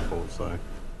 I wouldn't have thought so.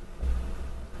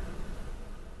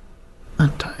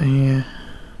 Yeah.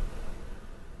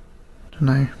 Don't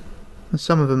know. And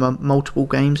some of them are multiple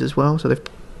games as well, so they've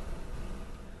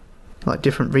like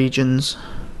different regions.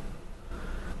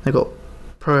 They've got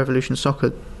Pro Evolution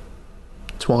Soccer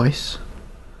twice.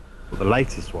 But the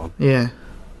latest one, Yeah.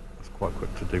 that's quite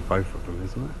quick to do both of them,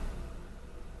 isn't it?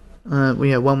 Well,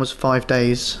 yeah, one was 5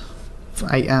 days for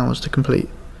 8 hours to complete.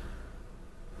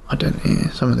 I don't.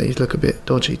 Yeah, some of these look a bit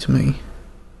dodgy to me.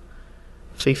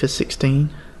 FIFA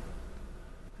 16.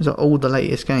 These are all the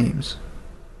latest games.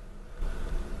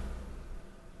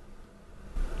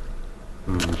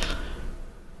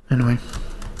 Anyway,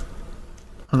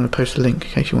 I'm gonna to post a link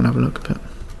in case you want to have a look. But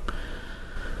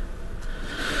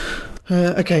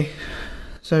okay,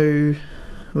 so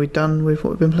are we done with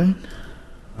what we've been playing?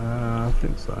 I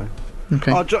think so.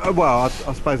 Okay. Well, I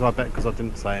suppose I bet because I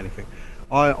didn't say anything.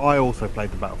 I also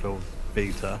played the Battlefield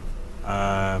beta.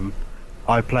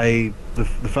 I played the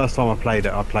first time I played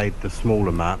it. I played the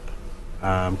smaller map.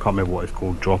 Can't remember what it's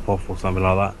called, Drop Off or something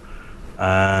like that.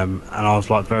 And I was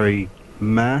like very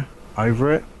meh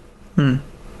over it.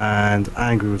 And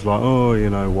Angry was like, oh, you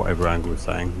know, whatever Angry was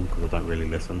saying, because I don't really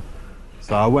listen.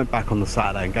 So I went back on the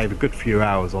Saturday and gave a good few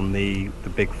hours on the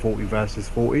big 40 versus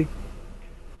 40.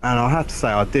 And I have to say,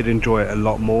 I did enjoy it a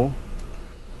lot more.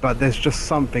 But there's just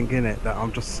something in it that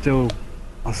I'm still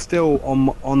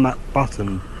on that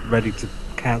button, ready to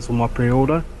cancel my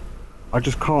pre-order. I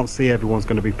just can't see everyone's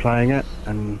going to be playing it,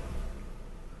 and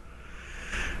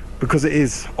because it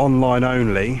is online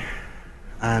only,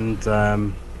 and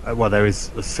well, there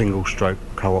is a single stroke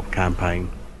co-op campaign.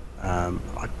 I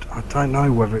don't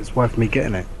know whether it's worth me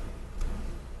getting it.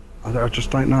 I just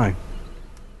don't know.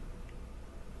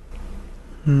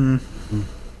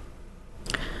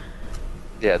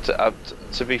 Yeah,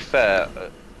 to be fair,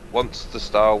 once the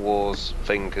Star Wars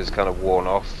thing has kind of worn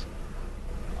off,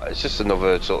 it's just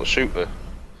another sort of shooter.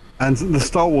 And the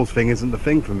Star Wars thing isn't the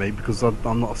thing for me because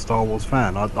I'm not a Star Wars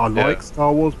fan. I like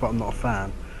Star Wars, but I'm not a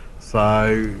fan.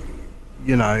 So,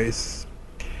 you know, it's...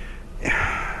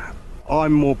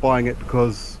 I'm more buying it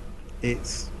because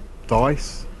it's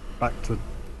DICE back to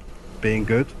being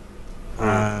good.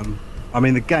 I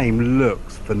mean, the game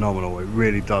looks phenomenal. It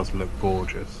really does look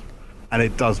gorgeous. And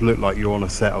it does look like you're on a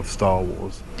set of Star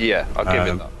Wars. Yeah, I'll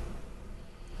give it that.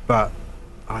 But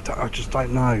I just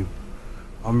don't know.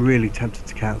 I'm really tempted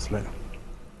to cancel it.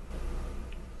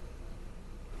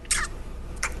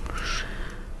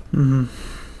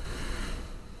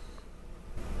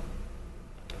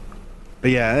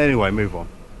 But yeah, anyway, move on.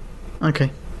 Okay.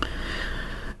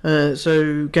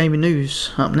 So gaming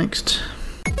news up next.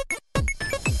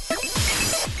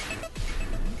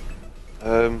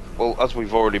 Well, as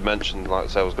we've already mentioned, like I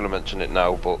said, I was going to mention it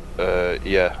now, but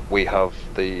yeah, we have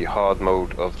the hard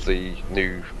mode of the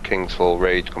new King's Fall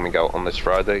raid coming out on this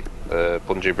Friday.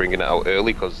 Bungie bringing it out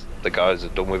early because the guys are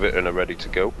done with it and are ready to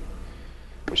go,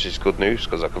 which is good news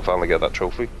because I can finally get that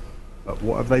trophy. But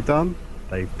what have they done?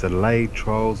 They've delayed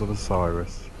Trials of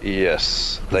Osiris.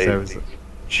 Yes, There was a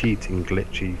cheating,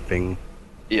 glitchy thing.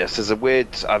 Yes, there's a weird.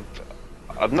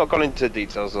 I've not gone into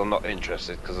details. I'm not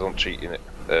interested because I'm cheating it.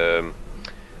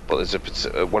 But there's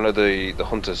one of the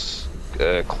hunters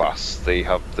class. They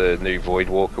have the new Void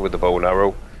Walker with the bow and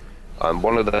arrow, and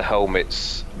one of the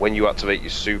helmets. When you activate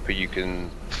your super, you can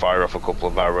fire off a couple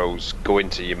of arrows, go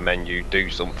into your menu, do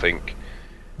something,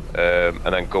 and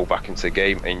then go back into the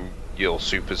game, and your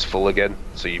super's full again.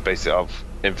 So you basically have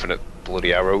infinite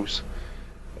bloody arrows.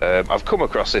 I've come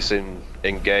across this in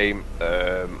game.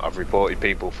 I've reported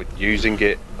people for using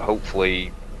it.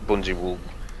 Hopefully, Bungie will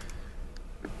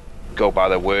go by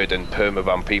their word and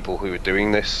permaban people who are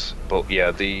doing this. But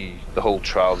yeah, the whole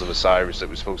Trials of Osiris that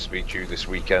was supposed to be due this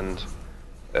weekend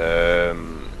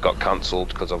got cancelled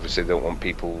because obviously they don't want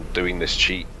people doing this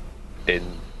cheat in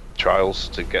Trials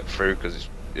to get through because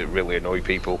it really annoys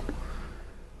people.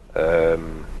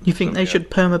 You think they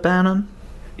should permaban them?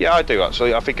 Yeah, I do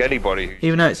actually. I think anybody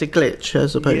Even though it's a glitch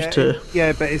as opposed to...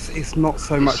 Yeah, but it's not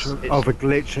so much of a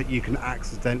glitch that you can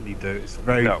accidentally do. It's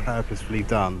very purposefully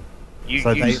done.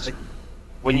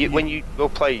 When you're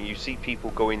playing, you see people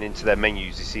going into their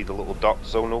menus. You see the little dot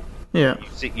zonal. Yeah.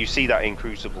 You see that in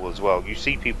Crucible as well. You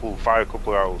see people fire a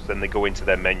couple of arrows, then they go into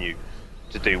their menu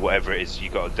to do whatever it is you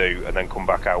got to do, and then come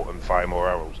back out and fire more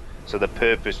arrows. So they're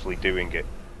purposefully doing it.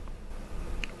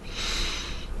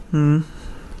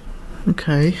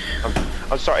 Okay.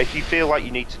 I'm sorry, if you feel like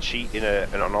you need to cheat in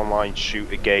an online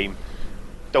shooter game,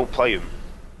 don't play them.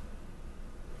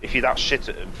 If you're that shit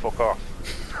at them, fuck off.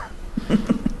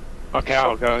 Okay,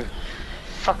 I'll go.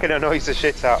 Fucking annoys the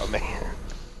shit out of me.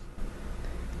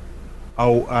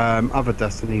 Oh, other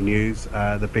Destiny news.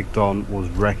 The Big Don was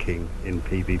wrecking in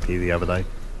PvP the other day.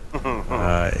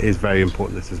 It is very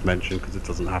important this is mentioned because it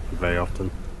doesn't happen very often.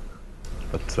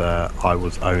 But I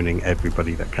was owning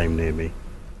everybody that came near me.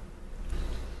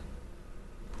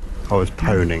 I was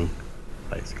poning,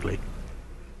 basically.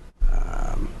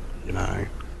 You know.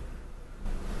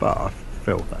 But I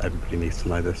feel that everybody needs to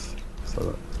know this so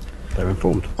that they're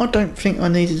informed. I don't think I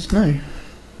needed to know.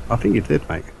 I think you did,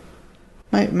 mate.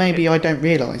 Maybe I don't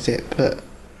realise it, but...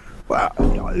 Well,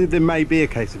 there may be a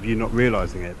case of you not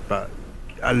realising it, but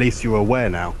at least you're aware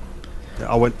now.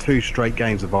 I went 2 straight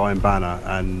games of Iron Banner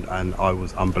and I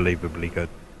was unbelievably good.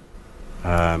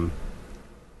 So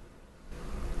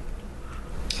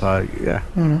So yeah.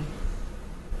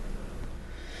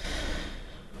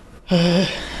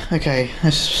 Okay,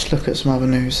 let's just look at some other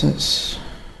news. Let's.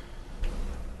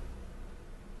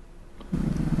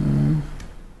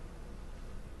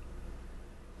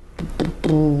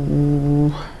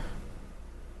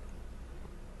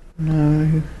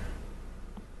 No.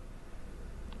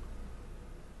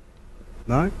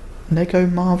 No. Lego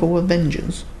Marvel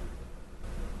Avengers.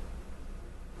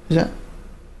 Is that?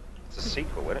 It's a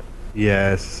sequel, isn't it?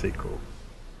 Yeah, it's a sequel.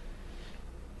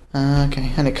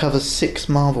 Okay, and it covers 6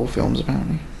 Marvel films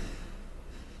apparently.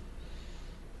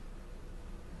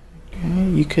 Okay,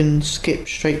 you can skip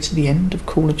straight to the end of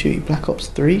Call of Duty Black Ops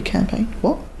 3 campaign.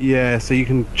 What? Yeah, so you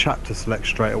can chapter select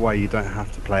straight away. You don't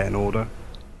have to play it in order.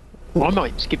 I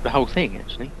might skip the whole thing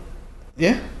actually.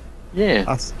 Yeah? Yeah.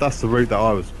 That's the route that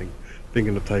I was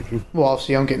thinking of taking. Well,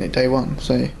 obviously I'm getting it day one,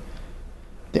 so...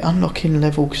 The unlocking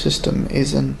level system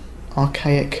is an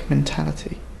archaic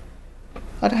mentality.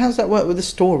 How does that work with the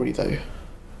story, though?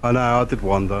 I know, I did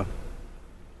wonder.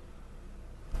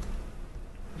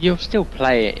 You'll still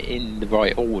play it in the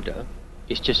right order.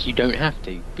 It's just you don't have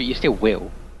to, but you still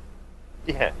will.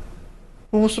 Yeah.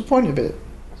 Well, what's the point of it?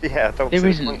 Yeah, I don't There see the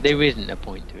isn't. point. There isn't a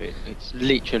point to it. It's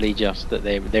literally just that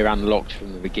they're unlocked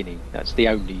from the beginning. That's the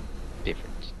only difference.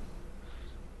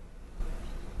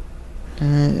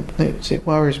 It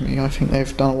worries me. I think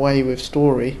they've done away with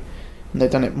story, and they've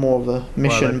done it more of a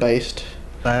mission-based.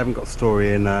 They haven't got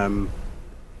story in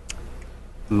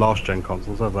last gen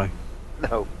consoles, have they?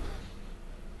 No.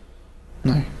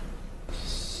 No,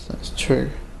 that's true.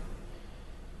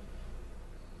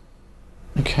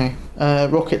 Okay.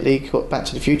 Rocket League got Back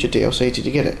to the Future DLC. Did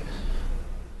you get it?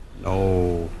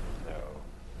 No.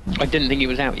 No. I didn't think it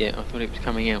was out yet. I thought it was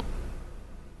coming out.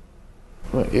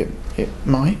 Well, it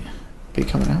might be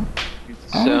coming out.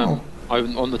 It's, Oh.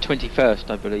 on the 21st,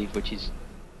 I believe, which is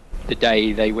the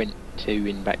day they went to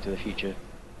in Back to the Future.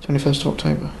 21st of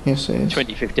October. Yes, it is.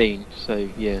 2015. So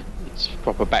yeah, it's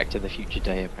proper Back to the Future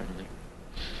day apparently.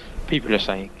 People are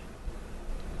saying.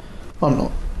 I'm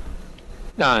not.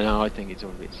 No, I think it's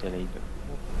all a bit silly, but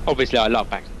obviously I love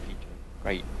Back to the Future.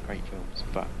 Great films,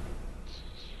 but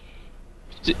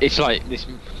it's like this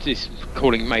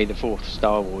calling May the 4th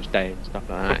Star Wars Day and stuff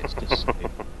like that. It's just stupid.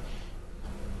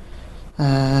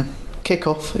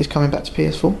 Kickoff is coming back to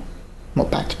PS4.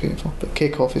 Not back to PS4, but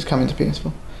Kickoff is coming to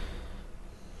PS4.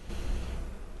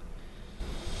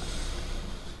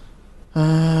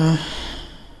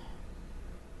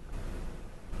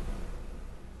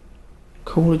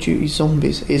 Call of Duty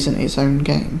Zombies isn't its own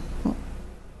game. What?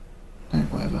 No,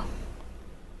 whatever.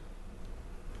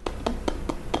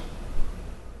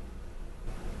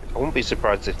 I wouldn't be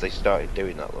surprised if they started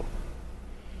doing that though.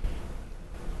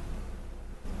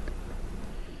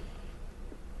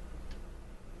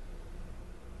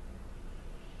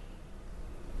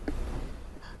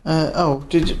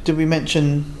 Did we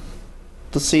mention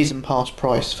the season pass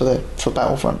price for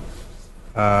Battlefront?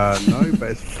 No,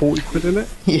 but it's 40 quid in it.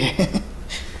 Yeah,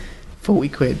 40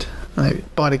 quid.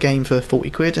 Buy the game for 40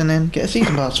 quid and then get a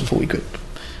season pass for 40 quid.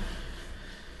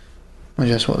 Well,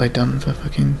 that's what they've done for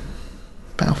fucking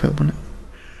Battlefield, wasn't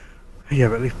it? Yeah,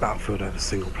 but at least Battlefield had a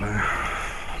single player.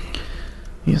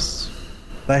 Yes.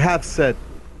 They have said,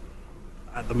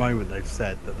 at the moment they've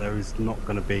said that there is not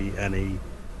going to be any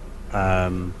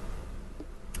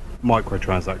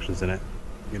microtransactions in it.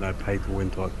 You know, pay to win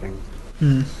type things.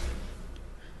 Hmm.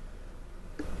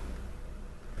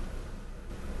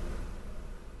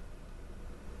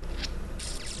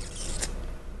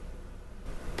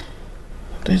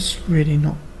 There's really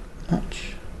not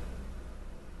much.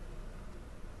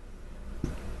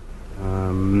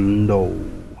 No.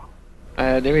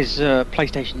 There is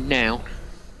PlayStation Now.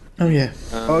 Oh yeah.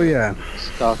 Oh yeah.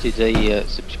 Started a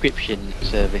subscription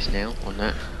service now on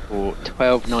that for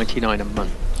 $12.99 a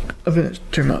month. I think it's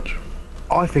too much.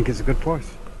 I think it's a good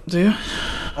price. Do you?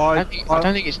 I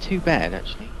don't think it's too bad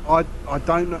actually. I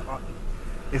don't know.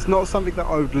 It's not something that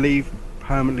I would leave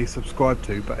permanently subscribed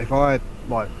to, but if I had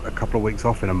like a couple of weeks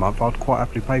off in a month, I'd quite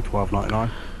happily pay $12.99.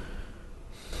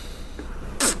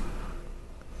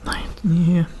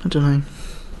 Yeah, I don't know.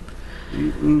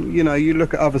 You know, you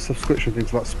look at other subscription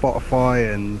things like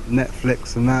Spotify and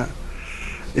Netflix and that.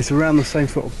 It's around the same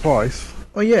sort of price.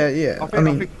 Oh yeah, yeah. I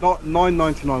think not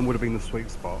 $9.99 would have been the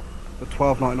sweet spot, but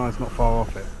 $12.99 is not far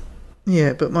off it.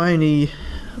 Yeah, but my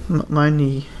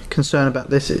only concern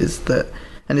about this is that,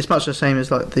 and it's much the same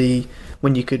as like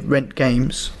when you could rent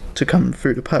games to come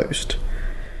through the post,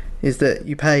 is that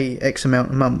you pay X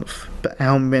amount a month, but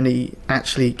how many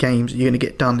actually games are you going to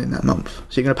get done in that month?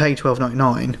 So you're going to pay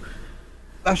 $12.99.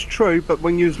 That's true, but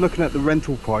when you was looking at the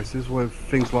rental prices with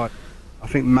things like I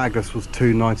think Magus was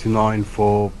 $2.99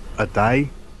 for a day.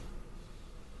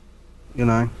 You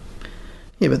know,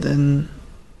 Yeah, but then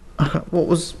what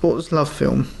was Love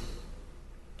Film?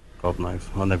 God knows.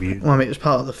 I never used. Well, I mean, it was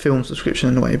part of the film subscription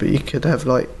in a way, but you could have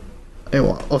like,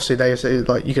 obviously they say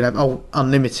like you could have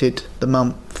unlimited the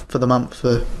month for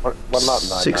Well, not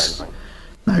six. 9.99.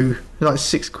 No, like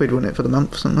 £6, wasn't it, for the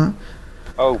month, something like that?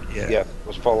 Oh Yeah. yeah. It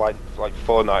was for like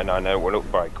 $4.99. Now it went up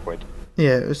by £1.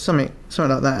 Yeah, it was something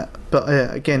like that. But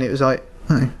again, it was like,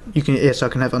 you can, yes, I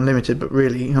can have unlimited, but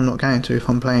really, I'm not going to if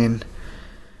I'm playing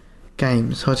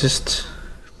games. I just,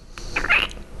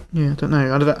 yeah, I don't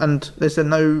know. And there's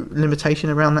no limitation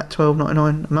around that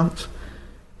 $12.99 a month.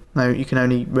 No, you can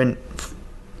only rent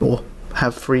or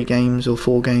have 3 games or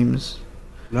 4 games.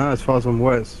 No, as far as I'm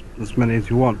aware, it's as many as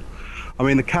you want. I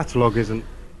mean, the catalogue isn't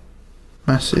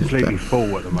Massive. completely But,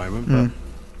 full at the moment, but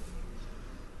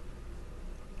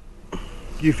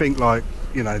you think like,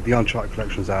 you know, the Uncharted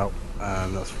collection's out,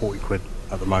 and that's £40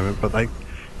 at the moment. But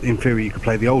in theory, you could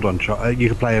play the old Uncharted. You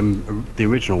could play them the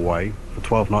original way for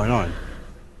 $12.99.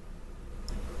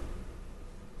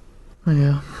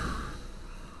 yeah.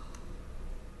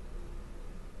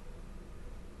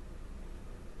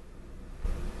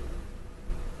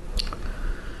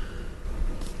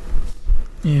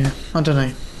 Yeah, I don't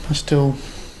know. Still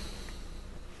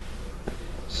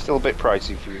a bit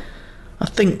pricey for you. I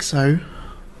think so.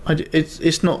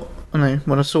 It's not. I know.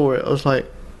 When I saw it, I was like,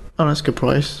 "Oh, that's a good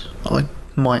price." I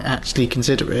might actually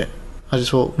consider it. I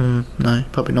just thought, no,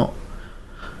 probably not.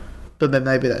 But then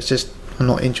maybe that's just I'm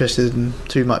not interested in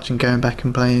too much in going back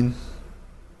and playing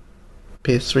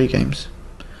PS3 games.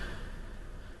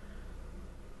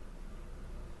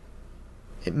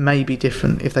 It may be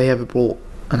different if they ever brought,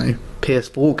 I don't know,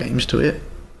 PS4 games to it.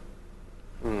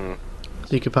 Hmm.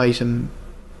 So you could play some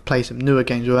newer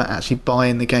games without actually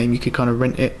buying the game. You could kind of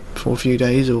rent it for a few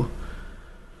days, or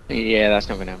Yeah, that's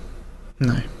not gonna happen.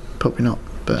 no, probably not.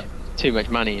 But Too much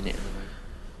money in it.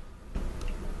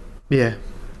 yeah.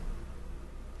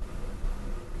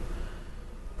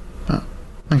 But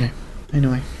okay.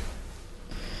 Anyway,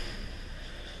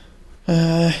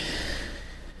 are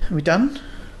we done?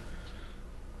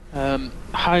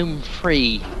 Home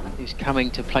Free is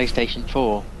coming to PlayStation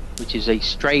 4, which is a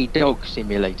stray dog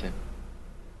simulator.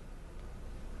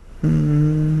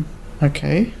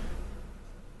 Okay.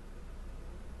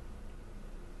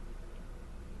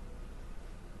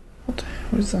 What the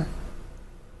hell is that?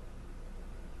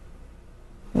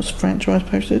 What's the franchise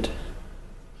posted?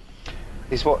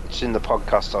 He's watching the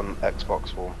podcast on Xbox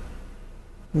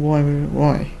One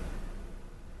Why?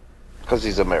 because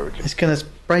he's American. It's gonna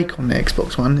break on the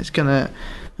Xbox One. It's gonna.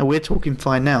 And we're talking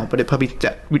fine now, but it probably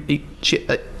shit.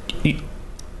 No,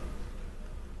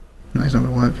 it's not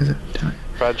gonna work, is it? Damn it.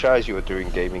 Franchise, you are doing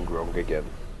gaming wrong again.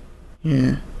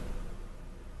 Yeah.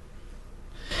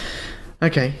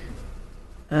 Okay.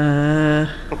 I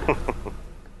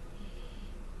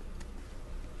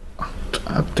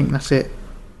think that's it.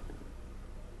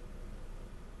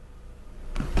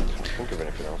 Think of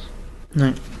anything else.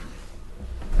 No.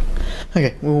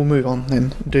 Okay, we'll move on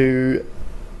then. Do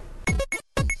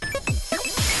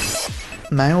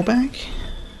mailbag?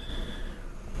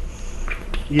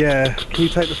 Yeah, can you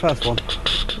take the first one?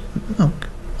 Oh,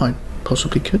 I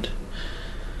possibly could.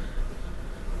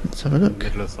 Let's have a look.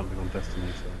 Middle of something on Destiny,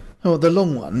 so Oh, the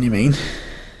long one, you mean?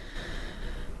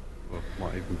 well,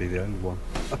 might even be the only one.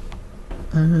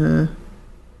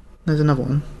 There's another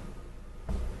one.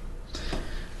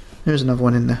 There's another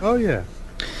one in there. Oh yeah.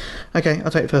 Okay,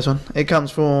 I'll take the first one. It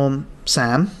comes from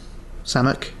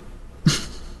Samuk.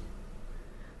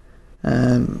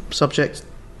 Subject,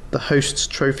 the host's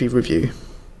trophy review.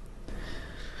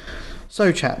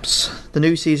 So chaps, the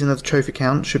new season of the trophy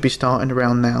count should be starting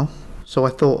around now, so I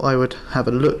thought I would have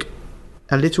a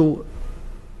little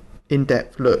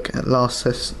in-depth look at last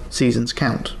season's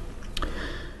count.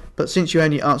 But since you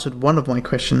only answered one of my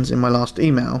questions in my last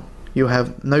email, you'll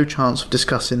have no chance of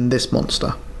discussing this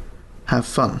monster. Have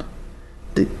fun.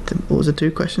 What was the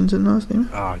 2 questions in the last email?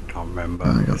 Oh, I can't remember.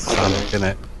 Oh, It's Sonic,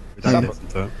 innit? We don't listen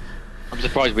to it. I'm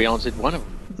surprised we answered one of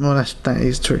them. Well, that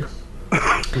is true.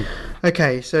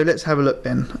 Okay, so let's have a look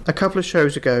then. A couple of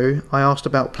shows ago, I asked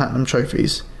about platinum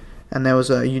trophies, and there was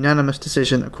a unanimous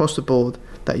decision across the board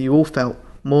that you all felt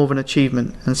more of an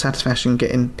achievement and satisfaction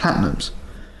getting platinums.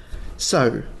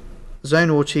 So,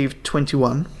 Zonal achieved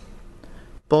 21,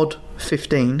 Bod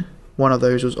 15, one of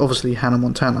those was obviously Hannah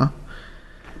Montana,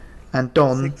 and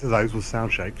Don... 6 of those were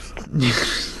sound shapes.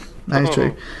 That is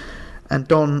true. And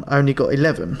Don only got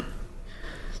 11.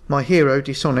 My hero,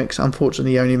 D-Sonics,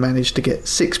 unfortunately only managed to get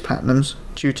 6 platinums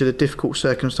due to the difficult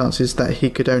circumstances that he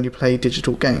could only play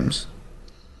digital games.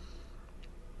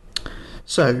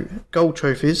 So, gold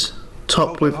trophies,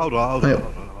 top Hold on, with... hold on, hold on,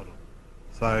 hold on, hold on.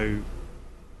 So,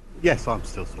 yes, I'm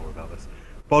still sore about this.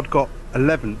 Bod got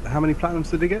 11. How many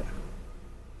platinums did he get?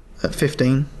 At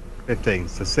 15. 15.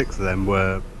 So 6 of them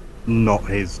were not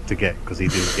his to get because he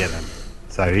didn't get them.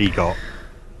 So he got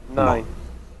 9.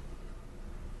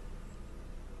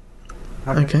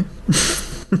 Okay.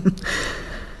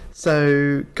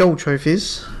 So, gold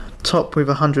trophies, top with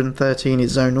 113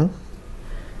 is Zonal.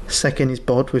 Second is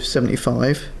Bod with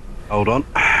 75. Hold on.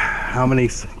 How many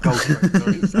gold trophies are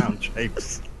in sound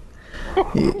shapes?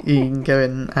 You can go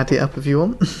and add it up if you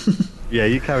want. Yeah,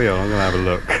 you carry on. I'm going to have a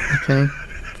look. Okay.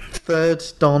 Third,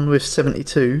 Don with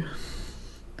 72.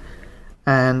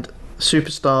 And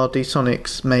Superstar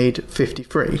D-Sonics made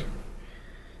 53.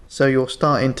 So you're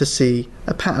starting to see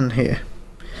a pattern here.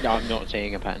 No, I'm not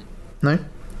seeing a pattern. No?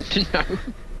 No.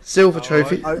 Silver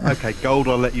trophy. Okay, gold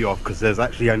I'll let you off because there's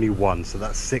actually only one, so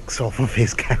that's 6 off of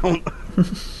his count.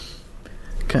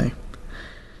 Okay.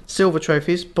 Silver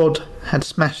trophies. Bod had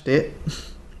smashed it.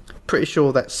 Pretty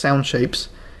sure that's sound shapes.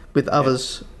 With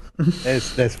others...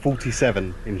 There's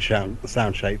 47 in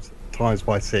sound shapes, times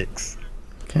by 6.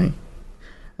 Okay.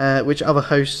 Which other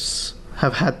hosts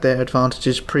have had their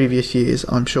advantages previous years,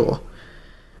 I'm sure.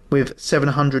 With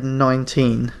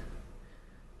 719.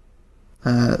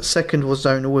 Second was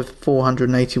Zonal with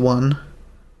 481.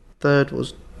 Third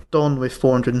was Don with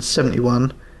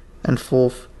 471. And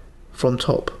fourth from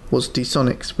top was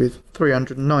D-Sonics with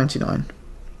 399.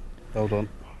 Hold on.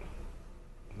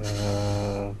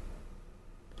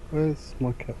 Where's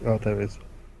my cap? Oh, there it is.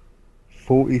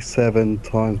 47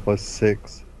 times by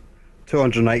 6.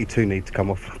 282 need to come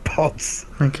off the pods.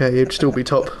 Okay, it'd still be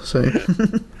top, so...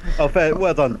 Oh, fair.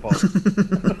 Well done, pods.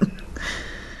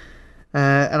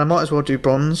 And I might as well do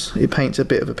bronze. It paints a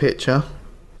bit of a picture.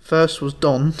 First was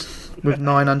Don with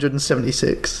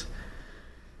 976.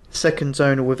 Second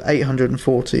Zonal with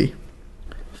 840.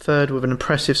 Third with an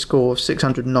impressive score of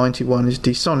 691 is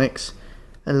D-Sonics.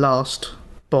 And last,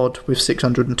 Bod with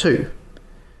 602.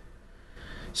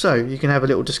 So, you can have a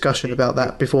little discussion about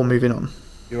that before moving on.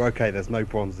 You're okay, there's no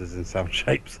bronzes in sound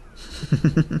shapes.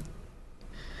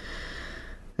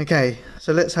 Okay,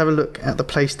 so let's have a look at the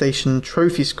PlayStation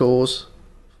trophy scores.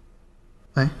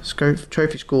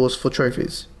 Trophy scores for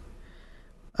trophies.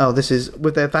 Oh, this is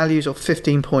with their values of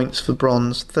 15 points for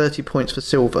bronze, 30 points for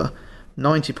silver,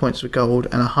 90 points for gold,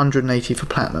 and 180 for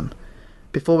platinum.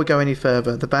 Before we go any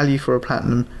further, the value for a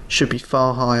platinum should be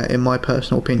far higher in my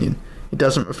personal opinion. It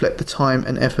doesn't reflect the time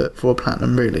and effort for a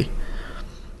platinum really.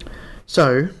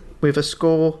 So, with a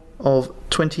score of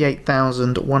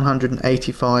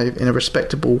 28,185 in a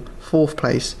respectable 4th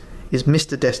place is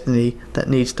Mr. Destiny that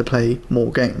needs to play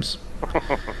more games.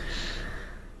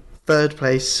 3rd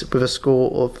place with a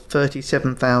score of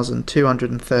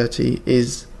 37,230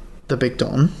 is the Big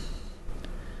Don.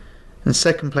 And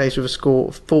 2nd place with a score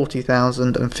of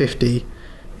 40,050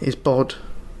 is Bod.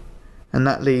 And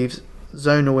that leaves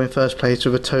Zonal in 1st place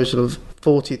with a total of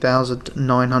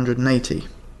 40,980.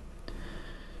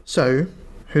 So,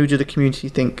 who do the community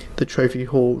think the trophy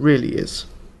haul really is?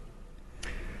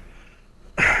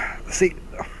 See,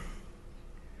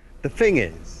 the thing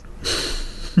is,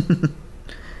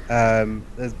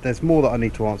 there's more that I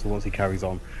need to answer once he carries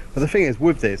on. But the thing is,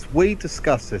 with this, we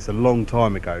discussed this a long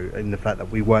time ago in the fact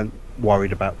that we weren't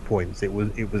worried about points. It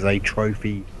was a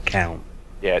trophy count.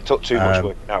 Yeah, it took too much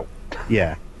work now.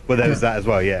 Yeah, well, there was that as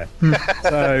well. Yeah.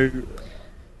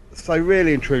 So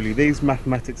really and truly, these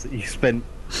mathematics that you spent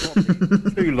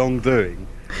probably too long doing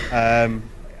are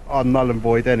null and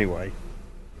void anyway.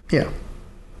 Yeah,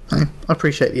 I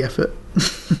appreciate the effort.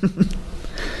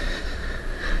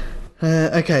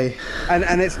 Okay.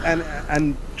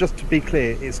 And just to be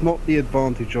clear, it's not the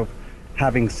advantage of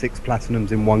having 6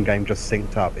 platinums in one game just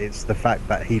synced up. It's the fact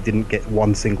that he didn't get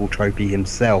one single trophy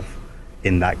himself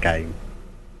in that game.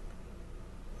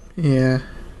 Yeah.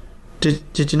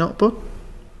 Did you not, Bud?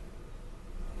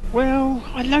 Well,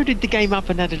 I loaded the game up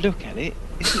and had a look at it.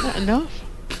 Isn't that enough?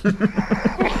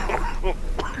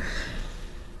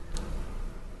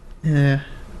 Yeah.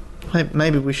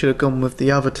 Maybe we should have gone with the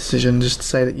other decision, just to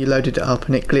say that you loaded it up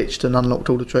and it glitched and unlocked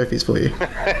all the trophies for you.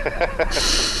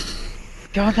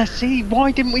 God, let's see.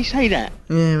 Why didn't we say that?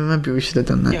 Yeah, maybe we should have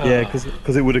done that. Yeah,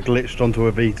 because it would have glitched onto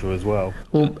a Vita as well.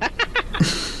 Well,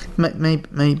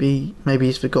 maybe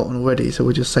he's forgotten already, so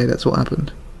we'll just say that's what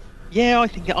happened. Yeah, I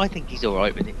think he's all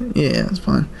right with it. Yeah, that's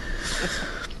fine.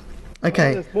 Okay.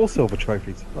 Oh, there's more silver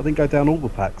trophies. I didn't go down all the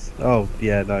packs. Oh,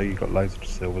 yeah, no, you got loads of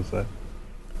silvers there.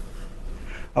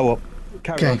 Oh well,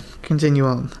 carry on. Continue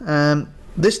on.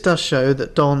 This does show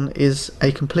that Don is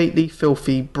a completely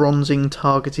filthy bronzing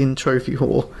targeting trophy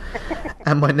whore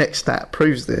And my next stat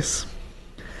proves this.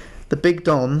 The Big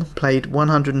Don played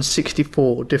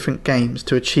 164 different games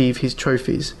to achieve his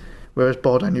trophies, whereas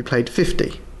Bod only played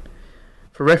 50.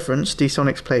 For reference,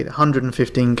 D-Sonics played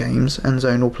 115 games and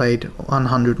Zonal played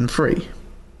 103.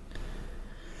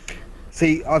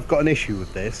 See, I've got an issue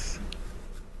with this.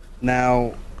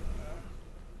 Now,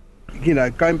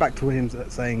 going back to him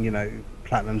saying,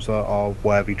 platinums are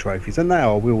worthy trophies, and they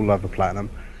are. We all love a platinum.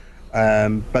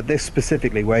 But this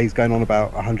specifically, where he's going on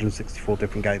about 164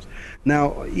 different games.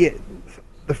 Now, yeah,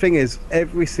 the thing is,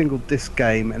 every single disc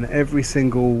game and every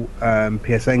single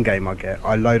PSN game I get,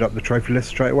 I load up the trophy list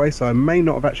straight away, so I may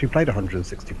not have actually played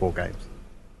 164 games.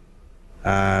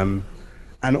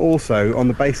 And also, on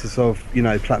the basis of,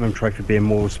 Platinum Trophy being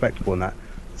more respectable than that,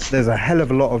 there's a hell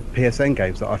of a lot of PSN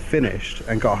games that I finished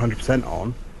and got 100%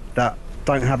 on that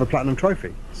don't have a Platinum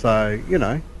Trophy. So,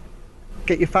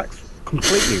 get your facts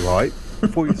completely right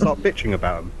before you start bitching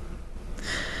about them.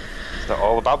 It's not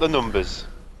all about the numbers.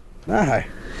 No.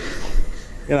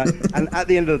 And at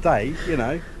the end of the day,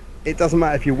 it doesn't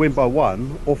matter if you win by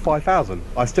 1 or 5,000.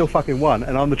 I still fucking won,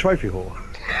 and I'm the trophy whore.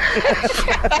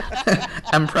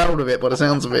 I'm proud of it by the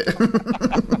sounds of it.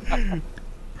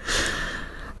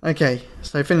 Okay,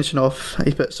 so finishing off,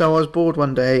 he put, so I was bored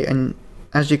one day, and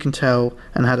as you can tell,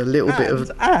 and had a little bit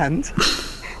of... And...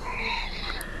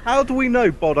 How do we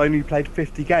know Bod only played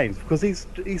 50 games? Because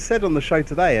he said on the show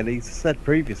today, and he said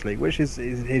previously, which is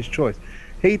his choice,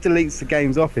 he deletes the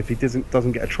games off if he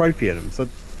doesn't get a trophy in them. So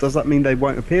does that mean they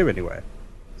won't appear anywhere?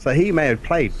 So he may have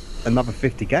played another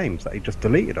 50 games that he just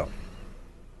deleted off.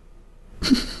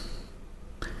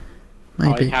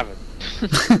 Maybe. I haven't.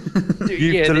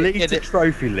 You've deleted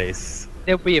trophy lists.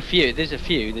 There'll be a few. There's a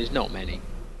few. There's not many.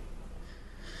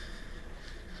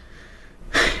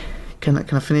 Can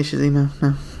I finish his email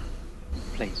now?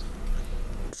 Please.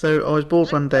 So I was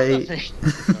bored one day,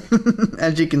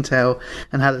 as you can tell,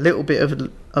 and had a little bit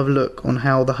of a look on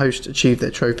how the hosts achieve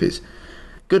their trophies.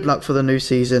 Good luck for the new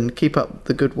season. Keep up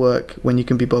the good work when you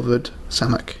can be bothered,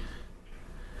 Samak.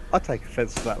 I take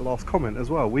offence to that last comment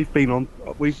as well. We've done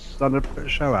a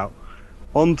show out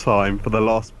on time for the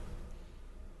last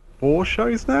 4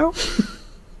 shows now.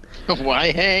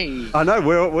 Why? Hey. I know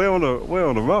we're on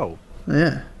a roll.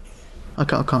 Yeah, I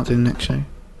can't do the next show.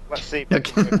 Let's see if we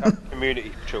can work out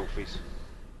community trophies.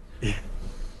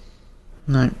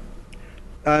 No.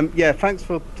 Yeah, thanks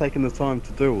for taking the time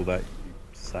to do all that, you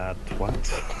sad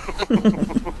twat.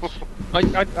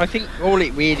 I think all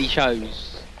it really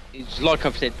shows is, like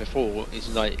I've said before,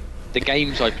 is like the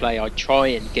games I play, I try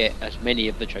and get as many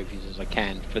of the trophies as I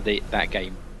can for that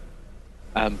game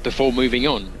before moving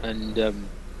on. And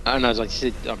as I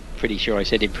said, I'm pretty sure I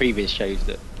said in previous shows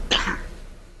that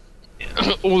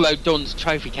although Don's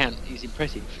trophy count is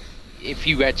impressive, if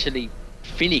you actually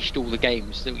finished all the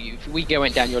games, if we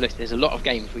went down your list, there's a lot of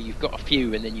games where you've got a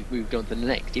few and then you've moved on to the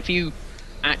next. If you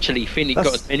actually got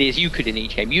as many as you could in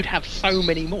each game, you'd have so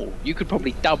many more. You could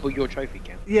probably double your trophy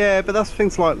count. Yeah, but that's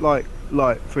things like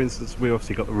for instance, we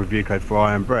obviously got the review code for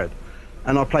I Am Bread,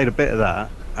 and I played a bit of that,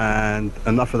 and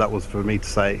enough of that was for me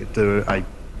to do a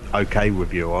okay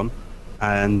review on,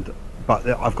 but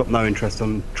I've got no interest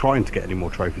in trying to get any more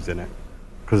trophies in it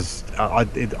because I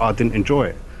didn't enjoy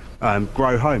it.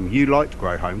 Grow Home, you liked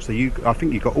Grow Home, so I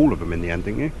think you got all of them in the end,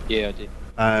 didn't you? Yeah, I did.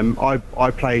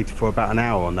 I played for about an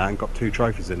hour on that and got 2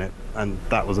 trophies in it, and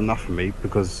that was enough for me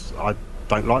because I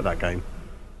don't like that game.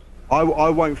 I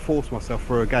won't force myself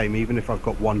through a game even if I've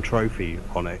got 1 trophy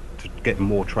on it to get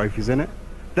more trophies in it.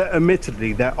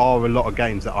 Admittedly, there are a lot of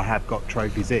games that I have got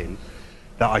trophies in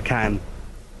that I can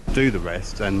do the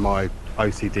rest, and my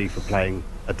OCD for playing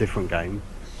a different game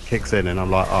kicks in and I'm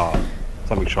like,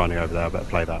 something's shining over there, I better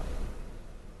play that.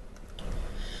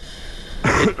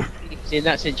 In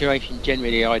that situation,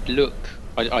 generally, I'd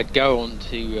go on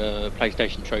to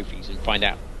PlayStation trophies and find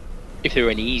out if there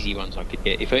were any easy ones I could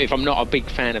get. If I'm not a big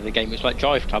fan of the game, it's like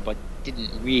Drive Club, I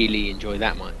didn't really enjoy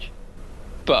that much.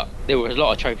 But there were a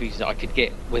lot of trophies that I could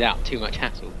get without too much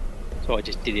hassle, so I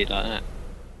just did it like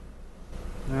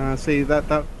that. See,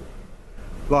 that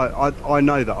like I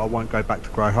know that I won't go back to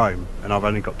Grow Home, and I've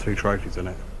only got 2 trophies in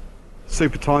it.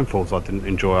 Super Time Force I didn't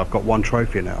enjoy, I've got 1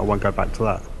 trophy in it, I won't go back to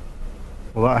that.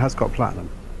 Well, that has got platinum.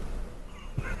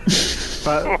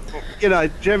 But,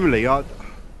 generally, I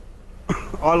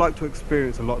like to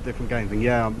experience a lot of different games, and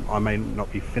yeah, I may not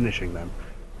be finishing them,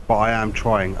 but I am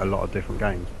trying a lot of different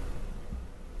games.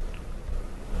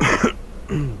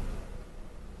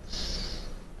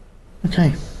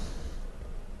 Okay.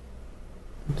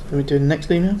 Do we do the next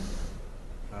email?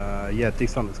 Yeah,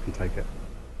 D-Sonics can take it.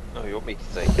 Oh, you want me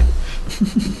to take it?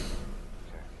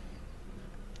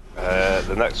 Okay.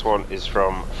 The next one is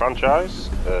from Franchise.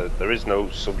 There is no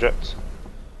subject.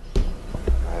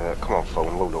 Come on,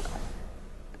 phone, load up.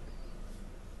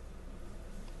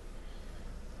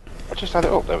 I just had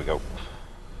it up, there we go.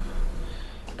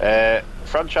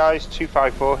 Franchise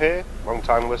 254 here, long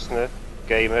time listener,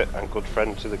 gamer and good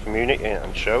friend to the community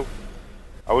and show.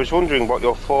 I was wondering what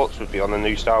your thoughts would be on the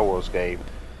new Star Wars game,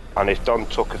 and if Don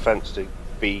took offence to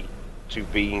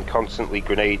being constantly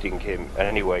grenading him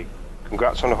anyway.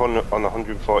 Congrats on the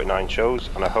 149 shows,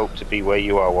 and I hope to be where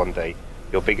you are one day.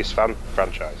 Your biggest fan,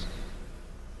 Franchise.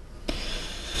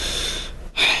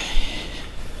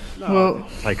 No, Well- I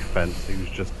didn't take offence. He was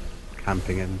just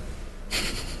camping and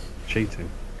cheating.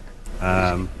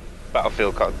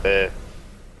 Battlefield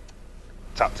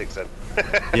tactics then.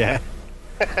 Yeah.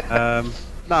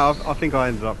 No, I think I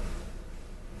ended up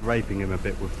raping him a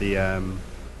bit with the.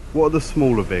 What are the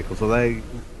smaller vehicles? Are they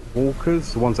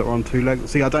walkers? The ones that are on two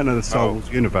legs? See, I don't know the Star Wars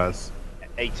universe.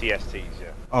 ATSTs,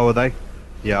 yeah. Oh, are they?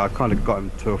 Yeah, I kind of got him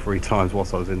 2 or 3 times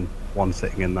whilst I was in one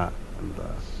sitting in that, and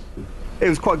it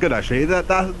was quite good actually.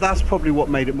 That's probably what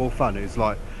made it more fun. It was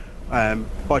like,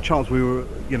 by chance we were,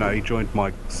 he joined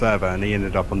my server and he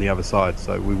ended up on the other side,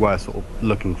 so we were sort of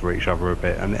looking for each other a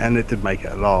bit, and it did make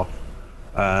it a laugh.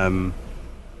 But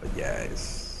yeah,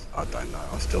 I don't know.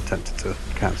 I was still tempted to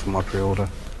cancel my pre-order.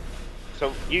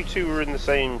 So you two were in the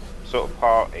same sort of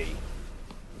party,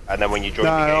 and then when you joined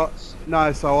the games.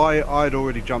 No, so I'd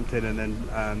already jumped in, and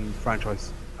then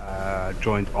Franchise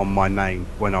joined on my name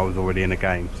when I was already in a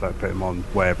game, so I put him on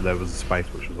wherever there was a space,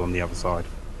 which was on the other side.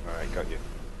 Alright, got you.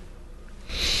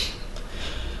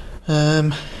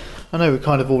 I know we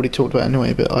kind of already talked about it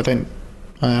anyway, but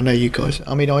I know you guys.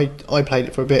 I mean, I played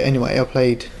it for a bit anyway. I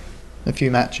played a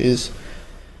few matches,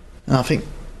 and I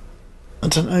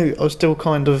don't know. I was still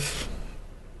kind of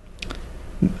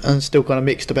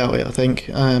mixed about it. I think,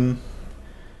 I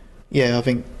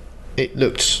think it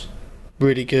looked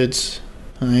really good.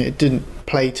 It didn't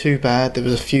play too bad. There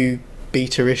was a few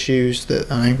beta issues that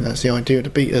that's the idea of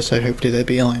the beta, so hopefully they'll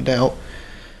be ironed out.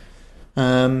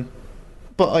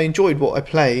 But I enjoyed what I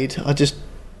played. I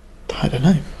don't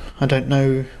know. I don't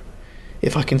know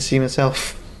if I can see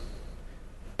myself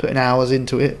putting hours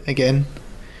into it again,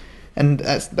 and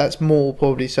that's more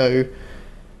probably so.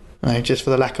 Just for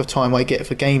the lack of time I get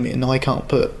for gaming, I can't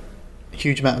put a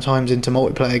huge amount of times into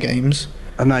multiplayer games.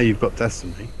 And now you've got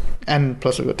Destiny. And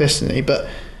plus I've got Destiny, but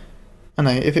I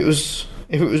know if it was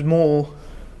more,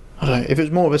 if it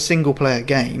was more of a single player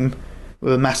game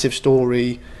with a massive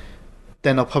story,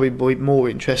 then I'll probably be more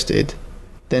interested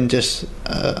than just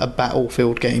a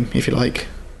Battlefield game, if you like.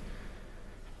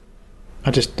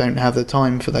 I just don't have the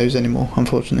time for those anymore,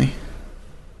 unfortunately.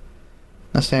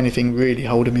 That's the only thing really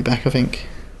holding me back, I think.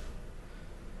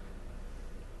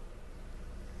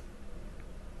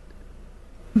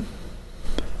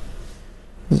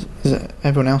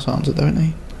 Everyone else answered, don't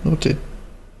they? Or did?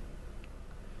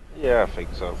 Yeah, I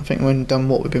think so. I think when done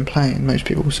what we've been playing, most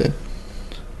people said.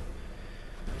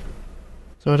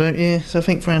 So I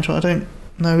think Franchise, I don't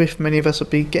know if many of us will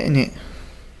be getting it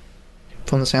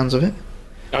from the sounds of it.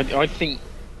 I think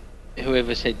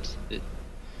whoever said that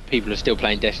people are still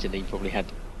playing Destiny probably had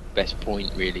the best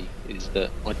point, really, is that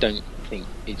I don't think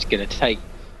it's going to take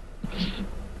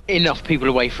enough people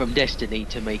away from Destiny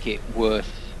to make it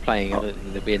worth playing. I don't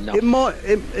think there'll be enough.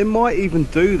 It might even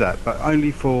do that, but only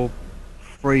for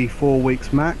 3-4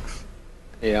 weeks max.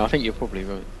 Yeah, I think you're probably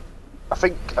right. I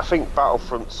think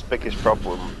Battlefront's biggest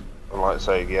problem, and like I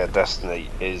say, yeah, Destiny,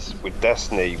 is with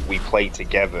Destiny we play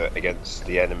together against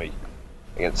the enemy,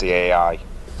 against the AI.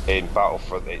 In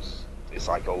Battlefront, it's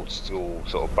like old school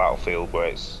sort of Battlefield where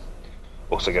it's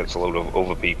us against a load of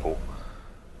other people.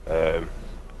 And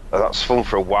that's fun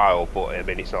for a while, but I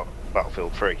mean it's not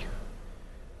Battlefield 3.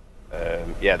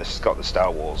 Yeah, this has got the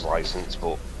Star Wars license,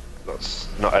 but that's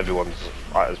not everyone's.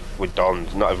 Like with Don,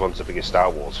 not everyone's the biggest Star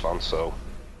Wars fan, so.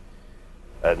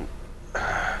 And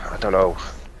I don't know.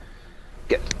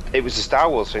 It was the Star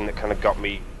Wars thing that kind of got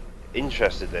me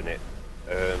interested in it.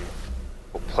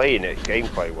 But playing it,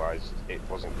 gameplay-wise, it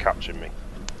wasn't catching me.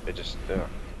 It just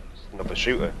it's another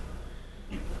shooter.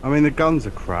 I mean, the guns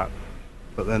are crap,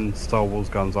 but then Star Wars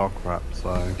guns are crap.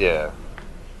 So Yeah.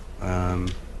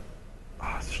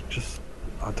 It's just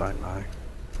I don't know.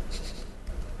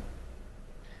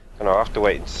 And I'll have to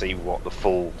wait and see what the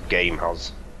full game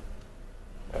has.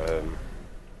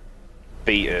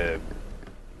 Beta,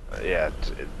 yeah,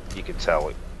 you could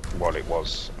tell what it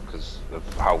was because of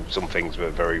how some things were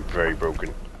very, very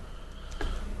broken.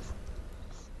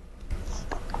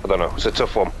 I don't know. It's a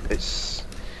tough one.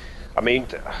 I mean,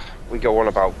 we go on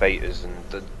about betas, and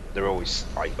they're always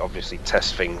like obviously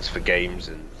test things for games,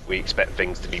 and we expect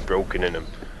things to be broken in them.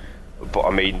 But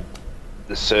I mean,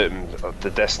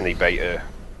 the Destiny beta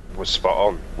was spot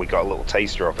on. We got a little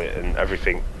taster of it, and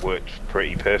everything worked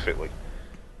pretty perfectly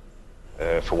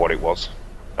for what it was.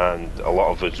 And a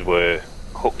lot of us were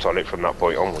hooked on it from that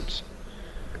point onwards.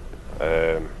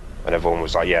 And everyone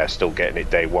was like, "Yeah, still getting it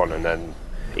day one." And then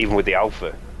even with the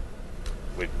alpha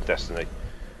with Destiny.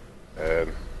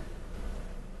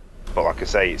 But like I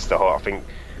say, it's the whole. I think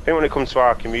when it comes to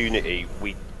our community,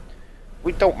 we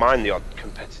don't mind the odd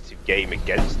competitive game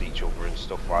against each other and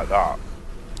stuff like that.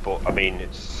 But I mean,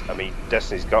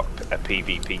 Destiny's got a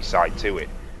PvP side to it,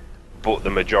 but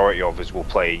the majority of us will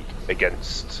play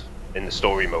against in the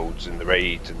story modes and the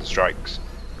raids and the strikes,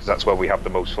 because that's where we have the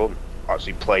most fun,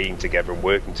 actually playing together and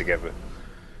working together.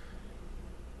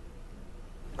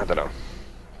 I don't know.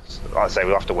 Like I say,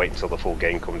 we'll have to wait until the full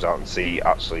game comes out and see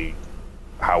actually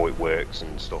how it works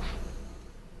and stuff.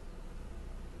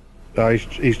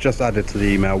 He's just added to the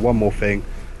email one more thing.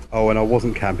 Oh, and I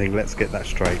wasn't camping. Let's get that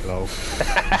straight, lol.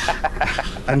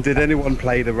 And did anyone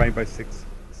play the Rainbow Six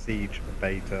Siege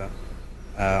beta?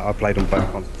 I played on both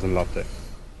consoles and loved it.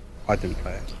 I didn't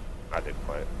play it. I didn't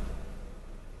play it.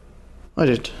 I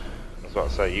did. That's what I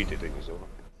say. You did, didn't you, Zora?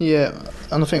 Yeah,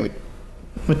 and I think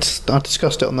I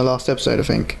discussed it on the last episode, I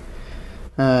think.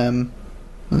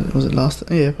 Was it last?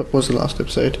 Yeah, it was the last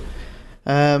episode.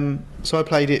 So I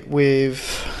played it with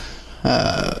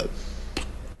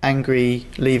Angry,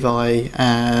 Levi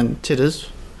and Tidders,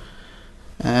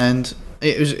 and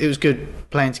it was good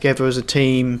playing together as a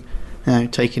team,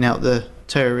 taking out the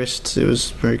terrorists. It was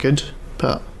very good,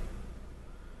 but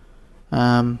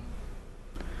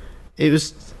it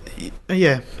was,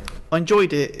 yeah, I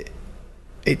enjoyed it.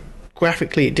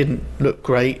 Graphically it didn't look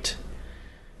great,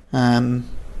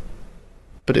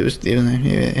 but it was,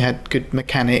 it had good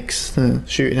mechanics. The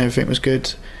shooting and everything was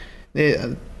good.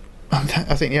 I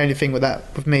think the only thing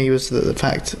with me was the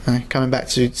fact, coming back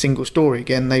to single story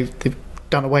again, they've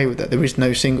done away with that. There is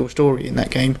no single story in that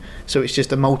game, so it's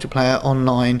just a multiplayer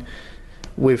online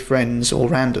with friends or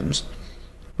randoms,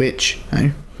 which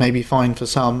may be fine for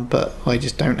some, but I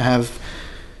just don't have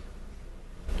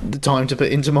the time to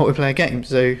put into multiplayer games,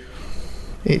 so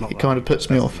it kind of puts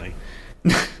me off.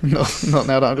 not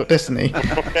now that I've got Destiny.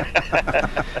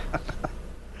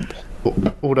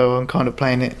 Although I'm kind of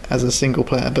playing it as a single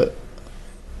player, but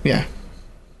yeah.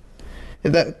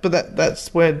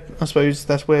 That's where, I suppose,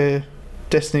 that's where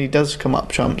Destiny does come up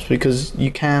trumps, because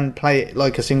you can play it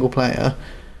like a single player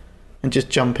and just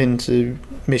jump into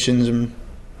missions and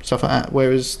stuff like that,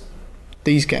 whereas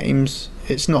these games,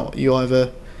 it's not. You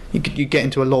either you get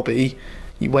into a lobby,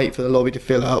 you wait for the lobby to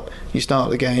fill up, you start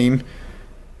the game,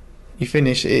 you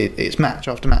finish it, it's match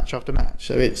after match after match.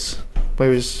 So it's,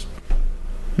 whereas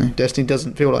Destiny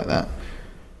doesn't feel like that.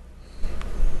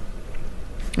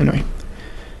 Anyway,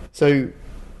 so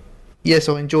yes,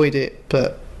 I enjoyed it,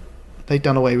 but they've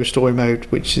done away with story mode,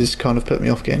 which has kind of put me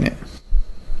off getting it.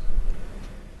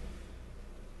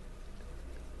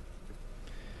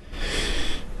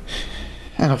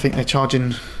 And I think they're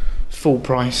charging full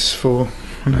price for,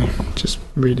 just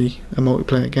really a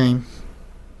multiplayer game,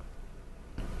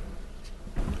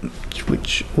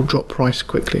 which will drop price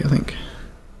quickly, I think.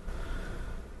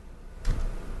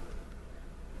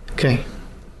 Okay.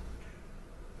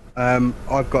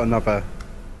 I've got another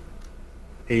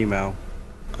email.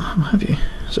 Oh, have you?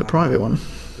 It's a private one.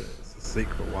 It's a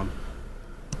secret one.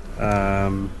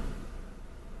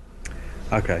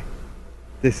 Okay.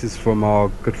 This is from our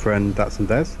good friend Dats and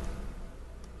Des.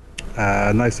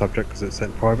 No subject because it's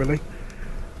sent privately.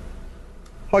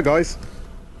 Hi guys.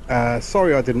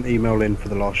 Sorry I didn't email in for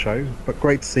the last show, but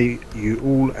great to see you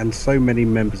all and so many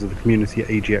members of the community at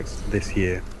EGX this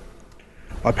year.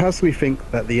 I personally think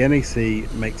that the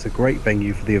NEC makes a great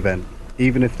venue for the event,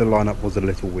 even if the lineup was a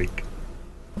little weak.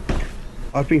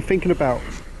 I've been thinking about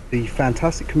the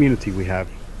fantastic community we have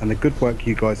and the good work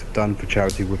you guys have done for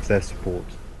charity with their support.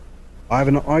 I have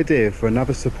an idea for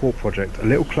another support project a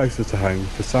little closer to home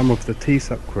for some of the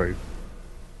TPSUK crew.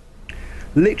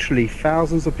 Literally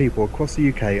thousands of people across the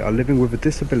UK are living with a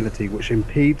disability which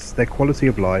impedes their quality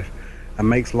of life and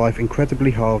makes life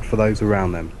incredibly hard for those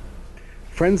around them.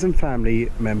 Friends and family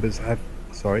members have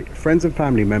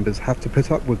to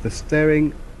put up with the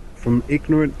staring from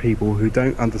ignorant people who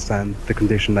don't understand the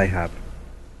condition they have.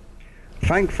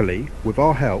 Thankfully, with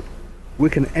our help, we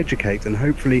can educate and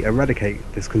hopefully eradicate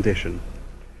this condition.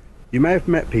 You may have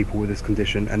met people with this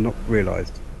condition and not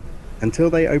realised, until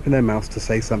they open their mouths to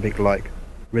say something like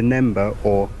remember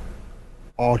or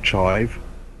archive.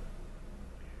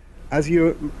 As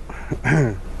you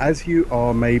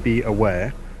are maybe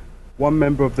aware, One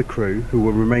member of the crew, who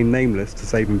will remain nameless to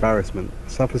save embarrassment,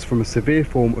 suffers from a severe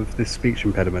form of this speech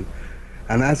impediment,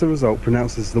 and as a result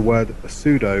pronounces the word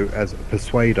pseudo as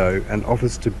persuado and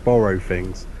offers to borrow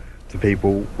things to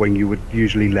people when you would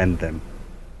usually lend them.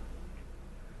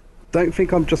 Don't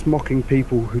think I'm just mocking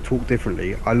people who talk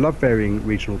differently. I love varying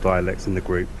regional dialects in the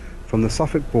group, from the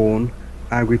Suffolk-born,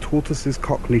 angry tortoise's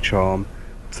Cockney charm,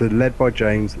 to led by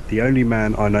James, the only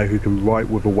man I know who can write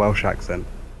with a Welsh accent.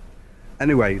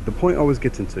 Anyway, the point I was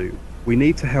getting to, we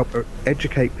need to help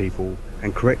educate people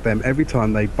and correct them every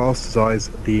time they bastardize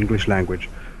the English language,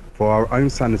 for our own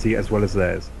sanity as well as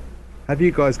theirs. Have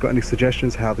you guys got any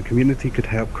suggestions how the community could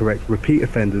help correct repeat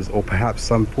offenders or perhaps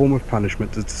some form of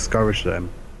punishment to discourage them?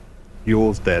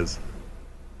 Yours, Des.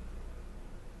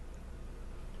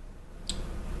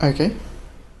 Okay.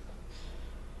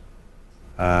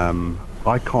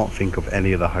 I can't think of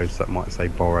any of the hosts that might say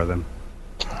borrow them.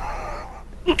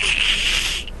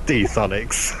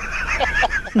 D-Sonics.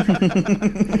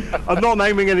 I'm not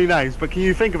naming any names, but can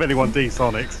you think of anyone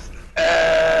D-Sonics?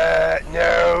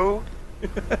 No.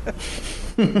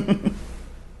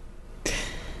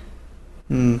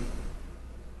 Hmm.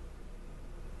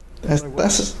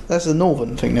 That's a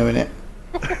northern thing, though, isn't it?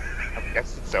 I'm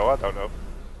guessing so, I don't know.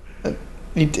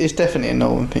 It's definitely a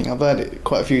northern thing. I've heard it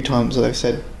quite a few times where they've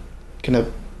said, "Can I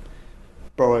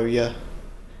borrow you?"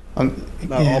 No,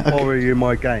 yeah, I'll borrow you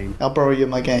my game. I'll borrow you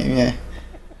my game. Yeah.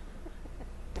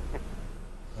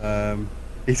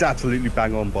 He's absolutely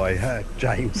bang on by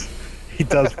James. He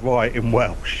does write in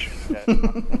Welsh. Yeah.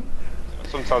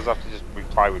 Sometimes I have to just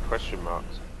reply with question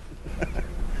marks.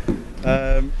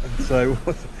 So,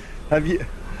 have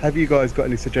you guys got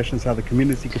any suggestions how the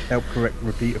community could help correct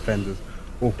repeat offenders,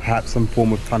 or perhaps some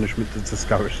form of punishment to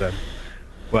discourage them?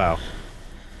 Well,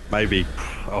 maybe,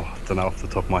 I don't know off the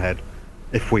top of my head.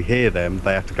 If we hear them,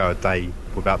 they have to go a day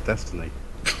without Destiny.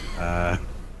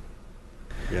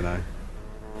 You know.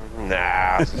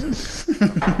 Nah.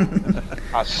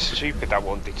 That's stupid. That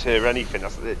won't deter anything.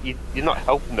 You're not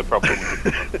helping the problem.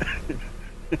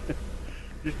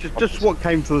 Just what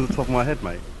came to the top of my head,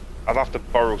 mate. I'd have to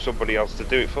borrow somebody else to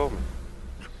do it for me.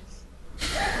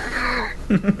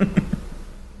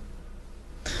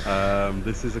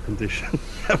 This is a condition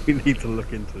that we need to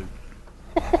look into.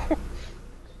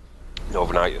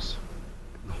 Overnights.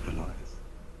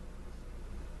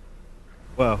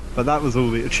 Well, but that was all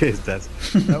the cheers, Des.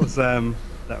 That was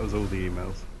all the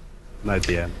emails. No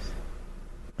DMs.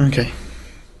 Okay.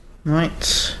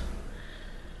 Right.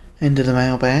 End of the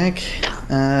mailbag.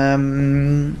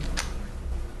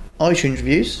 iTunes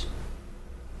reviews.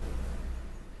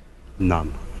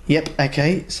 None. Yep.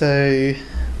 Okay. So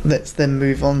let's then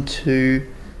move on to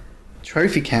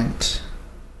trophy count.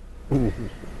 Ooh.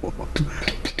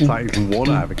 Don't even want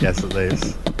to have a guess at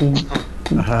this.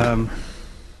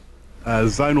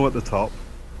 Zonal at the top,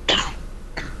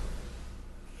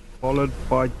 followed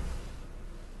by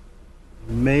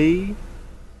me,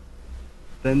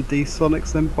 then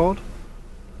D-Sonics, then Bod.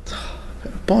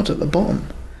 Bod at the bottom.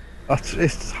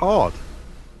 It's hard.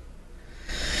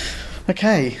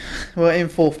 Okay. Well, in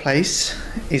fourth place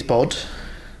is Bod.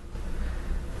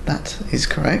 That is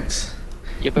correct.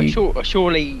 Yeah, but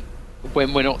surely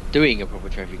when we're not doing a proper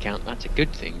trophy count, that's a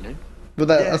good thing, no? Well,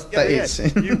 that is.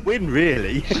 You win,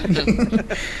 really.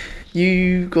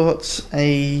 You got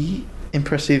a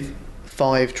impressive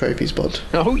 5 trophies, Bod.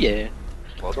 Oh yeah,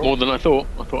 Well done. more than I thought.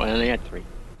 I thought I only had 3.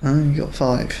 Oh, you got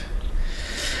 5.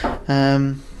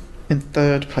 In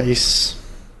third place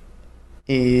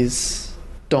is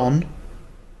Don.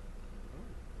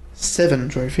 7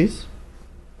 trophies.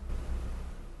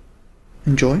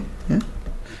 Enjoy, yeah.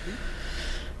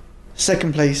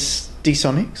 Second place,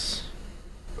 D-Sonics.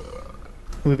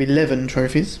 With 11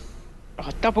 trophies. Oh,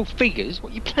 double figures?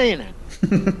 What are you playing at?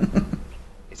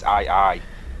 It's I.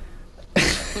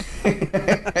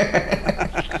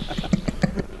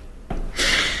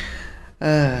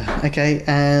 Okay,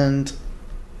 and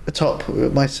atop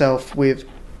myself with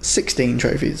 16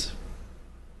 trophies.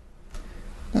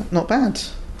 Not bad.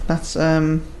 That's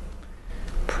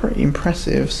pretty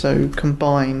impressive. So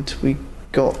combined, we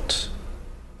got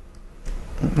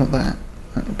not that.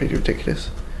 That would be ridiculous.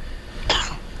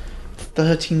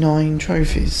 39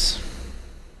 trophies.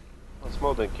 That's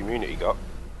more than community got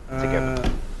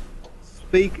together.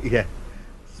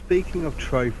 Speaking of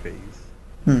trophies,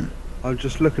 Hmm. I'm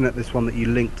just looking at this one that you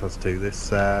linked us to. This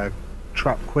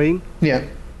Trap Queen. Yeah.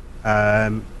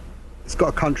 It's got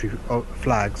a country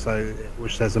flag,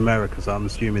 which says America, so I'm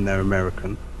assuming they're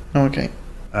American. Oh, okay.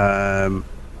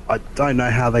 I don't know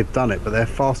how they've done it, but their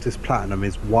fastest platinum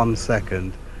is 1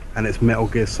 second, and it's Metal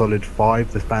Gear Solid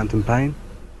 5, The Phantom Pain.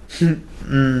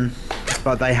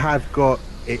 but they have got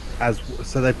it as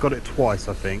so they've got it twice,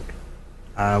 I think.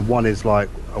 One is like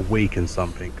a week and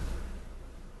something.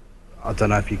 I don't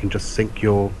know if you can just sync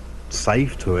your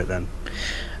save to it then.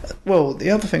 Well,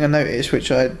 the other thing I noticed,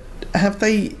 which I have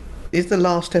they is the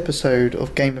last episode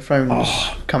of Game of Thrones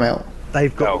come out.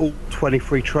 They've got No. all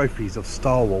 23 trophies of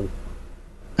Star Wars.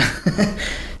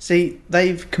 See,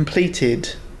 they've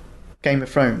completed Game of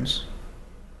Thrones.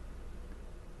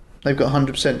 They've got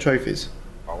 100% trophies,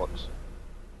 Bollocks.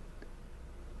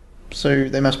 so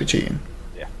they must be cheating.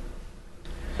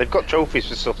 They've got trophies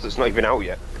for stuff that's not even out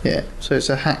yet. Yeah, so it's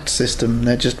a hacked system.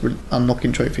 They're just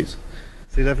unlocking trophies.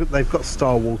 See, they've got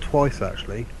Star Wars twice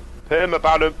actually.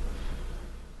 Permaban 'em.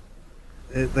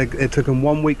 It took them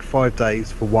 1 week, 5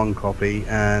 days for one copy,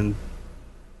 and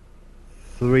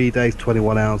 3 days,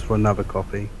 21 hours for another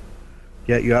copy.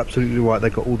 Yeah, you're absolutely right. They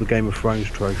got all the Game of Thrones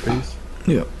trophies.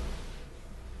 Yeah.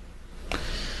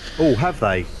 Oh, have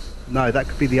they? No, that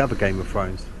could be the other Game of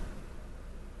Thrones.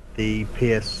 The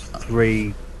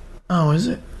PS3 Oh, is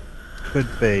it? could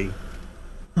be,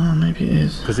 Oh, maybe it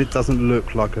is. because it doesn't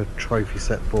look like a trophy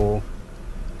set for.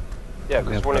 Yeah,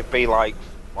 because wouldn't it be like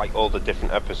all the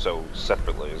different episodes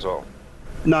separately as well?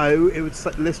 No, it would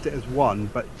list it as one,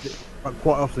 but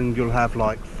quite often you'll have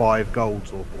like 5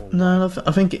 golds or. No,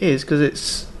 I think it is because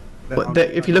it's.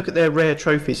 If you look at their rare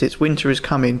trophies, it's Winter is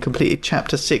Coming, completed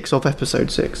chapter 6 of episode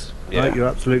 6. No, you're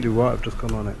absolutely right. I've just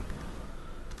gone on it.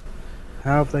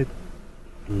 How have they?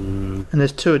 And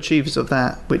there's 2 achievers of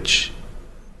that, which.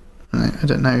 I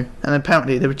don't know. And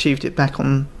apparently they've achieved it back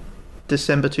on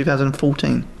December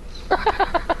 2014.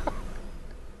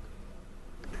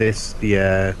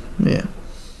 Yeah. Yeah.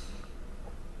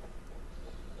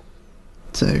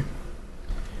 So.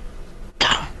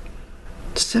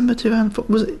 December 2004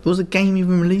 was a game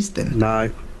even released then?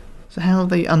 No. So how have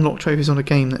they unlocked trophies on a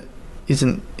game that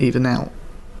isn't even out?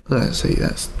 Let's see.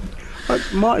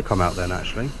 It might have come out then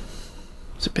actually.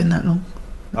 has it been that long?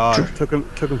 Oh, it took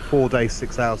them 4 days,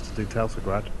 6 hours to do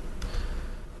Telsagrad.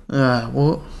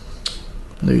 What?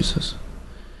 Losers.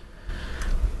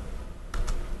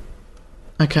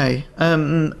 Okay.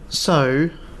 So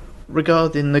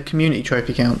regarding the community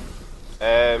trophy count.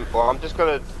 Well, I'm just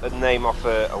going to name off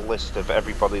a list of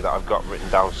everybody that I've got written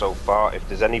down so far. If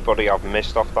there's anybody I've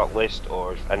missed off that list,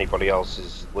 or if anybody else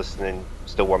is listening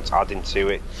still wants adding to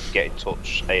it, get in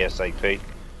touch ASAP.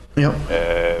 Yep.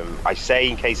 I say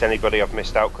in case anybody I've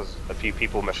missed out, because a few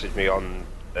people messaged me on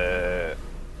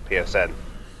PSN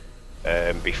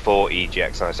before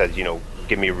EGX, and I said,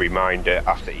 give me a reminder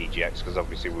after EGX, because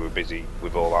obviously we were busy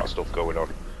with all that stuff going on.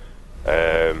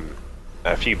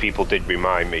 A few people did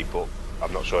remind me, but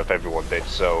I'm not sure if everyone did,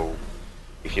 so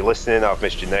if you're listening, I've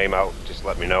missed your name out, just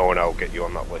let me know and I'll get you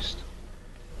on that list.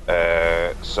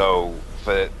 So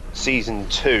for season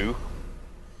 2,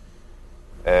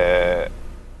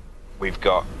 we've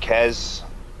got Kez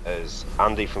as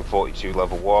Andy from 42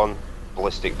 level 1,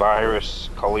 Ballistic Virus,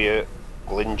 Collier,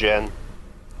 Glingen,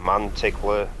 Man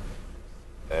Tickler,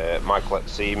 Michael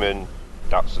X Seaman,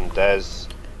 Datsun Des,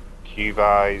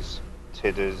 Cuvies,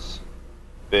 Tidders,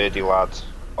 Birdie Lad,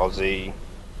 Aussie,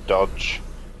 Dodge,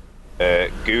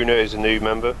 Guna is a new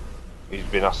member, he's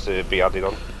been asked to be added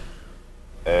on.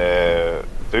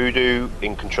 Voodoo,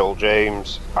 In Control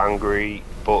James, Angry,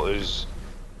 Butters,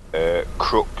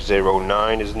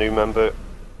 Crook09 is a new member,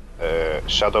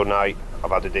 Shadow Knight,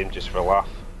 I've added him just for a laugh.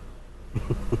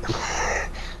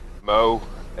 Mo,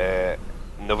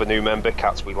 another new member,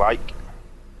 Cats We Like.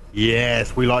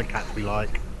 Yes, we like cats. We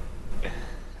like.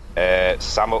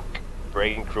 Samuk,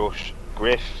 Brain Crush,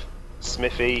 Griff,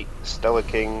 Smithy, Stella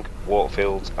King,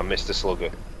 Waterfield, and Mr.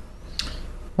 Slugger.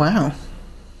 Wow.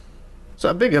 Is that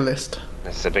a bigger list?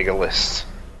 It's a bigger list.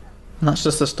 And that's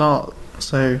just the start,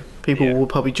 so people Yeah. will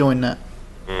probably join that.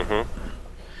 Yeah,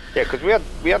 because we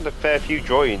had a fair few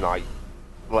join like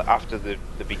after the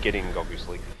beginning,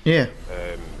 obviously. Yeah.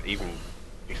 Even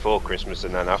before Christmas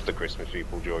and then after Christmas,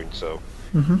 people joined. So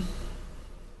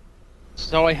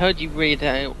So I heard you read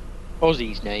out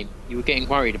Ozzy's name. You were getting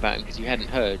worried about him because you hadn't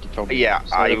heard from him. Yeah,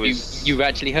 so I have was- You've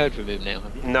actually heard from him now,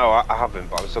 have you? no, I haven't,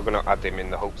 but I'm still going to add him in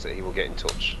the hopes that he will get in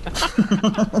touch.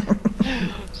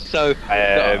 So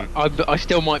I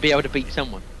still might be able to beat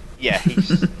someone. Yeah, he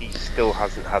still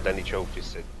hasn't had any trophies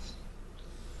since.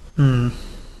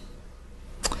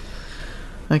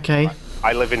 Okay.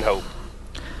 I live in hope.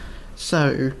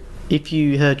 So, if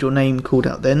you heard your name called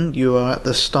out then, you are at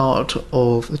the start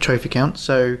of the trophy count.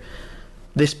 So,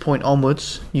 this point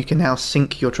onwards, you can now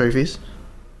sync your trophies.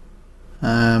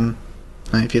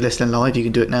 If you're listening live, you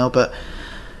can do it now. But,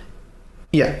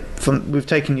 yeah, we've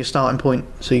taken your starting point,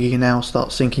 so you can now start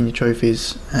syncing your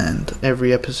trophies. And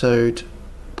every episode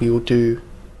we will do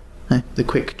the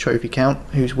quick trophy count,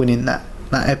 who's winning that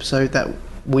episode that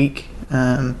week,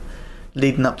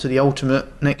 leading up to the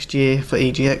ultimate next year for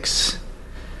EGX.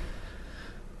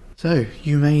 So,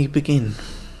 you may begin.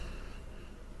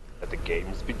 Let the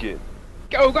games begin.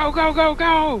 Go, go, go, go,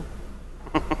 go!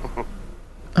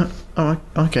 Oh,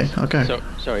 okay, I'll go.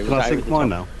 Sorry, was Can I that over sync the mine top?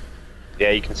 now?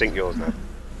 Yeah, you can sync yours now.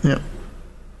 Yep.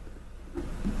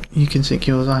 You can sync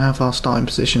yours. I have our starting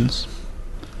positions.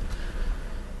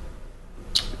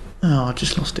 Oh, I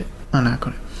just lost it. Oh, no, I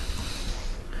got it.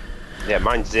 Yeah,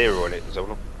 mine's 0 on it,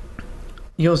 Zonal.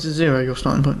 Yours is 0, your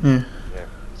starting point, yeah. Yeah.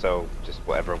 So just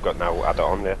whatever I've got now, we'll add it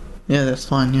on there. Yeah, that's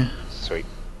fine, yeah. Sweet.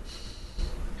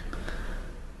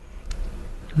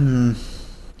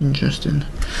 Interesting.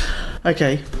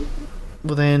 Okay.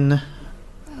 Well then,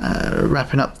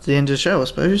 wrapping up to the end of the show, I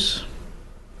suppose.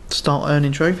 Start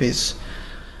earning trophies.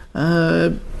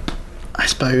 I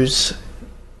suppose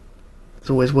it's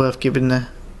always worth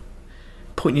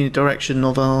pointing you in the direction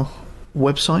of our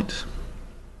website,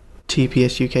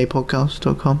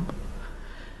 tpsukpodcast.com.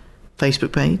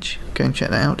 Facebook page, go and check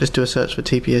that out. Just do a search for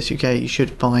TPSUK. You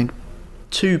should find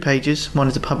 2 pages. One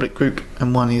is a public group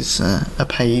and one is a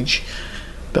page.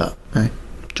 But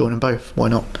join them both. Why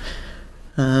not?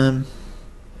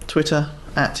 Twitter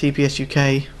at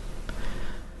TPSUK.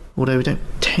 Although we don't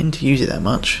tend to use it that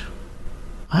much.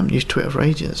 I haven't used Twitter for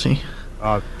ages, actually.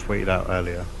 I tweeted out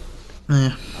earlier.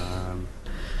 Yeah.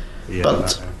 Yeah,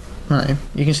 But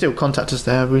you can still contact us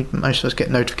there. Most of us get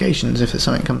notifications if there's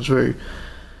something comes through.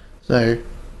 So,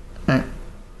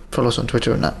 follow us on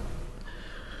Twitter and that.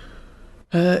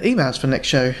 Emails for next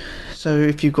show. So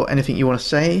if you've got anything you want to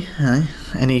say,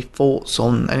 any thoughts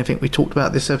on anything we talked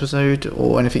about this episode,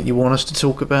 or anything you want us to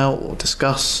talk about or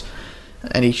discuss,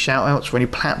 any shout outs for any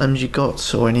platinums you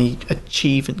got, or any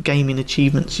gaming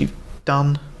achievements you've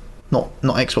done, not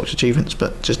Xbox achievements,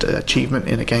 but just an achievement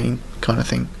in a game kind of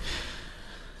thing,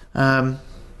 then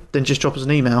just drop us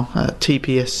an email at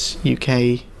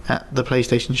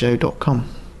tpsuk@theplaystationshow.com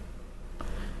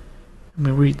and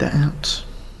we'll read that out.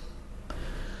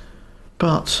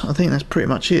 But I think that's pretty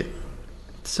much it.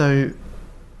 So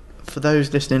for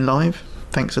those listening live,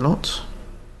 thanks a lot,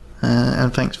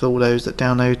 and thanks for all those that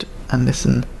download and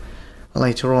listen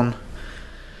later on.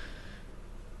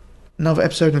 Another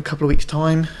episode in a couple of weeks'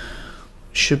 time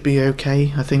should be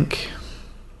okay, I think.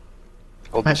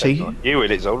 All Actually, dependent on you,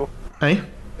 innit, Zonal? Hey?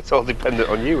 It's all dependent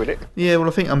on you, innit? Yeah, well,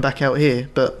 I think I'm back out here,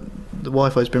 but the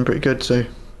Wi-Fi's been pretty good, so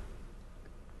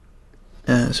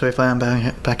if I am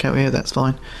back out here, that's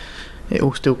fine. It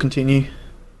will still continue.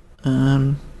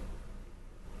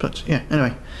 But yeah,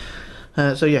 anyway.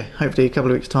 So yeah, hopefully a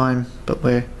couple of weeks' time, but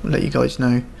we'll let you guys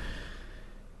know.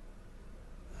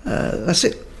 That's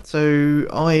it. So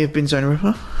I have been Zona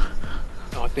Ripper.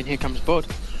 I've been Here Comes Bod.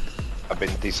 I've been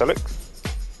TPSUK.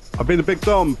 I've been the Big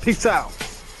Dom. Peace out.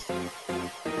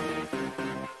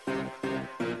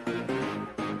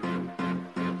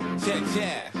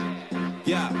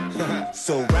 Yeah.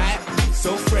 So right,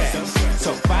 so fresh,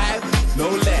 so 5, no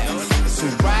less. So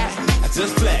right, I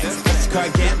just flex. She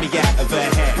can't get me out of her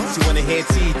head. She wanna hear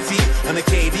TT on a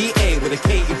KDA with a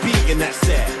KEB and that's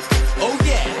it. Oh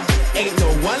yeah, ain't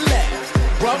no one left.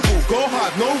 Rumble, go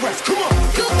hard, no rest. Come on.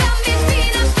 You got me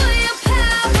feeling for your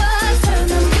power. Turn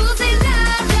the music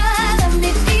louder, let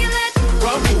me feel it.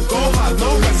 Rumble, go hard, no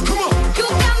rest. Come on. You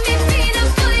got me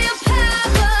feeling for your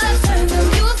power. Turn the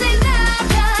music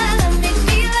louder, let me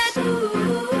feel it.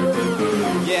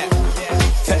 Yeah,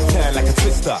 turn like a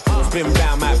twister. Spin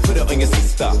round, might put it on your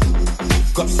sister.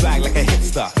 Got swag like a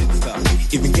hipster.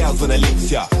 Even girls wanna lips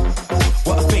ya.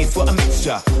 What a face, what a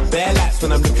mixture. Bare lights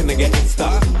when I'm looking to get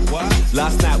Insta.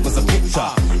 Last night was a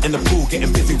picture. In the pool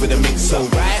getting busy with a mix. So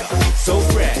right, so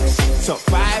fresh. Top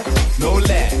 5, no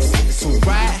less. It's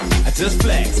alright, I just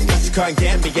flex. But she can't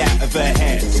get me out of her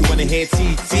head. She wanna hear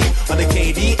TT on a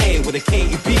KDA with a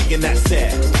KEB and that's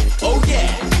it. Oh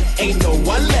yeah, ain't no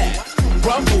one left.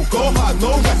 Rumble, go hard,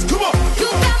 no rest. Come on. You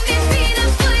got me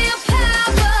feeling